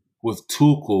Abramovich with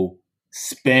Tuchel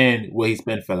spend what he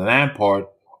spent for Lampard,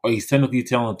 or he's technically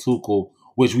telling Tuchel,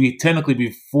 which we technically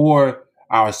before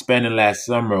our spending last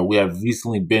summer, we have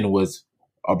recently been with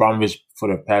Abramovich for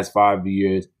the past 5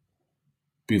 years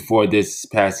before this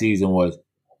past season was,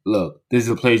 look, this is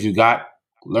the players you got,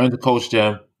 learn to coach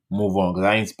them, move on, because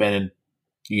I ain't spending,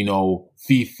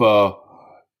 FIFA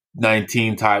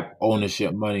 19 type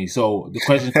ownership money. So the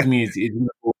question to me is you gonna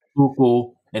go to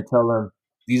Tuchel and tell him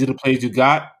these are the players you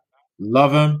got,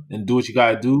 love him and do what you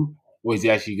gotta do, or is he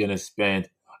actually gonna spend?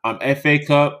 FA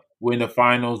Cup, we're in the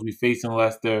finals, we facing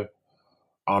Leicester.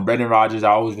 Brendan Rodgers,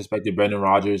 I always respected Brendan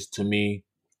Rodgers. To me,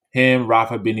 him,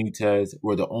 Rafa Benitez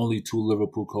were the only two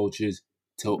Liverpool coaches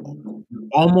to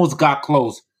almost got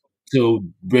close to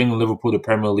bring Liverpool the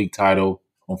Premier League title.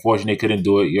 Unfortunately, they couldn't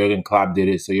do it. Jurgen Klopp did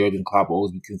it, so Jurgen Klopp will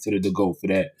always be considered the GOAT for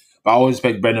that. But I always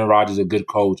respect Brendan Rodgers, a good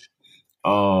coach.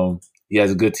 He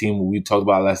has a good team. We talked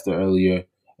about Leicester earlier.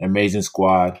 Amazing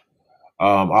squad.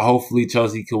 I hopefully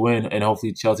Chelsea can win, and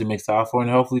hopefully Chelsea makes top four,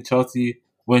 and hopefully Chelsea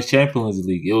wins Champions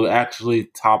League. It will actually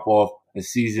top off a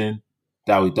season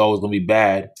that we thought was going to be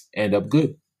bad, end up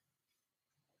good.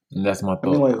 And that's my I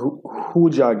mean, thought. like, who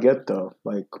would y'all get though?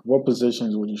 Like, what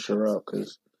positions would you shore up?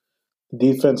 Because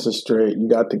defense is straight. You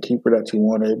got the keeper that you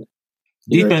wanted.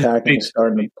 Your Defense, attacking is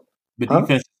starting. the Huh?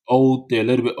 defense is old. They're a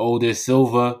little bit older.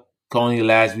 Silva can only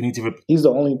last. We need to, He's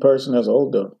the only person that's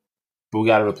old though. but we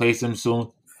got to replace him soon.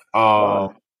 Why?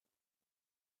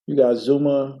 You got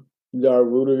Zuma. You got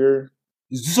Rudiger.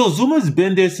 So Zuma's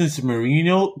been there since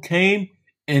Mourinho came,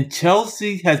 and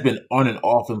Chelsea has been on and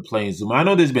off in playing Zuma. I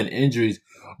know there's been injuries,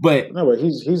 but No, but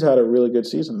he's had a really good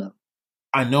season now.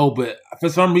 I know, but for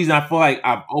some reason, I feel like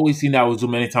I've always seen that with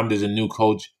Zuma. Anytime there's a new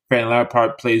coach, Frank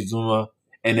Lampard plays Zuma,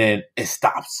 and then it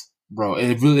stops, bro.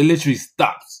 It literally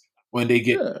stops when they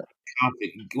get Yeah,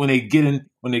 when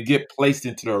they get placed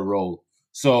into their role.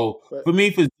 So but for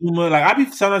me, for Zuma, like I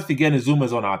be sometimes forgetting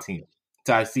Zuma's on our team.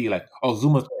 So I see like, oh,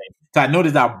 Zuma's playing. So I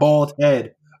noticed that bald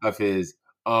head of his.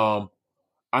 I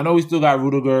know we still got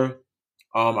Rudiger.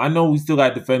 I know we still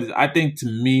got defenders. I think to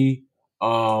me,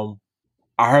 I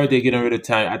heard they're getting rid of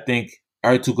Tam. I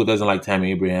heard Tuchel doesn't like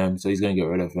Tammy Abraham, so he's gonna get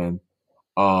rid of him.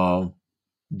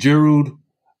 Giroud,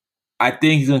 I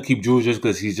think he's gonna keep Giroud just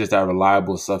because he's just a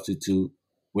reliable substitute.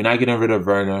 We're not getting rid of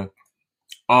Werner.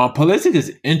 Pulisic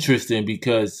is interesting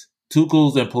because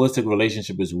Tuchel's and Pulisic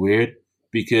relationship is weird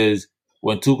because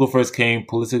when Tuchel first came,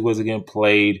 Pulisic was again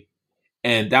played,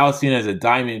 and that was seen as a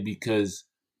diamond because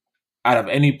out of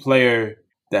any player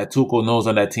that Tuchel knows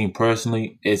on that team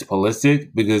personally, it's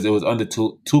Pulisic because it was under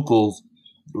Tuchel's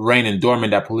reign in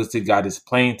Dortmund that Pulisic got his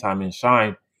playing time and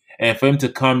shine. And for him to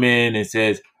come in and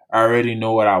says, I already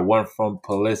know what I want from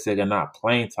Pulisic and not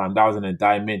playing time, that was an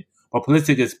indictment. But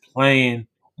Pulisic is playing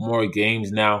more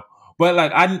games now. But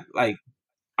I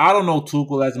don't know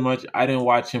Tuchel as much. I didn't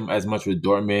watch him as much with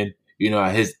Dortmund.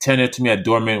 His tenure to me at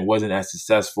Dortmund wasn't as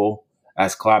successful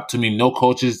as Klopp. To me, no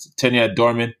coach's tenure at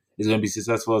Dortmund is going to be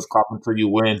successful as Klopp until you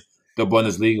win the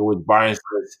Bundesliga, which Bayern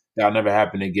says that'll never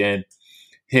happen again.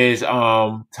 His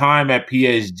time at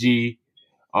PSG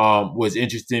was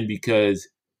interesting because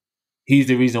he's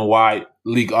the reason why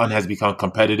Ligue 1 has become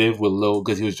competitive with Lille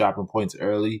because he was dropping points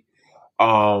early.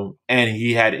 And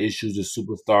he had issues with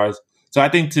superstars. So I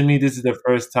think to me, this is the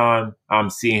first time I'm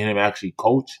seeing him actually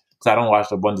coach because I don't watch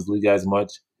the Bundesliga as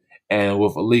much. And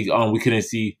with Ligue 1, we couldn't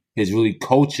see his really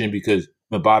coaching because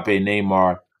Mbappe,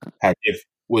 Neymar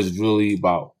was really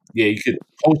about, you could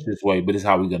coach this way, but this is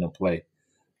how we're going to play.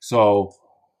 So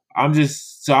I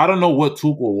don't know what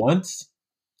Tuchel wants.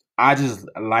 I just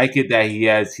like it that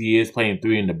he is playing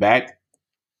three in the back.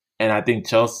 And I think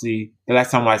Chelsea, the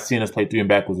last time I seen us play three and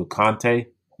back was with Conte. And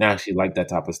I actually like that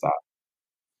type of style.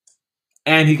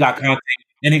 And he got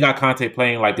Conte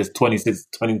playing like it's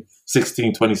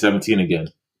 2016, 2017 again.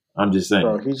 I'm just saying.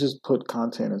 bro, he just put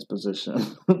Conte in his position.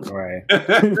 Right.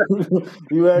 That's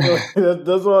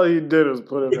all he did was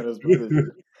put him in his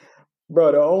position.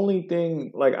 Bro, the only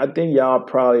thing, I think y'all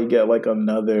probably get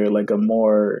a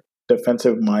more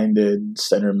defensive-minded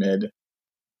center mid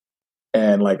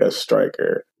and a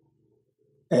striker.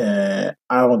 And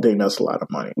I don't think that's a lot of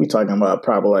money. We talking about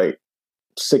probably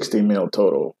 60 mil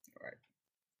total. Right.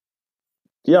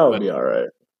 Y'all will be all right.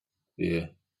 Yeah.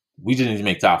 We just need to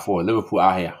make top four. Liverpool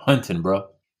out here hunting, bro.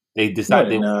 They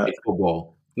decided they want to play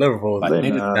football. Liverpool,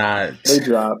 They not. They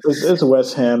drop. It's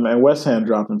West Ham, and West Ham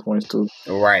dropping points too.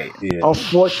 Right. Yeah.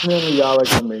 Unfortunately, y'all are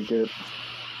gonna make it.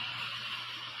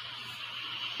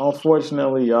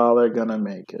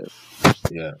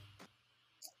 Yeah.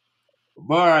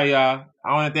 But all right, y'all.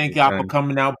 I want to thank y'all for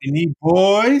coming out. Beneath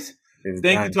boys.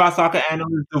 Thank you to our soccer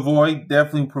analyst, Devoy.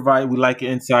 Definitely we like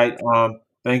your insight.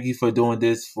 Thank you for doing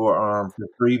this for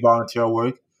free volunteer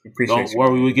work. Appreciate Don't you.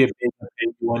 worry, we get paid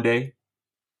one day.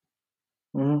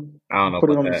 Mhm. I don't know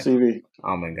Put it about on the that. CV.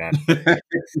 Oh my god.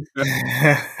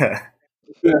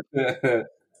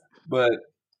 But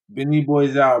Benny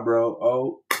Boy's out, bro.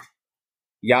 Oh,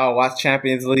 Y'all watch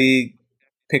Champions League.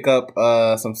 Pick up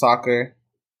some soccer.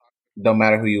 Don't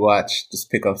matter who you watch, just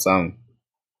pick up some.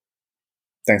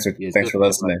 Thanks for yeah, it's thanks good for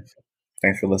listening.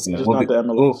 Thanks for listening. Just We'll not be the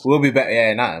MLS. we'll be back.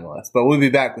 Yeah, not MLS, but we'll be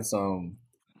back with some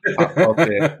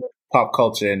pop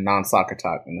culture and non soccer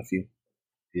talk in a few.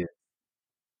 Yeah.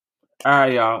 All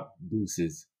right, y'all.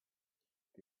 Deuces.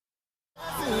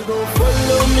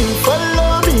 Follow me,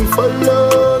 follow me,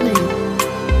 follow me.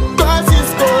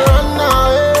 Blessings go run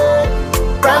away,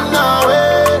 run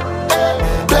away.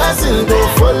 Blessings go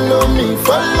follow me,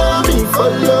 follow